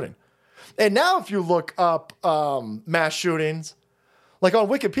mass shooting. And now if you look up mass shootings, like on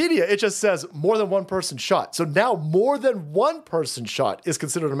Wikipedia, it just says more than one person shot. So now more than one person shot is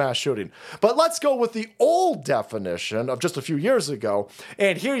considered a mass shooting. But let's go with the old definition of just a few years ago.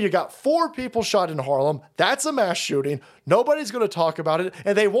 And here you got 4 people shot in Harlem. That's a mass shooting. Nobody's going to talk about it.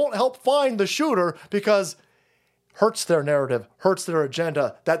 And they won't help find the shooter because hurts their narrative, hurts their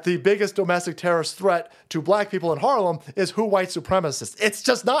agenda that the biggest domestic terrorist threat to black people in Harlem is who white supremacists. It's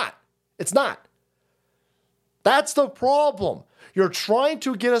just not. It's not. That's the problem. You're trying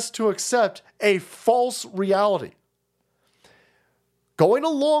to get us to accept a false reality. Going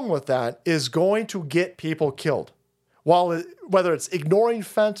along with that is going to get people killed. Whether it's ignoring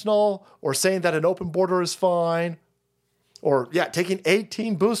fentanyl or saying that an open border is fine, or taking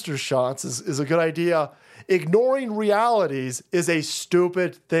 18 booster shots is a good idea. Ignoring realities is a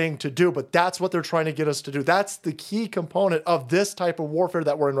stupid thing to do, but that's what they're trying to get us to do. That's the key component of this type of warfare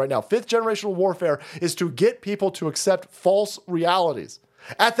that we're in right now. 5th generational warfare is to get people to accept false realities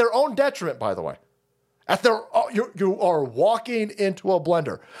at their own detriment, by the way. You are walking into a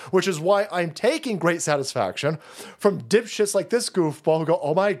blender, which is why I'm taking great satisfaction from dipshits like this goofball who go,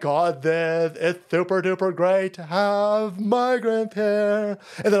 oh my God, it's super duper great to have migrant here.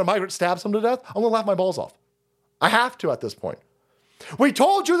 And then a migrant stabs them to death. I'm going to laugh my balls off. I have to at this point. We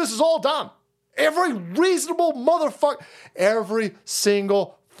told you this is all dumb. Every reasonable motherfucker, every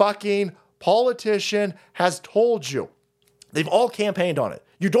single fucking politician has told you. They've all campaigned on it.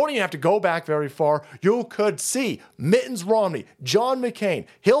 You don't even have to go back very far. You could see Mittens Romney, John McCain,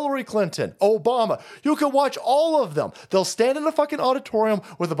 Hillary Clinton, Obama. You could watch all of them. They'll stand in a fucking auditorium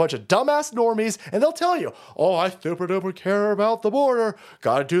with a bunch of dumbass normies and they'll tell you, oh, I super duper care about the border.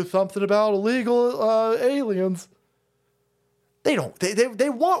 Got to do something about illegal aliens. They don't. They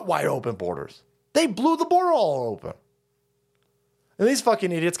want wide open borders. They blew the border all open. And these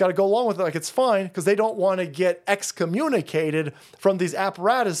fucking idiots got to go along with it like it's fine because they don't want to get excommunicated from these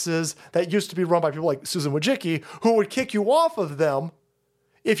apparatuses that used to be run by people like Susan Wojcicki, who would kick you off of them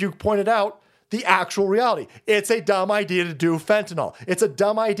if you pointed out the actual reality. It's a dumb idea to do fentanyl. It's a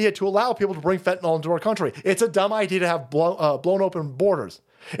dumb idea to allow people to bring fentanyl into our country. It's a dumb idea to have blown open borders.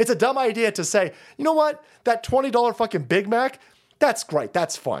 It's a dumb idea to say, you know what? That $20 fucking Big Mac, That's great.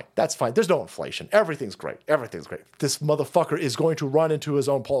 That's fine. That's fine. There's no inflation. Everything's great. Everything's great. This motherfucker is going to run into his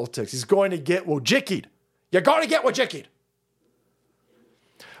own politics. He's going to get wajickied. You're going to get wajickied.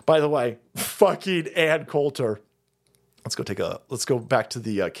 By the way, fucking Ann Coulter. Let's go back to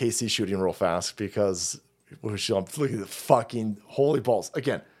the KC shooting real fast because I'm looking at the fucking holy balls.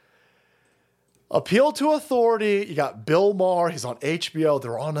 Again, appeal to authority. You got Bill Maher. He's on HBO.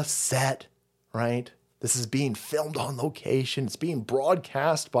 They're on a set, right? This is being filmed on location. It's being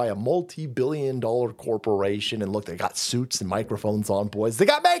broadcast by a multi-billion-dollar corporation. And look, they got suits and microphones on, boys. They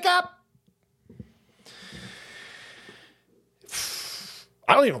got makeup.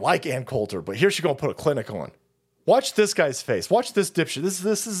 I don't even like Ann Coulter, but here she's going to put a clinic on. Watch this guy's face. Watch this dipshit.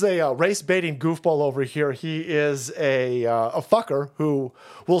 This is a race-baiting goofball over here. He is a fucker who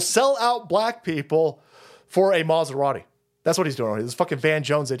will sell out black people for a Maserati. That's what he's doing. This fucking Van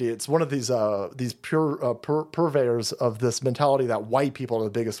Jones idiot. It's one of these purveyors of this mentality that white people are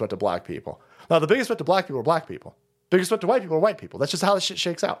the biggest threat to black people. Now, the biggest threat to black people are black people. Biggest threat to white people are white people. That's just how this shit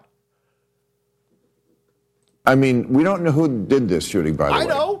shakes out. I mean, we don't know who did this shooting, by the way. I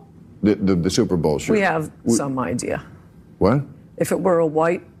know. The Super Bowl shooting. We have some idea. What? If it were a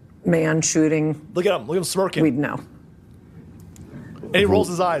white man shooting... Look at him. Look at him smirking. We'd know. And he rolls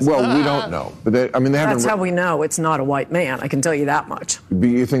his eyes. Well, we don't know. But they haven't... That's how we know it's not a white man. I can tell you that much. Do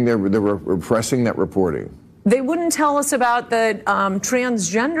you think they were repressing that reporting? They wouldn't tell us about the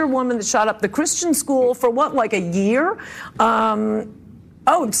transgender woman that shot up the Christian school for what, like a year?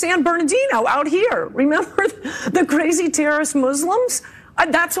 San Bernardino out here. Remember the crazy terrorist Muslims?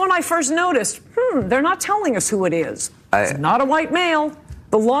 That's when I first noticed, they're not telling us who it is. It's not a white male.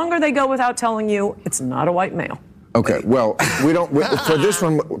 The longer they go without telling you, it's not a white male. Okay, well, we don't, for this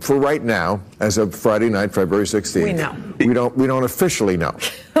one, for right now, as of Friday night, February 16th. We know. We don't officially know.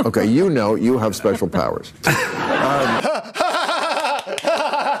 Okay, you know, you have special powers.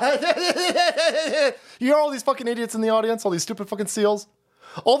 You hear all these fucking idiots in the audience? All these stupid fucking seals?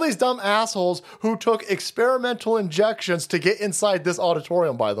 All these dumb assholes who took experimental injections to get inside this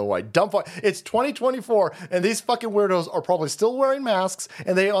auditorium, by the way. It's 2024, and these fucking weirdos are probably still wearing masks,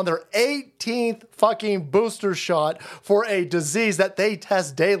 and they on their 18th fucking booster shot for a disease that they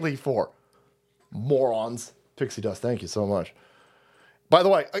test daily for. Morons. Pixie Dust, thank you so much. By the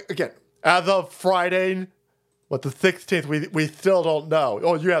way, again, as of Friday, the 16th, we still don't know.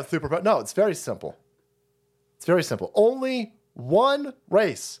 Oh, you have superpower. No, it's very simple. It's very simple. Only one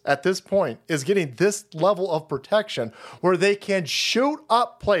race at this point is getting this level of protection where they can shoot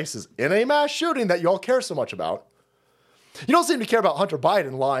up places in a mass shooting that you all care so much about. You don't seem to care about Hunter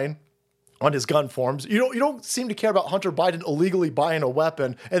Biden lying on his gun forms. You don't seem to care about Hunter Biden illegally buying a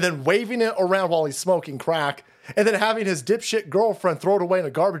weapon and then waving it around while he's smoking crack and then having his dipshit girlfriend throw it away in a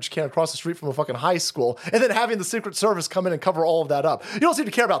garbage can across the street from a fucking high school and then having the Secret Service come in and cover all of that up. You don't seem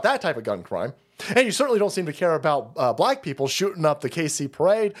to care about that type of gun crime. And you certainly don't seem to care about black people shooting up the KC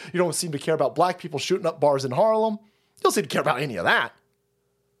parade. You don't seem to care about black people shooting up bars in Harlem. You don't seem to care about any of that.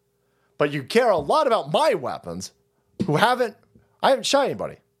 But you care a lot about my weapons, I haven't shot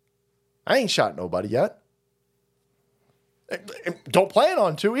anybody. I ain't shot nobody yet. Don't plan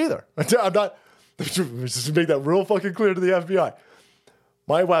on to either. I'm not, just to make that real fucking clear to the FBI.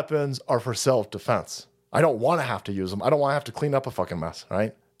 My weapons are for self-defense. I don't want to have to use them. I don't want to have to clean up a fucking mess,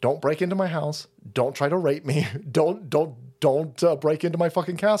 right? Don't break into my house. Don't try to rape me. Don't break into my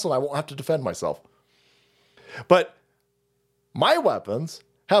fucking castle. I won't have to defend myself. But my weapons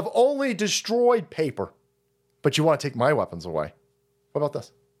have only destroyed paper. But you want to take my weapons away. What about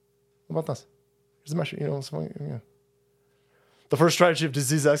this? What about this? Here's the measure. Yeah. The first strategy of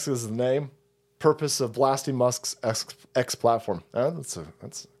Disease X is the name. Purpose of blasting Musk's X platform.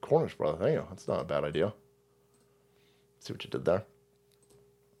 That's Cornish, brother. There you go. That's not a bad idea. See what you did there.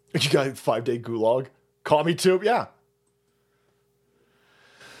 You got a 5-day gulag. Call me too. Yeah.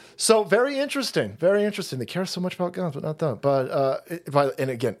 So very interesting. Very interesting. They care so much about guns, but not that. But and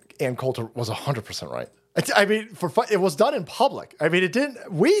again, Ann Coulter was 100% right. I mean, it was done in public. I mean, it didn't.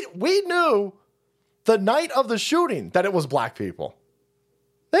 We knew the night of the shooting that it was black people.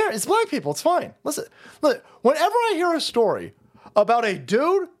 It's black people. It's fine. Listen, whenever I hear a story about a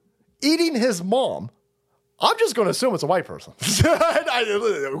dude eating his mom, I'm just going to assume it's a white person.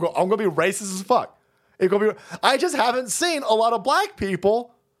 I'm going to be racist as fuck. I just haven't seen a lot of black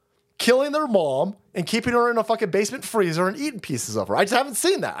people killing their mom and keeping her in a fucking basement freezer and eating pieces of her. I just haven't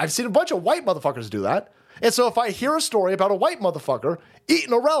seen that. I've seen a bunch of white motherfuckers do that. And so if I hear a story about a white motherfucker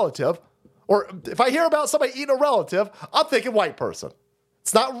eating a relative, or if I hear about somebody eating a relative, I'm thinking white person.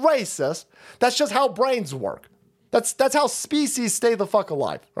 It's not racist. That's just how brains work. That's how species stay the fuck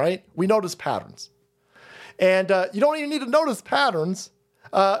alive, right? We notice patterns. And you don't even need to notice patterns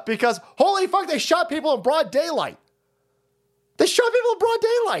because, holy fuck, they shot people in broad daylight. They shot people in broad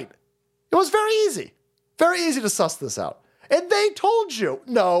daylight. It was very easy to suss this out. And they told you,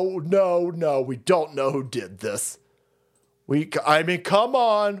 no, we don't know who did this. Come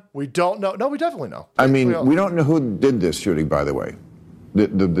on, we don't know. No, we definitely know. We don't know who did this shooting, by the way,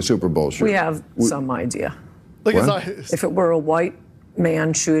 the Super Bowl shooting. We have some idea. Look at if it were a white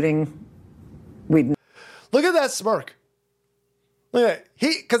man shooting, we'd. Look at that smirk. Look at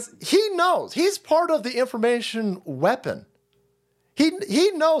because he knows he's part of the information weapon.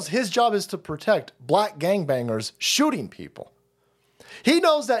 He knows his job is to protect black gangbangers shooting people. He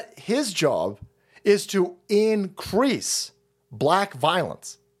knows that his job is to increase black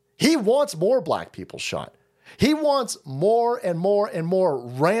violence. He wants more black people shot. He wants more and more and more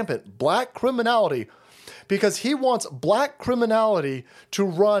rampant black criminality because he wants black criminality to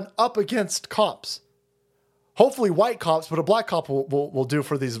run up against cops. Hopefully white cops, but a black cop will do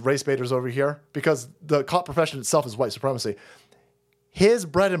for these race baiters over here because the cop profession itself is white supremacy. His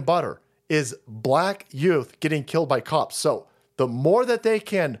bread and butter is black youth getting killed by cops. So the more that they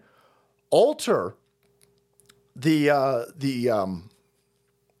can alter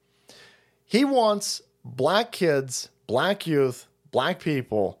he wants black kids, black youth, black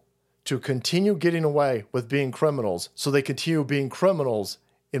people to continue getting away with being criminals so they continue being criminals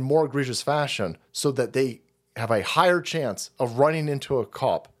in more egregious fashion so that they have a higher chance of running into a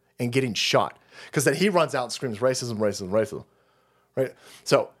cop and getting shot. Because then he runs out and screams racism, racism, racism. Right?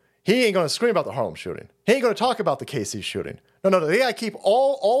 So he ain't going to scream about the Harlem shooting. He ain't going to talk about the KC shooting. No. They got to keep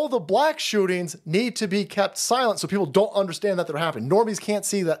all the black shootings need to be kept silent so people don't understand that they're happening. Normies can't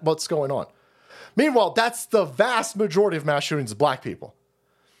see that what's going on. Meanwhile, that's the vast majority of mass shootings of black people.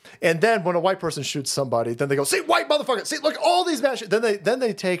 And then when a white person shoots somebody, then they go, see, white motherfucker, see, look, all these mass shootings. Then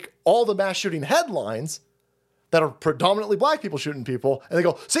they take all the mass shooting headlines that are predominantly black people shooting people, and they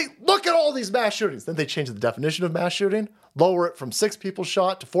go, see, look at all these mass shootings. Then they change the definition of mass shooting, lower it from 6 people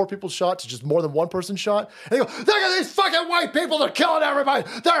shot to 4 people shot to just more than one person shot. And they go, look at these fucking white people, they're killing everybody.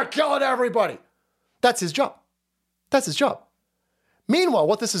 They're killing everybody. That's his job. That's his job. Meanwhile,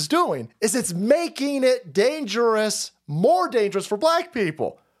 what this is doing is it's making it dangerous, more dangerous for black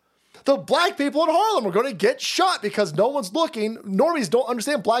people. The black people in Harlem are going to get shot because no one's looking. Normies don't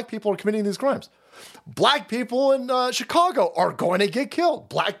understand black people are committing these crimes. Black people in Chicago are going to get killed.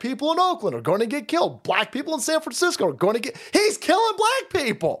 Black people in Oakland are going to get killed. Black people in San Francisco are going to get... He's killing black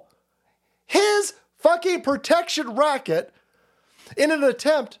people. His fucking protection racket in an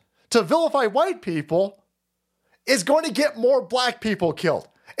attempt to vilify white people is going to get more black people killed.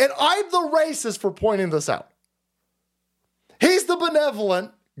 And I'm the racist for pointing this out. He's the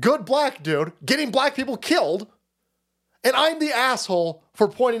benevolent, good black dude getting black people killed. And I'm the asshole for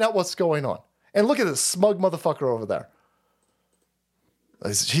pointing out what's going on. And look at this smug motherfucker over there.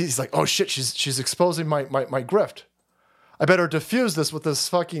 He's like, oh shit, she's exposing my grift. I better diffuse this with this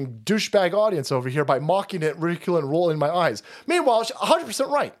fucking douchebag audience over here by mocking it, ridiculing, rolling my eyes. Meanwhile, she's 100%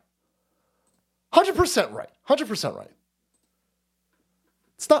 right. 100% right. 100% right.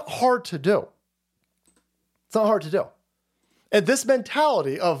 It's not hard to do. It's not hard to do. And this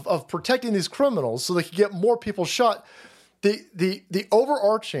mentality of protecting these criminals so they can get more people shot, the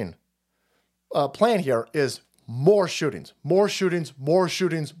overarching plan here is more shootings, more shootings, more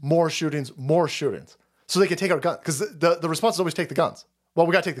shootings, more shootings, more shootings. So they can take our guns. Because the response is always take the guns. Well,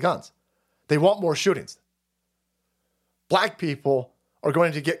 we got to take the guns. They want more shootings. Black people are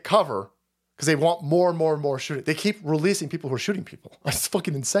going to get cover because they want more and more and more shooting. They keep releasing people who are shooting people. It's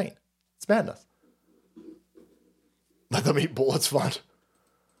fucking insane. It's madness. Let them eat bullets, fun.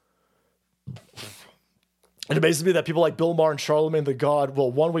 It amazes me that people like Bill Maher and Charlemagne the God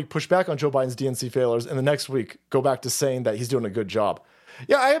will 1 week push back on Joe Biden's DNC failures and the next week go back to saying that he's doing a good job.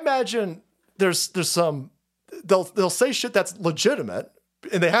 Yeah, I imagine there's some, they'll say shit that's legitimate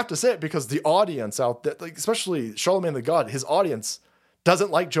and they have to say it because the audience out there, like especially Charlemagne the God, his audience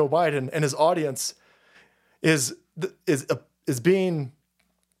doesn't like Joe Biden and his audience is being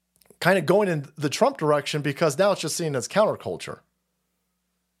kind of going in the Trump direction because now it's just seen as counterculture.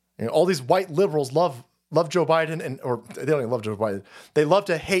 You know, all these white liberals love Joe Biden or they don't even love Joe Biden. They love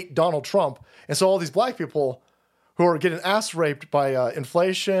to hate Donald Trump. And so all these black people who are getting ass raped by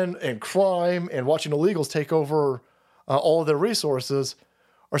inflation and crime and watching illegals take over all of their resources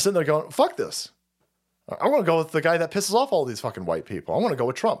are sitting there going, fuck this. I want to go with the guy that pisses off all these fucking white people. I want to go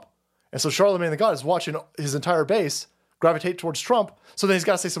with Trump. And so Charlemagne the God is watching his entire base gravitate towards Trump. So then he's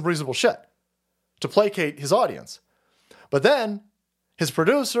got to say some reasonable shit to placate his audience. But then his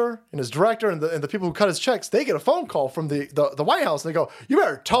producer and his director and the people who cut his checks, they get a phone call from the White House and they go, you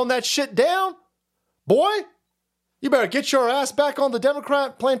better tone that shit down Boy, you better get your ass back on the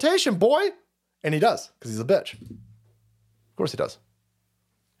Democrat plantation, boy. And he does, because he's a bitch. Of course he does.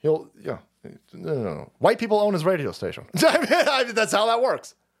 No. White people own his radio station. I mean, that's how that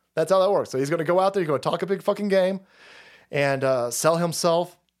works. That's how that works. So he's going to go out there, he's going to talk a big fucking game and sell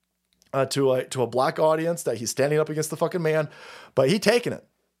himself to a black audience that he's standing up against the fucking man. But he taking it.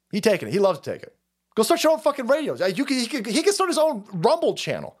 He loves to take it. Go start your own fucking radios. He can start his own Rumble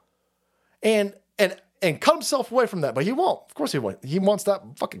channel and cut himself away from that. But he won't. Of course he won't. He wants that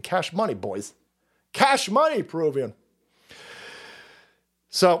fucking cash money, boys. Cash money, Peruvian.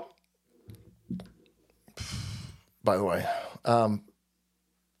 So, by the way,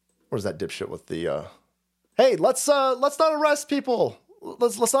 where's that dipshit with the, hey, let's not arrest people.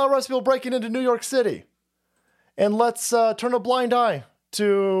 Let's not arrest people breaking into New York City. And let's turn a blind eye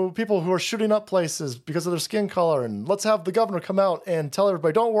to people who are shooting up places because of their skin color. And let's have the governor come out and tell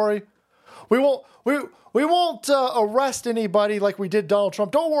everybody, don't worry. We won't arrest anybody like we did Donald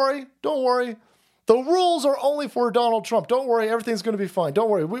Trump. Don't worry. The rules are only for Donald Trump. Don't worry. Everything's going to be fine. Don't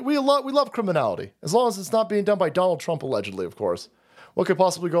worry. We love criminality. As long as it's not being done by Donald Trump, allegedly, of course. What could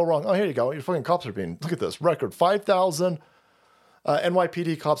possibly go wrong? Oh, here you go. Your fucking cops are being, look at this record. 5,000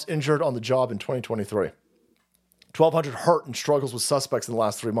 NYPD cops injured on the job in 2023. 1,200 hurt and struggles with suspects in the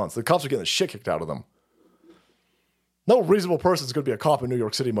last 3 months. The cops are getting the shit kicked out of them. No reasonable person is going to be a cop in New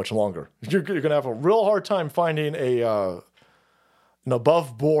York City much longer. You're going to have a real hard time finding an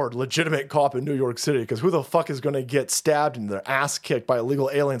above board legitimate cop in New York City, because who the fuck is going to get stabbed and their ass kicked by illegal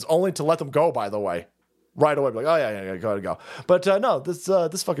aliens only to let them go, by the way? Right away, like, oh yeah, gotta go. But no,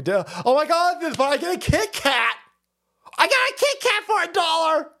 this fucking deal. Oh my God, I get a Kit Kat. I got a Kit Kat for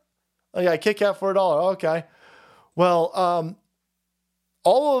 $1. I got a Kit Kat for $1. Okay. Well,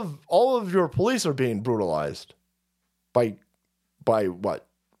 all of your police are being brutalized by what?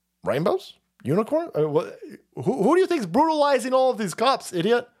 Rainbows? Unicorn? Who do you think is brutalizing all of these cops,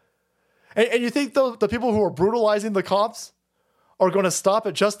 idiot? And you think the people who are brutalizing the cops are going to stop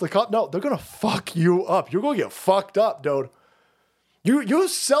at just the cop? No, they're going to fuck you up. You're going to get fucked up, dude. You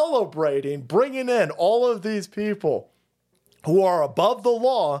celebrating bringing in all of these people who are above the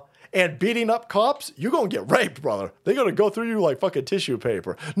law and beating up cops, you're going to get raped, brother. They're going to go through you like fucking tissue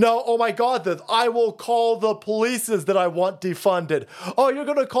paper. No, oh my God, that I will call the polices that I want defunded. Oh, you're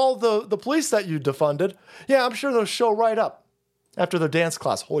going to call the police that you defunded? Yeah, I'm sure they'll show right up after their dance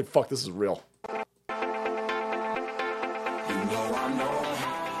class. Holy fuck, this is real.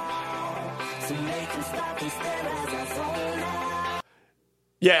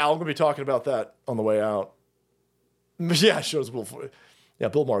 Yeah, I'm going to be talking about that on the way out. Yeah, shows Will. Yeah,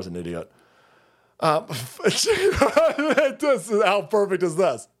 Bill Maher's an idiot. This is, how perfect is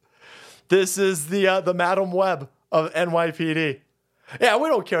this? This is the Madam Web of NYPD. Yeah, we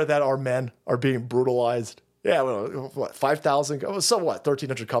don't care that our men are being brutalized. Yeah, what, 5,000? So what?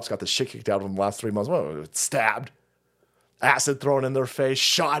 1,300 cops got the shit kicked out of them the last 3 months. Well, stabbed, acid thrown in their face,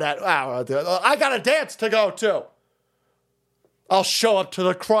 shot at. I got a dance to go to. I'll show up to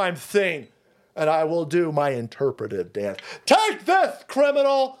the crime scene, and I will do my interpretive dance. Take this,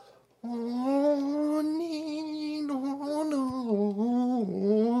 criminal! You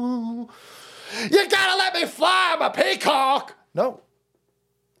gotta let me fly, I'm a peacock! No,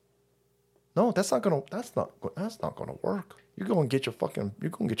 that's not gonna work. You're gonna get your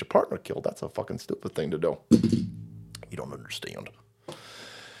partner killed. That's a fucking stupid thing to do. You don't understand.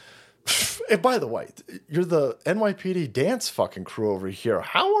 And by the way, you're the NYPD dance fucking crew over here.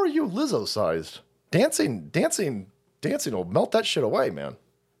 How are you Lizzo-sized? Dancing will melt that shit away, man.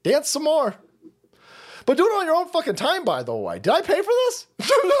 Dance some more. But do it on your own fucking time, by the way. Did I pay for this?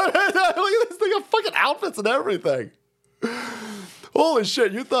 Look at this thing of fucking outfits and everything. Holy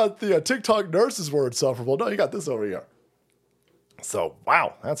shit, you thought the TikTok nurses were insufferable. No, you got this over here. So,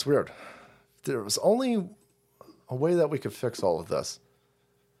 wow, that's weird. There was only a way that we could fix all of this.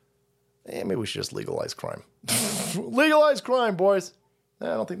 Maybe we should just legalize crime. Legalize crime, boys. I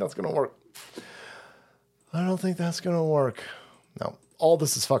don't think that's going to work. No, all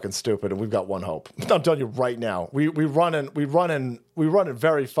this is fucking stupid, and we've got one hope. I'm telling you right now, we running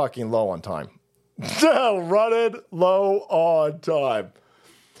very fucking low on time. Running low on time.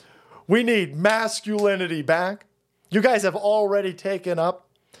 We need masculinity back. You guys have already taken up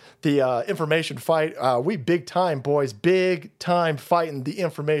the information fight. We big time, boys. Big time fighting the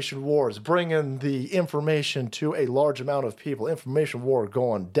information wars. Bringing the information to a large amount of people. Information war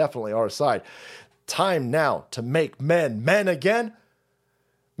going definitely our side. Time now to make men again.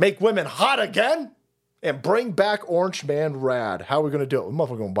 Make women hot again. And bring back Orange Man Rad. How are we going to do it? We're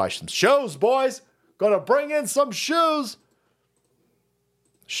going to buy some shoes, boys. Going to bring in some shoes.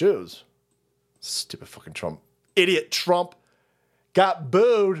 Shoes? Stupid fucking Trump. Idiot Trump got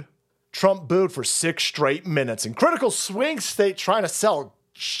booed. Trump booed for 6 straight minutes in critical swing state trying to sell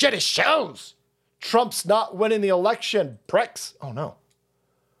shitty shows. Trump's not winning the election, pricks. Oh, no.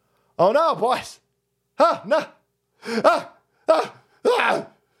 Oh, no, boys. No.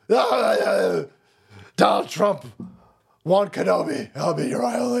 Donald Trump, Juan Kenobi, I'll be your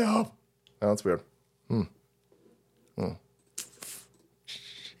only hope. Oh, that's weird.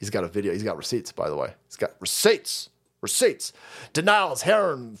 He's got a video. He's got receipts, by the way. He's got receipts. Receipts. Denial is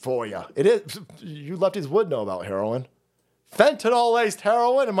heroin for you. It is. You lefties would know about heroin. Fentanyl-laced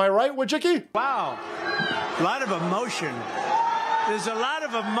heroin. Am I right, Wojcicki? Wow. A lot of emotion. There's a lot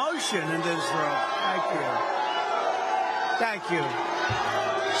of emotion in this room. Thank you.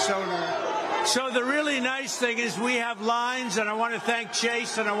 So the really nice thing is we have lines, and I want to thank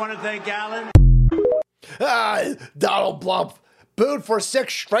Chase, and I want to thank Alan. Donald Blump booed for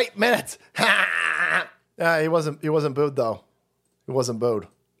 6 straight minutes. He wasn't booed, though. He wasn't booed.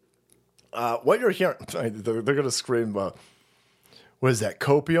 What you're hearing, they're going to scream, what is that,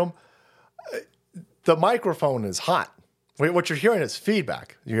 copium? The microphone is hot. What you're hearing is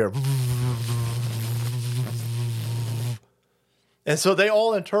feedback. You hear... And so they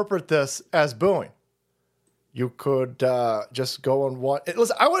all interpret this as booing. You could just go and watch.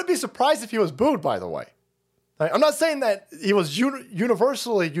 Listen, I wouldn't be surprised if he was booed, by the way. I'm not saying that he was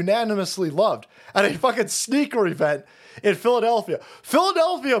unanimously loved at a fucking sneaker event in Philadelphia.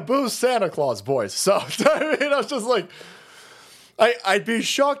 Philadelphia boos Santa Claus, boys. So, I mean, I was just like, I'd be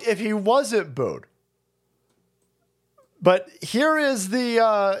shocked if he wasn't booed. But here is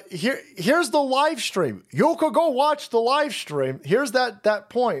the here's the live stream. You could go watch the live stream. Here's that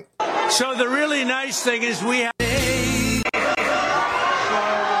point. So the really nice thing is we have.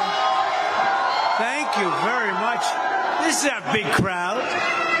 Thank you very much. This is a big crowd,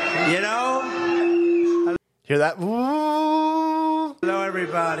 you know. Hear that? Hello,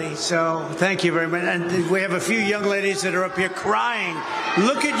 everybody. So thank you very much. And we have a few young ladies that are up here crying.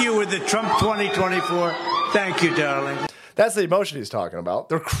 Look at you with the Trump 2024. Thank you, darling. That's the emotion he's talking about.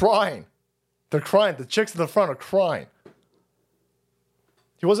 They're crying. They're crying. The chicks in the front are crying.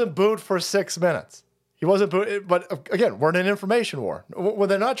 He wasn't booed for 6 minutes. He wasn't booed. But again, we're in an information war. When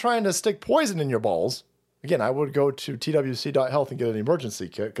they're not trying to stick poison in your balls, again, I would go to twc.health and get an emergency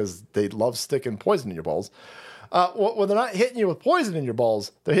kit because they love sticking poison in your balls. When they're not hitting you with poison in your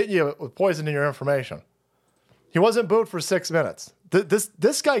balls, they're hitting you with poison in your information. He wasn't booed for 6 minutes.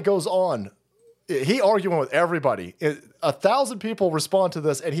 This guy goes on. He arguing with everybody. 1,000 people respond to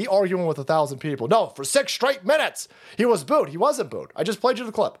this, and he arguing with 1,000 people. No, for 6 straight minutes, he was booed. He wasn't booed. I just played you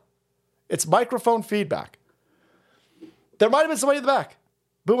the clip. It's microphone feedback. There might have been somebody in the back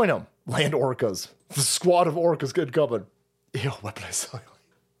booing him. Land orcas. The squad of orcas good coming. Ew, weaponized celluloid.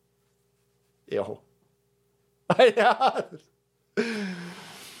 Ew.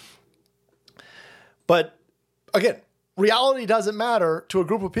 But, again, reality doesn't matter to a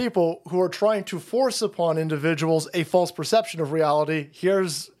group of people who are trying to force upon individuals a false perception of reality.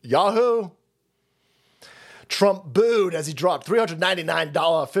 Here's Yahoo. Trump booed as he dropped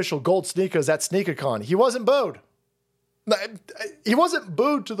 $399 official gold sneakers at SneakerCon. He wasn't booed. He wasn't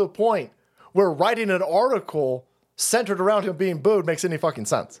booed to the point where writing an article centered around him being booed makes any fucking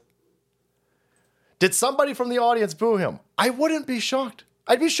sense. Did somebody from the audience boo him? I wouldn't be shocked.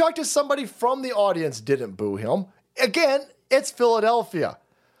 I'd be shocked if somebody from the audience didn't boo him. Again, it's Philadelphia.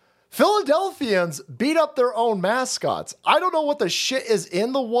 Philadelphians beat up their own mascots. I don't know what the shit is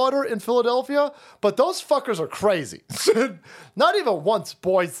in the water in Philadelphia, but those fuckers are crazy. Not even once,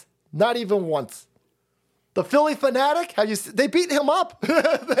 boys. Not even once. The Philly Fanatic, they beat him up.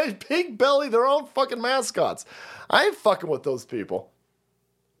 They pig belly their own fucking mascots. I ain't fucking with those people.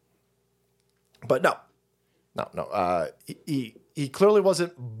 But no. He clearly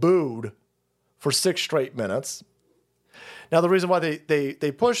wasn't booed for 6 straight minutes. Now, the reason why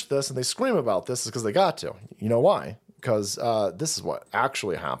they push this and they scream about this is because they got to. You know why? Because this is what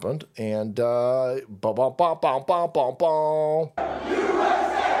actually happened. And they're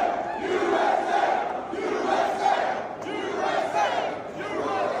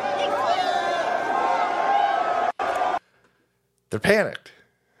panicked.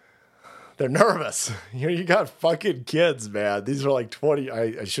 They're nervous. You got fucking kids, man. These are like 20.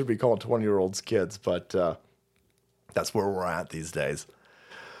 I should be calling 20-year-olds kids, but that's where we're at these days.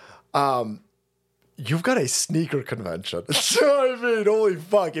 You've got a sneaker convention. So, I mean, holy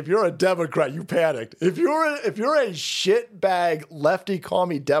fuck. If you're a Democrat, you panicked. If you're a shitbag lefty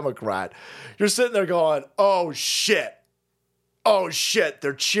commie Democrat, you're sitting there going, oh shit. Oh shit.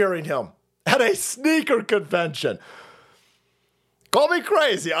 They're cheering him at a sneaker convention. Call me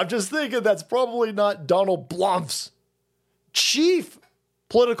crazy. I'm just thinking that's probably not Donald Blump's chief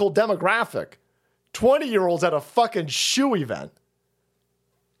political demographic. 20-year-olds at a fucking shoe event.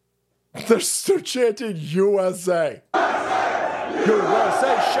 They're still chanting USA.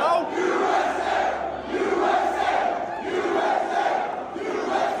 USA show?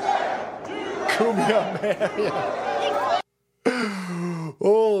 Kumia, man. Yeah.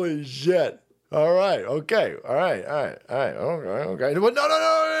 Holy shit. All right. Okay. All right. Okay. But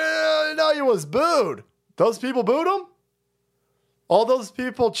no, he was booed. Those people booed him? All those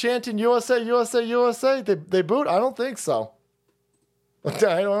people chanting USA, USA, USA, they booed? I don't think so. I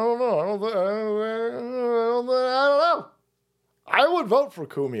don't know. I would vote for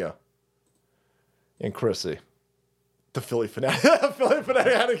Kumia and Chrissy. The Philly fanatic. Philly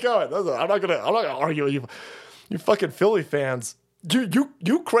fanatic had it going. I'm not gonna argue with you. You fucking Philly fans.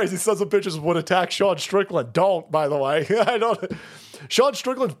 You crazy sons of bitches would attack Sean Strickland. Don't, by the way. I don't. Sean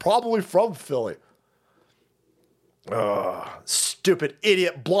Strickland's probably from Philly. Stupid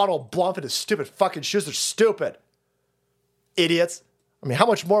idiot. Blotto Blump and his stupid fucking shoes are stupid. Idiots. I mean, how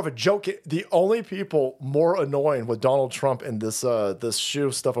much more of a joke? The only people more annoying with Donald Trump and this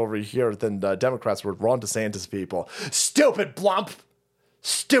shoe stuff over here than Democrats were Ron DeSantis people. Stupid Blump.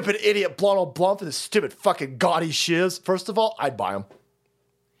 Stupid idiot Blotto Blump and his stupid fucking gaudy shoes. First of all, I'd buy them.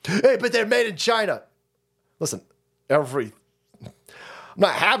 Hey, but they're made in China. Listen, I'm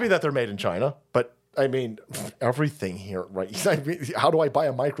not happy that they're made in China, but I mean, everything here, right? I mean, how do I buy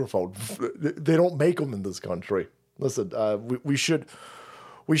a microphone? They don't make them in this country. Listen, we should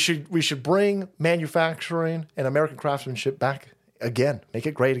bring manufacturing and American craftsmanship back again. Make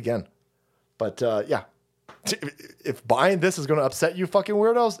it great again. But yeah, if buying this is going to upset you fucking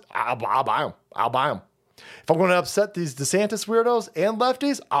weirdos, I'll buy them. I'll buy them. If I'm going to upset these DeSantis weirdos and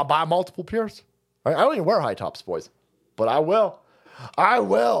lefties, I'll buy multiple pairs. I don't even wear high tops, boys, but I will. I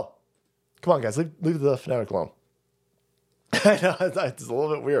will. Come on, guys, leave the fanatic alone. I know, it's a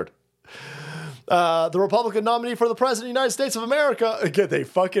little bit weird. The Republican nominee for the president of the United States of America, again, they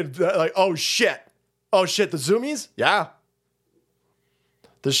fucking, like, oh shit, the Zoomies? Yeah.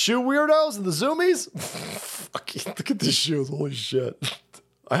 The shoe weirdos and the Zoomies? Fucking, look at these shoes, holy shit.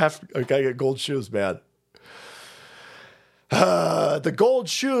 I gotta get gold shoes, man. The gold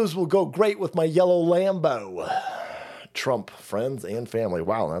shoes will go great with my yellow Lambo. Trump, friends and family.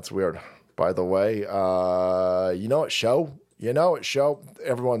 Wow, that's weird. By the way, you know what show?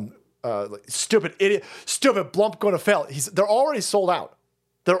 Everyone, stupid idiot, stupid Blump going to fail. They're already sold out.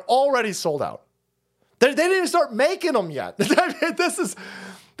 They didn't even start making them yet.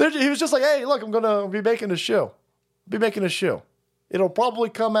 I mean, he was just like, hey, look, I'm going to be making a shoe. It'll probably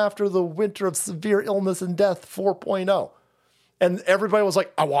come after the winter of severe illness and death 4.0. And everybody was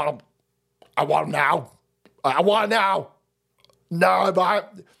like, I want them. I want them now. I want them now. No,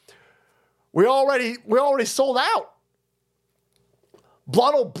 we already sold out.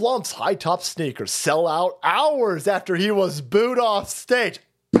 Blotto Blump's high top sneakers sell out hours after he was booed off stage.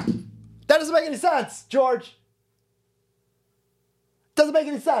 That doesn't make any sense, George. Doesn't make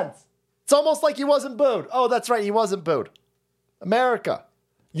any sense. It's almost like he wasn't booed. Oh, that's right, he wasn't booed. America.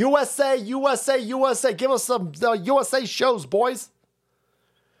 USA. Give us some USA shows, boys.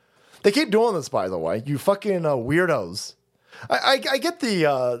 They keep doing this, by the way. You fucking weirdos. I get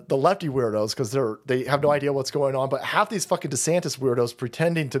the lefty weirdos because they have no idea what's going on, but half these fucking DeSantis weirdos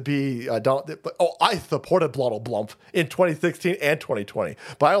pretending to be I supported Blotto Blump in 2016 and 2020,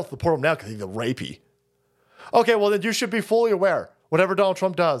 but I don't support him now because he's a rapey. Okay, well then you should be fully aware. Whatever Donald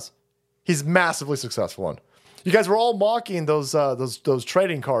Trump does, he's massively successful in. You guys were all mocking those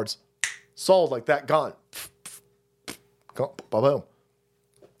trading cards sold like that, gone. Boom.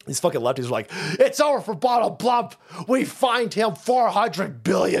 These fucking lefties are like, it's over for Blotto Blump. We fined him $400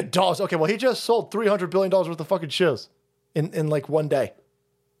 billion. Okay, well, he just sold $300 billion worth of fucking shoes in like one day.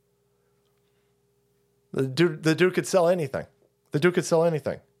 The dude could sell anything.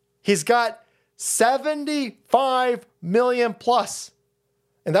 He's got 75 million plus.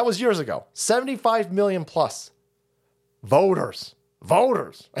 And that was years ago. 75 million plus. Voters.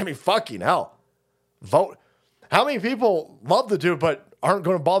 I mean, fucking hell. Vote. How many people love the dude but aren't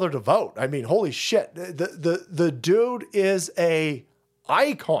going to bother to vote? I mean, holy shit. The dude is a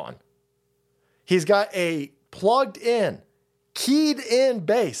icon. He's got a plugged in, keyed in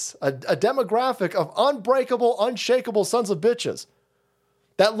base, a demographic of unbreakable, unshakable sons of bitches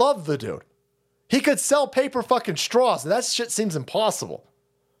that love the dude. He could sell paper fucking straws, and that shit seems impossible.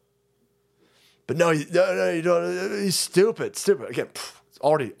 But no, you don't. He's stupid. Again,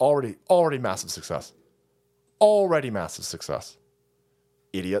 already massive success.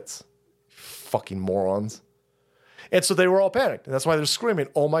 Idiots. Fucking morons. And so they were all panicked. And that's why they're screaming,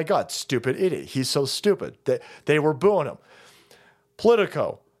 oh my God, stupid idiot. He's so stupid. They were booing him.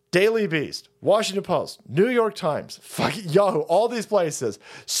 Politico, Daily Beast, Washington Post, New York Times, fucking Yahoo, all these places.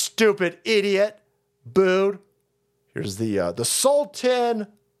 Stupid idiot. Booed. Here's the Sultan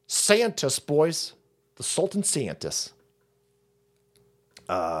Santos, boys. The Sultan Santos.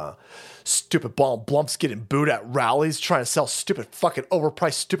 Stupid ball blumps getting booed at rallies, trying to sell stupid fucking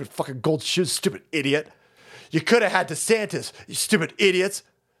overpriced, stupid fucking gold shoes, stupid idiot. You could have had DeSantis, you stupid idiots.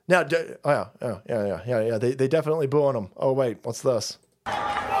 Now, yeah. They definitely booing him. Oh, wait, what's this?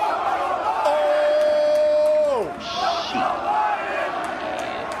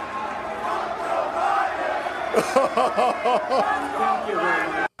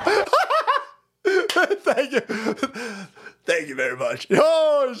 Thank you. Thank you very much.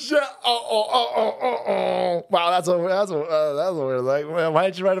 Oh shit! Oh! Wow, that's a weird thing. Why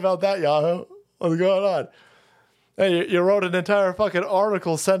didn't you write about that, Yahoo? What's going on? Hey, you wrote an entire fucking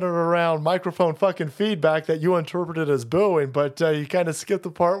article centered around microphone fucking feedback that you interpreted as booing, but you kind of skipped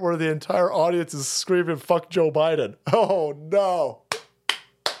the part where the entire audience is screaming "fuck Joe Biden." Oh no!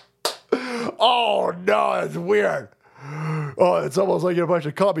 Oh no! That's weird. Oh, it's almost like you're a bunch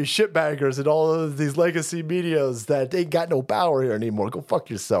of commie shitbaggers and all of these legacy medias that ain't got no power here anymore. Go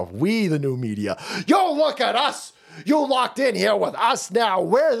fuck yourself. We, the new media. Yo, look at us. You locked in here with us now.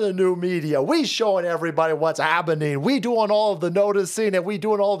 We're the new media. We showing everybody what's happening. We doing all of the noticing and we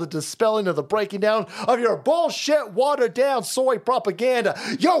doing all the dispelling of the breaking down of your bullshit, watered down soy propaganda.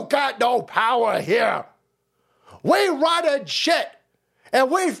 You got no power here. We running shit. And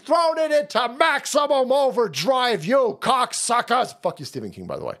we've thrown it into maximum overdrive, you cocksuckers. Fuck you, Stephen King,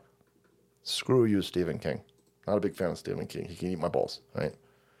 by the way. Screw you, Stephen King. Not a big fan of Stephen King. He can eat my balls, right?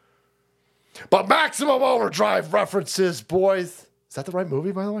 But maximum overdrive references, boys. Is that the right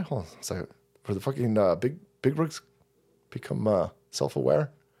movie, by the way? Hold on a second. For the fucking big rigs become self-aware?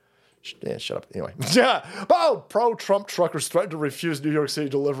 Yeah, shut up. Anyway. Yeah. Oh, pro-Trump truckers threatened to refuse New York City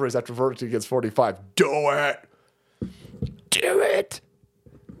deliveries after verdict against 45. Do it. Do it.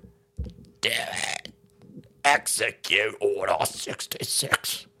 Do it. Execute Order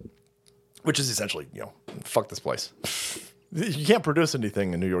 66. Which is essentially, fuck this place. You can't produce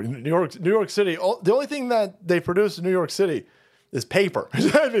anything in New York. New York City, the only thing that they produce in New York City is paper.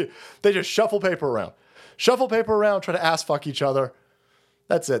 I mean, they just shuffle paper around. Try to ass fuck each other.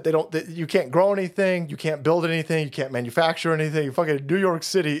 That's it. You can't grow anything. You can't build anything. You can't manufacture anything. Fucking New York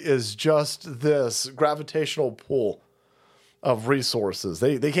City is just this gravitational pull of resources.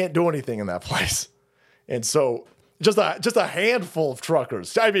 They can't do anything in that place. And so just a handful of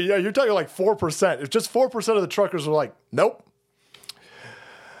truckers. I mean, you're talking like 4%. If just 4% of the truckers are like, nope.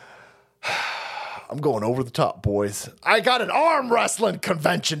 I'm going over the top, boys. I got an arm wrestling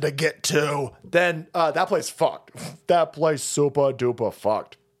convention to get to. Then that place fucked. That place super duper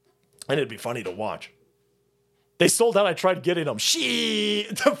fucked. And it'd be funny to watch. They sold out. I tried getting them. The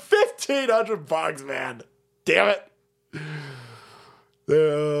 $1,500, man. Damn it.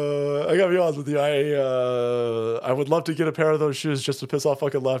 I gotta be honest with you. I would love to get a pair of those shoes just to piss off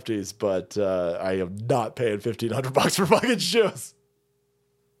fucking lefties, but I am not paying $1,500 for fucking shoes.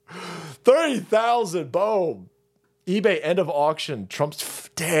 30,000, boom. eBay end of auction. Trump's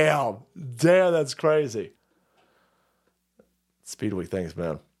damn, that's crazy. Speedway, thanks,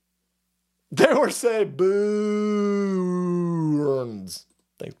 man. They were saying boo.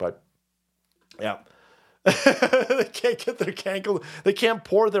 Thanks, bud. Yeah. They can't get their cankles. They can't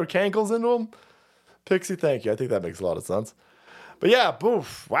pour their cankles into them. Pixie, thank you. I think that makes a lot of sense. But yeah,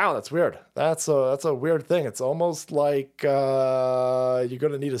 boof. Wow, that's weird. That's a weird thing. It's almost like you're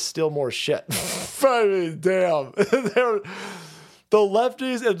gonna need to steal more shit. I mean, damn. The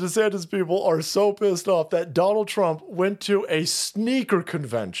lefties and DeSantis people are so pissed off that Donald Trump went to a sneaker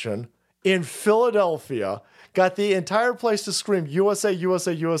convention in Philadelphia, got the entire place to scream USA,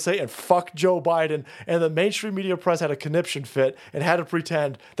 USA, USA, and fuck Joe Biden, and the mainstream media press had a conniption fit and had to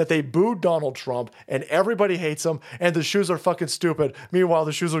pretend that they booed Donald Trump, and everybody hates him, and the shoes are fucking stupid. Meanwhile,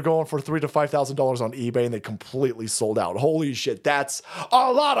 the shoes are going for $3,000 to $5,000 on eBay, and they completely sold out. Holy shit, that's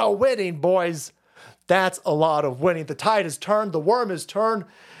a lot of winning, boys. That's a lot of winning. The tide has turned, the worm has turned,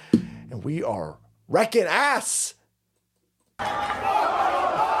 and we are wrecking ass.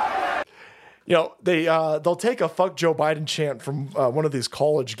 They'll take a fuck Joe Biden chant from one of these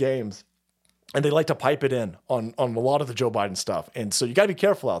college games, and they like to pipe it in on a lot of the Joe Biden stuff. And so you got to be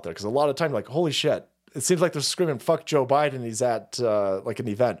careful out there, because a lot of time, like, holy shit, it seems like they're screaming fuck Joe Biden. He's at like an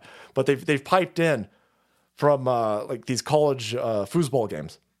event, but they've piped in from like these college foosball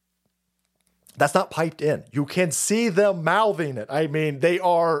games. That's not piped in. You can see them mouthing it. I mean, they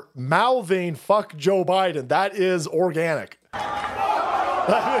are mouthing "fuck Joe Biden." That is organic. Look at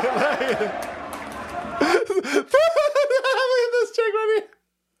this chick right here.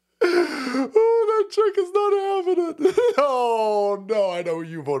 Oh, that chick is not having it. Oh no, I know who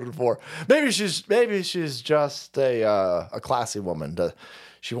you voted for. Maybe she's just a classy woman.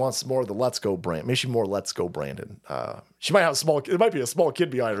 She wants more of the Let's Go brand. Maybe she's more Let's Go branded. She might have it might be a small kid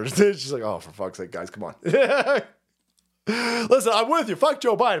behind her. She's like, oh, for fuck's sake, guys, come on. Listen, I'm with you. Fuck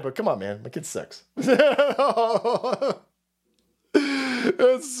Joe Biden, but come on, man. My kid's 6.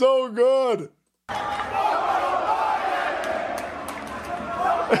 It's so good.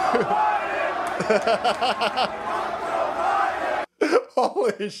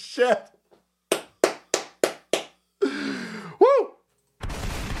 Holy shit. Woo!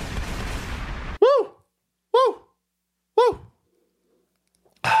 Woo! Woo! Woo!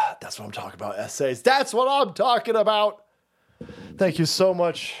 That's what I'm talking about, essays. That's what I'm talking about. Thank you so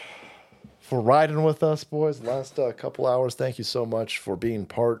much for riding with us, boys. Last couple hours. Thank you so much for being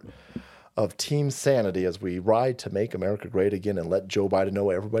part of Team Sanity as we ride to make America great again and let Joe Biden know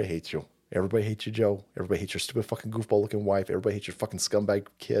everybody hates you. Everybody hates you, Joe. Everybody hates your stupid fucking goofball looking wife. Everybody hates your fucking scumbag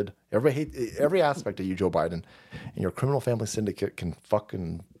kid. Everybody hates every aspect of you, Joe Biden. And your criminal family syndicate can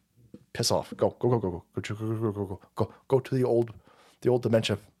fucking piss off. Go to the old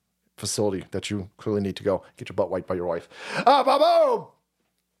dementia facility that you clearly need to go. Get your butt wiped by your wife. Boom!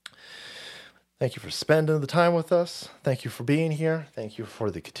 Thank you for spending the time with us. Thank you for being here. Thank you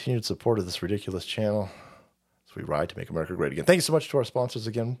for the continued support of this ridiculous channel as we ride to make America great again. Thank you so much to our sponsors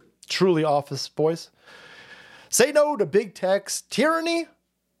again. Truly Office, boys. Say no to big tech's tyranny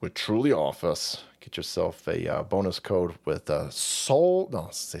with Truly Office. Get yourself a bonus code with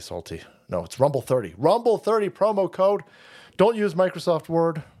salty. No, it's Rumble 30. Rumble 30 promo code. Don't use Microsoft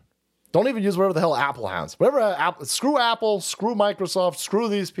Word. Don't even use whatever the hell Apple has. Screw Apple, screw Microsoft, screw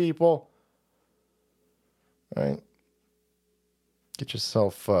these people. All right. Get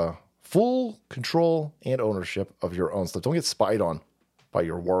yourself full control and ownership of your own stuff. Don't get spied on by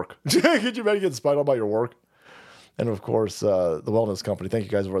your work. Get you ready to get spied on by your work. And of course, the Wellness Company. Thank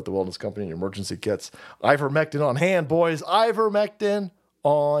you guys over at the Wellness Company and your emergency kits. Ivermectin on hand, boys. Ivermectin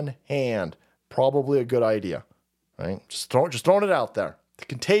on hand. Probably a good idea. Right? Just throwing it out there. The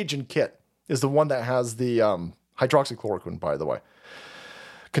Contagion kit is the one that has the hydroxychloroquine, by the way.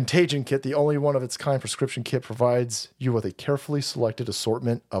 Contagion kit, the only one of its kind prescription kit, provides you with a carefully selected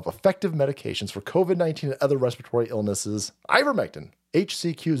assortment of effective medications for COVID-19 and other respiratory illnesses. Ivermectin,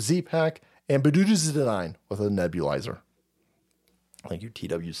 HCQ, Z-Pak, and budesonide with a nebulizer. Thank you,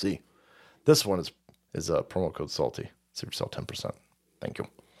 TWC. This one is a promo code SALTY. Save yourself 10%. Thank you.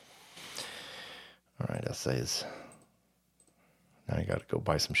 All right, essays. Now you got to go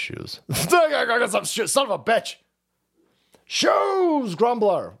buy some shoes. I got some shoes, son of a bitch. Shoes,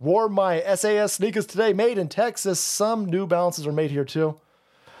 Grumbler. Wore my SAS sneakers today, made in Texas. Some New Balances are made here too.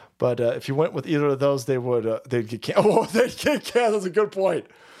 But if you went with either of those, they'd get canceled. Oh, they'd get canceled. That's a good point.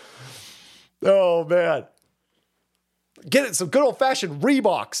 Oh, man. Get it, some good old-fashioned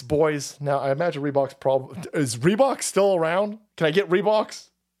Reeboks, boys. Now, I imagine Reeboks is Reebok still around? Can I get Reeboks?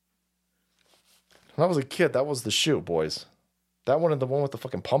 When I was a kid, that was the shoe, boys. That one and the one with the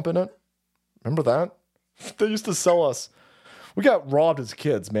fucking pump in it. Remember that? They used to sell us. We got robbed as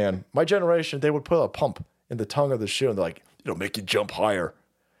kids, man. My generation, they would put a pump in the tongue of the shoe, and they're like, it'll make you jump higher.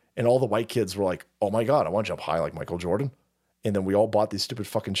 And all the white kids were like, oh my God, I want to jump high like Michael Jordan. And then we all bought these stupid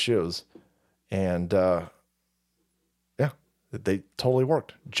fucking shoes. And yeah, they totally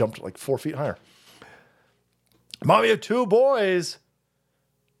worked. Jumped like 4 feet higher. Mommy of 2 boys.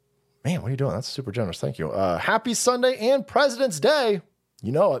 Man, what are you doing? That's super generous. Thank you. Happy Sunday and President's Day.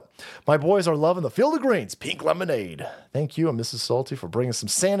 You know it. My boys are loving the Field of Greens, pink lemonade. Thank you and Mrs. Salty for bringing some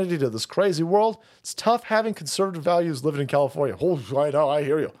sanity to this crazy world. It's tough having conservative values living in California. Oh, I know. I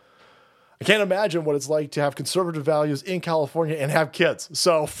hear you. I can't imagine what it's like to have conservative values in California and have kids.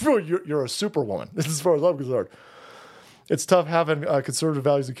 So you're a superwoman, as far as I'm concerned. It's tough having conservative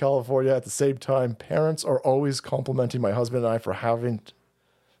values in California. At the same time, parents are always complimenting my husband and I for having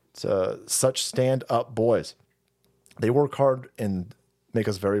such stand-up boys. They work hard and make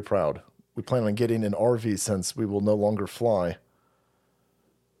us very proud. We plan on getting an RV since we will no longer fly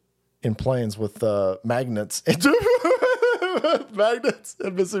in planes with magnets. Magnets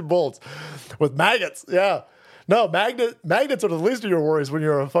and missing bolts. With maggots, yeah. No, magnets are the least of your worries when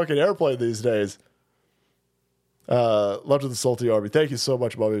you're a fucking airplane these days. Love to the Salty Army. Thank you so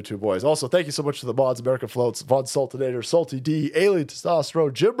much, my two boys. Also, thank you so much to the mods, American Floats, Von Sultanator, Salty D, Alien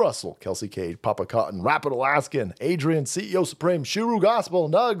Testosterone, Jim Russell, Kelsey Cade, Papa Cotton, Rapid Alaskan, Adrian, CEO Supreme, Shuru Gospel,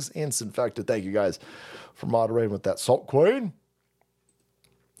 Nugs, and Sinfected. Thank you guys for moderating with that Salt Queen.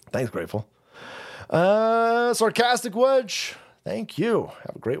 Thanks, Grateful. Sarcastic Wedge. Thank you.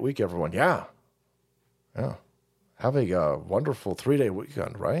 Have a great week, everyone. Yeah. Have a wonderful 3-day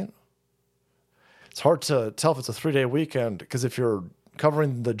weekend, right? It's hard to tell if it's a 3-day weekend because if you're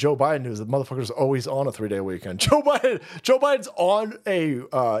covering the Joe Biden news, the motherfucker's always on a 3-day weekend. Joe Biden's on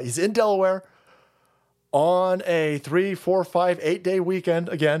he's in Delaware on a 3, 4, 5, 8-day weekend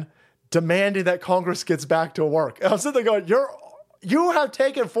again, demanding that Congress gets back to work. And I'm sitting there going, you have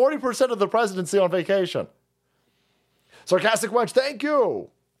taken 40% of the presidency on vacation. Sarcastic Wedge, thank you.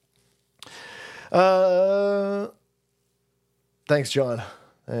 Thanks, John.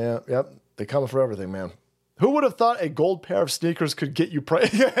 Yep. They come for everything, man. Who would have thought a gold pair of sneakers could get you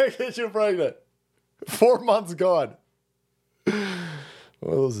pregnant? 4 months gone. Well,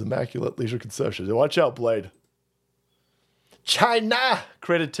 those immaculate leisure concessions. Watch out, Blade. China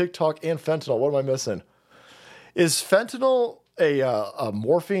created TikTok and fentanyl. What am I missing? Is fentanyl a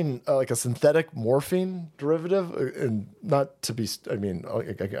morphine, like a synthetic morphine derivative? And not to be, I mean,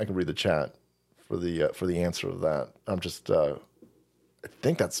 I can read the chat for the answer to that. I'm just, I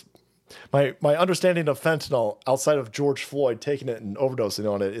think that's, my understanding of fentanyl outside of George Floyd taking it and overdosing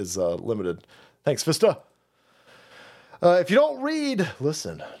on it is limited. Thanks, Vista. If you don't read,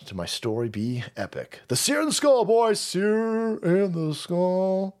 listen to my story be epic. The Seer in the Skull, boys. Seer in the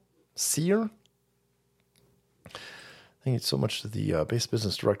Skull. Seer? Thank you so much to the base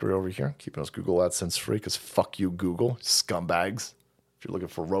business directory over here, keeping us Google AdSense free, because fuck you, Google, scumbags. If you're looking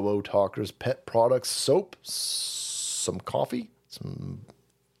for robo-talkers, pet products, soap, some coffee, some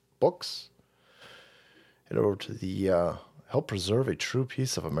books, head over to the Help Preserve a True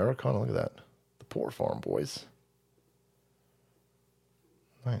Piece of Americana. Look at that. The Poor Farm, boys.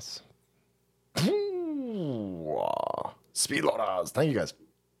 Nice. Speedloaders. Thank you, guys.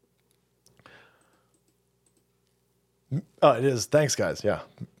 Oh, it is. Thanks, guys. Yeah.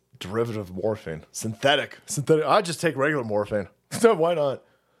 Derivative morphine. Synthetic. I just take regular morphine. Why not?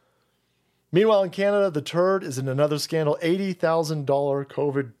 Meanwhile, in Canada, the turd is in another scandal. $80,000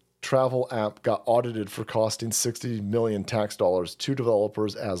 COVID travel app got audited for costing $60 million tax dollars. 2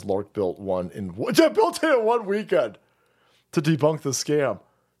 developers as Lark built it in 1 weekend to debunk the scam.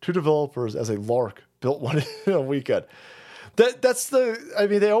 2 developers as a Lark built one in a weekend. They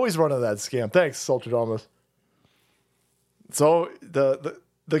always run on that scam. Thanks, Sultradamus. So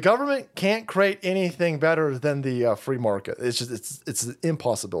the government can't create anything better than the free market. It's an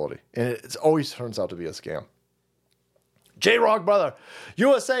impossibility, and it always turns out to be a scam. J-Rock, brother.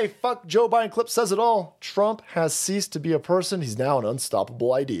 USA, fuck Joe Biden clip says it all. Trump has ceased to be a person. He's now an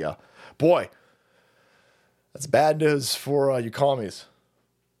unstoppable idea. Boy, that's bad news for you commies.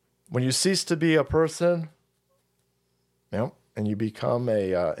 When you cease to be a person, and you become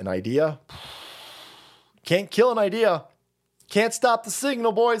an idea, can't kill an idea. Can't stop the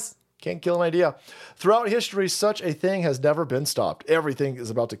signal, boys. Can't kill an idea. Throughout history, such a thing has never been stopped. Everything is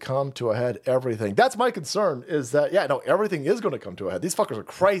about to come to a head. Everything. That's my concern is that, everything is going to come to a head. These fuckers are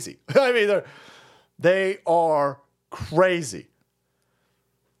crazy. I mean, they are crazy.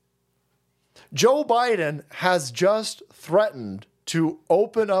 Joe Biden has just threatened to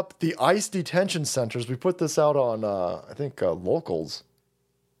open up the ICE detention centers. We put this out on, Locals.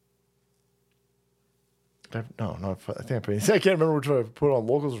 I can't remember which one I put on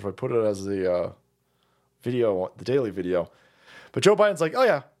Locals or if I put it as the video, the daily video. But Joe Biden's like, oh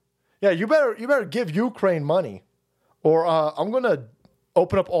yeah, you better give Ukraine money, or I'm gonna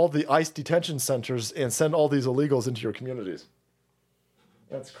open up all the ICE detention centers and send all these illegals into your communities.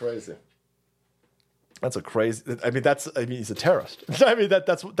 That's crazy. He's a terrorist.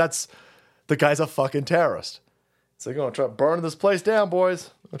 That's the guy's a fucking terrorist. So they're gonna try to burn this place down,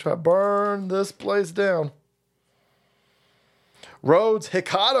 boys. We're gonna try to burn this place down. Rhodes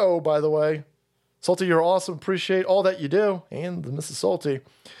Hikato, by the way. Salty, you're awesome. Appreciate all that you do. And Mrs. Salty.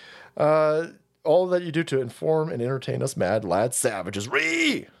 All that you do to inform and entertain us mad lad savages.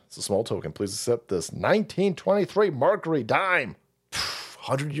 It's a small token. Please accept this 1923 Mercury dime.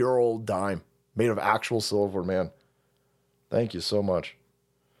 100-year-old dime. Made of actual silver, man. Thank you so much.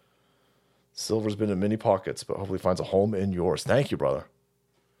 Silver's been in many pockets, but hopefully finds a home in yours. Thank you, brother.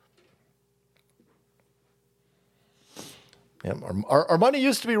 Yeah, our money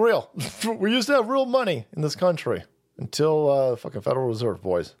used to be real. We used to have real money in this country until fucking Federal Reserve,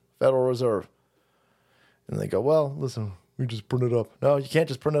 boys. Federal Reserve. And they go, well, listen, we just print it up. No, you can't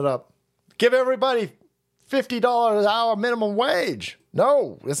just print it up. Give everybody $50 an hour minimum wage.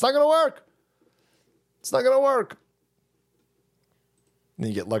 No, it's not going to work. It's not going to work. And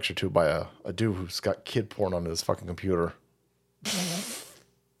then you get lectured to by a dude who's got kid porn on his fucking computer.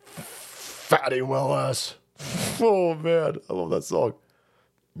 Fatty Willis. Oh, man. I love that song.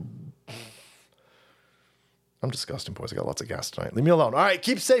 I'm disgusting, boys. I got lots of gas tonight. Leave me alone. All right.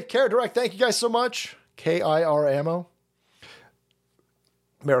 Keep safe. Care Direct. Thank you guys so much. KIR Ammo.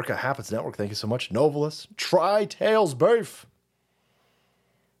 America Happens Network. Thank you so much. Novelist. Tri-Tails Beef.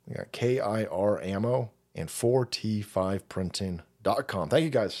 We got KIR Ammo and 4T5printing.com. Thank you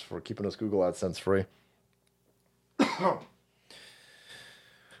guys for keeping us Google AdSense free.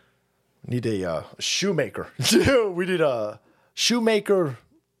 Need a shoemaker. We need a shoemaker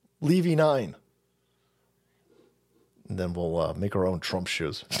Levy 9. And then we'll make our own Trump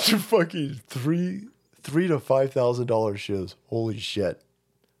shoes. Fucking $3,000 to $5,000 shoes. Holy shit.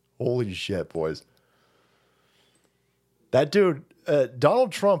 Holy shit, boys. That dude,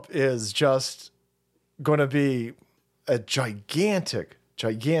 Donald Trump is just going to be a gigantic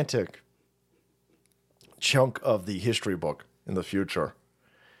chunk of the history book in the future.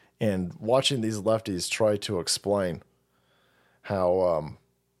 And watching these lefties try to explain how,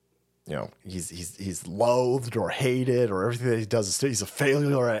 he's loathed or hated or everything that he does, he's a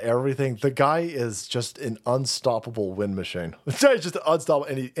failure at everything. The guy is just an unstoppable wind machine. He's just unstoppable,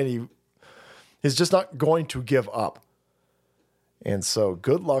 and he's just not going to give up. And so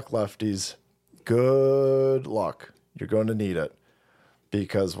good luck, lefties. Good luck. You're going to need it.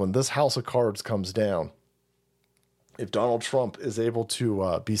 Because when this house of cards comes down, if Donald Trump is able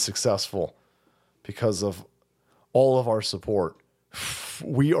to be successful because of all of our support,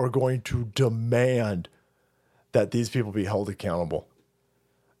 we are going to demand that these people be held accountable.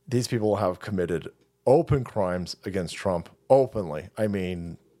 These people have committed open crimes against Trump openly. I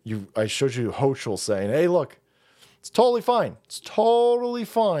mean, I showed you Hochul saying, hey, look, it's totally fine. It's totally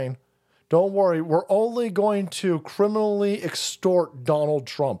fine. Don't worry. We're only going to criminally extort Donald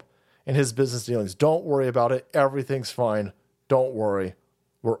Trump and his business dealings. Don't worry about it. Everything's fine. Don't worry.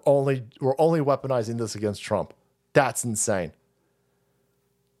 We're only weaponizing this against Trump. That's insane.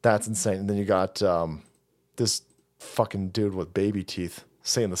 That's insane. And then you got this fucking dude with baby teeth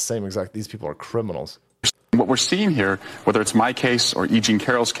saying the same exact, these people are criminals. What we're seeing here, whether it's my case or E. Jean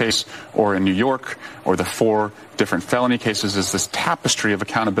Carroll's case or in New York or the 4 different felony cases, is this tapestry of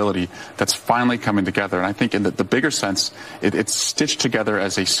accountability that's finally coming together. And I think in the bigger sense, it's stitched together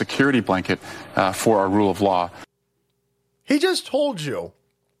as a security blanket for our rule of law. He just told you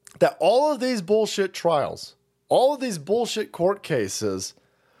that all of these bullshit trials, all of these bullshit court cases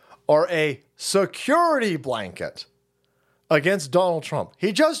are a security blanket against Donald Trump.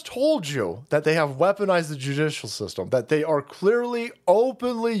 He just told you that they have weaponized the judicial system, that they are clearly,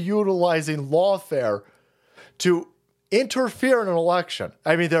 openly utilizing lawfare to interfere in an election.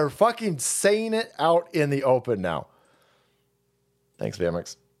 I mean, they're fucking saying it out in the open now. Thanks,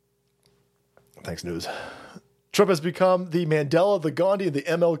 Vamix. Thanks, News. Trump has become the Mandela, the Gandhi, and the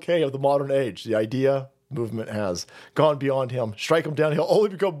MLK of the modern age. The idea movement has gone beyond him. Strike him down, he'll only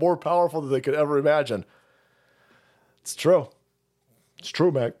become more powerful than they could ever imagine. It's true. It's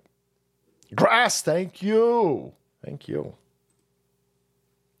true, Mac. Grass, thank you. Thank you.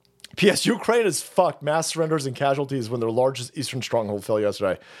 P.S. Ukraine is fucked. Mass surrenders and casualties when their largest eastern stronghold fell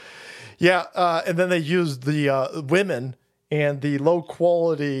yesterday. Yeah, and then they used the women and the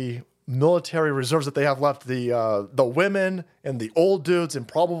low-quality military reserves that they have left, the women and the old dudes and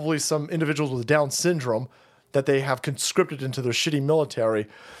probably some individuals with Down syndrome that they have conscripted into their shitty military.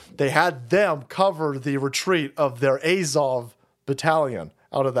 They had them cover the retreat of their Azov battalion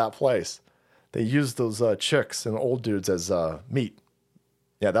out of that place. They used those chicks and old dudes as meat.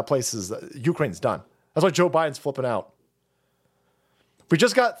 Yeah, that place is, Ukraine's done. That's why Joe Biden's flipping out. We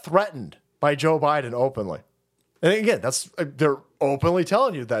just got threatened by Joe Biden openly. And again, they're openly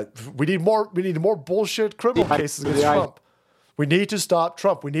telling you that we need more bullshit criminal cases against Trump. We need to stop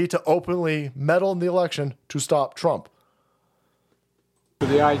Trump. We need to openly meddle in the election to stop Trump.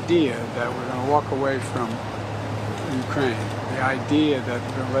 The idea that we're going to walk away from Ukraine, the idea that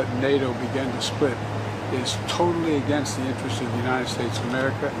we're going to let NATO begin to split, is totally against the interests of the United States of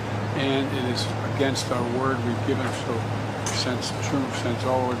America, and it is against our word we've given since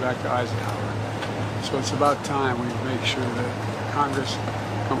all the way back to Eisenhower. So it's about time we make sure that Congress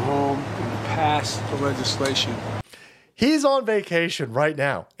come home and pass the legislation. He's on vacation right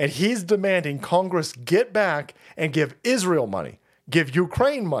now, and he's demanding Congress get back and give Israel money, give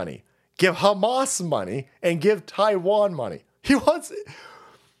Ukraine money, give Hamas money, and give Taiwan money.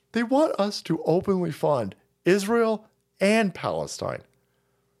 They want us to openly fund Israel and Palestine.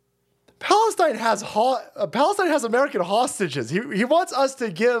 Palestine has American hostages. He wants us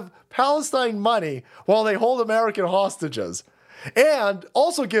to give Palestine money while they hold American hostages, and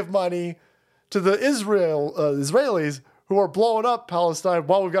also give money to the Israelis who are blowing up Palestine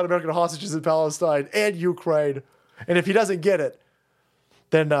while we've got American hostages in Palestine and Ukraine. And if he doesn't get it,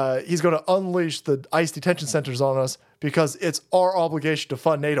 then he's going to unleash the ICE detention centers on us because it's our obligation to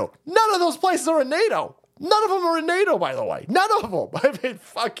fund NATO. None of those places are in NATO. None of them are in NATO, by the way. None of them. I mean,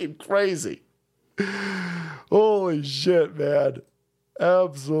 fucking crazy. Holy shit, man.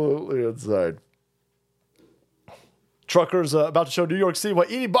 Absolutely insane. Truckers about to show New York City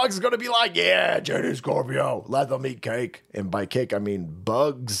what eating bugs is going to be like. Yeah, J.D. Scorpio. Let them eat cake. And by cake, I mean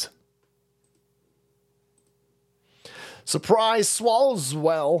bugs. Surprise swallows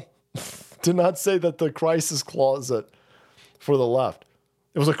well. Did not say that the crisis closet for the left.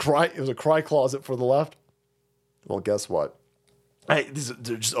 It was a cry closet for the left. Well, guess what? Hey,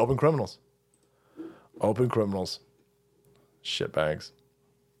 they're just open criminals. Open criminals. Shitbags.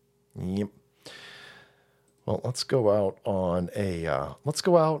 Yep. Well, let's go out on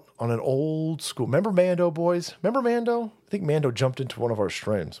an old school. Remember Mando, boys? Remember Mando? I think Mando jumped into one of our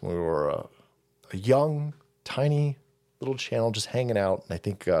streams when we were a young, tiny little channel just hanging out. And I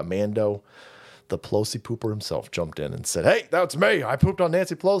think Mando, the Pelosi pooper himself, jumped in and said, "Hey, that's me. I pooped on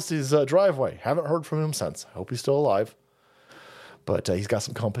Nancy Pelosi's driveway." Haven't heard from him since. I hope he's still alive. But he's got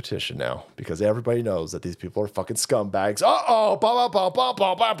some competition now because everybody knows that these people are fucking scumbags. Uh-oh!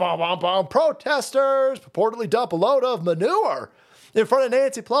 Protesters purportedly dump a load of manure in front of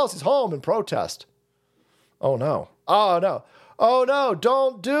Nancy Pelosi's home in protest. Oh, no. Oh, no. Oh, no.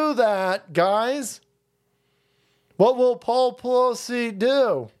 Don't do that, guys. What will Paul Pelosi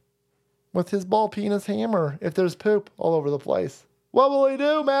do with his ball penis hammer if there's poop all over the place? What will he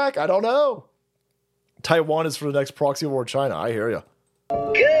do, Mac? I don't know. Taiwan is for the next proxy war China. I hear you.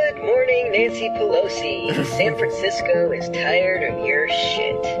 Good morning, Nancy Pelosi. San Francisco is tired of your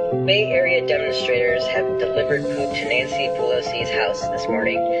shit. Bay Area demonstrators have delivered poop to Nancy Pelosi's house this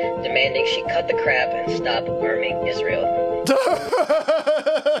morning, demanding she cut the crap and stop arming Israel.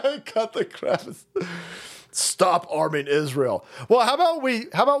 Cut the crap. Stop arming Israel. Well, how about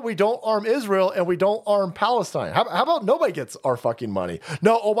we don't arm Israel and we don't arm Palestine? How about nobody gets our fucking money?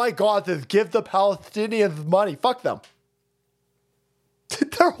 No, oh my God, they give the Palestinians money. Fuck them.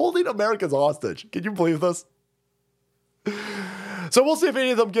 They're holding Americans hostage. Can you believe this? So we'll see if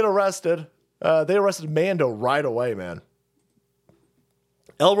any of them get arrested. They arrested Mando right away, man.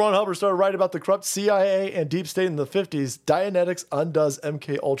 L. Ron Hubbard started writing about the corrupt CIA and deep state in the 50s. Dianetics undoes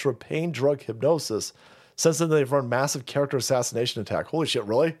MK Ultra pain drug hypnosis. Since then, they've run massive character assassination attack. Holy shit,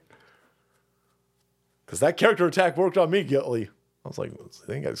 really? Because that character attack worked on me, Gilly. I was like, I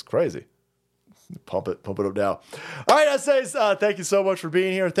think that's crazy. Pump it up now. All right, essays, thank you so much for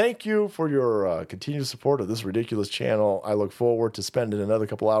being here. Thank you for your continued support of this ridiculous channel. I look forward to spending another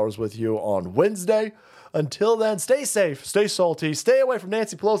couple hours with you on Wednesday. Until then, stay safe, stay salty, stay away from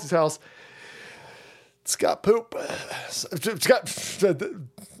Nancy Pelosi's house. It's got poop.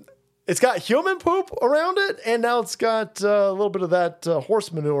 It's got human poop around it, and now it's got a little bit of that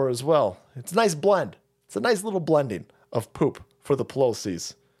horse manure as well. It's a nice blend. It's a nice little blending of poop for the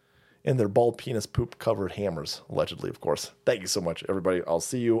Pelosi's and their bald penis poop covered hammers, allegedly, of course. Thank you so much, everybody. I'll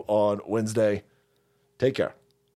see you on Wednesday. Take care.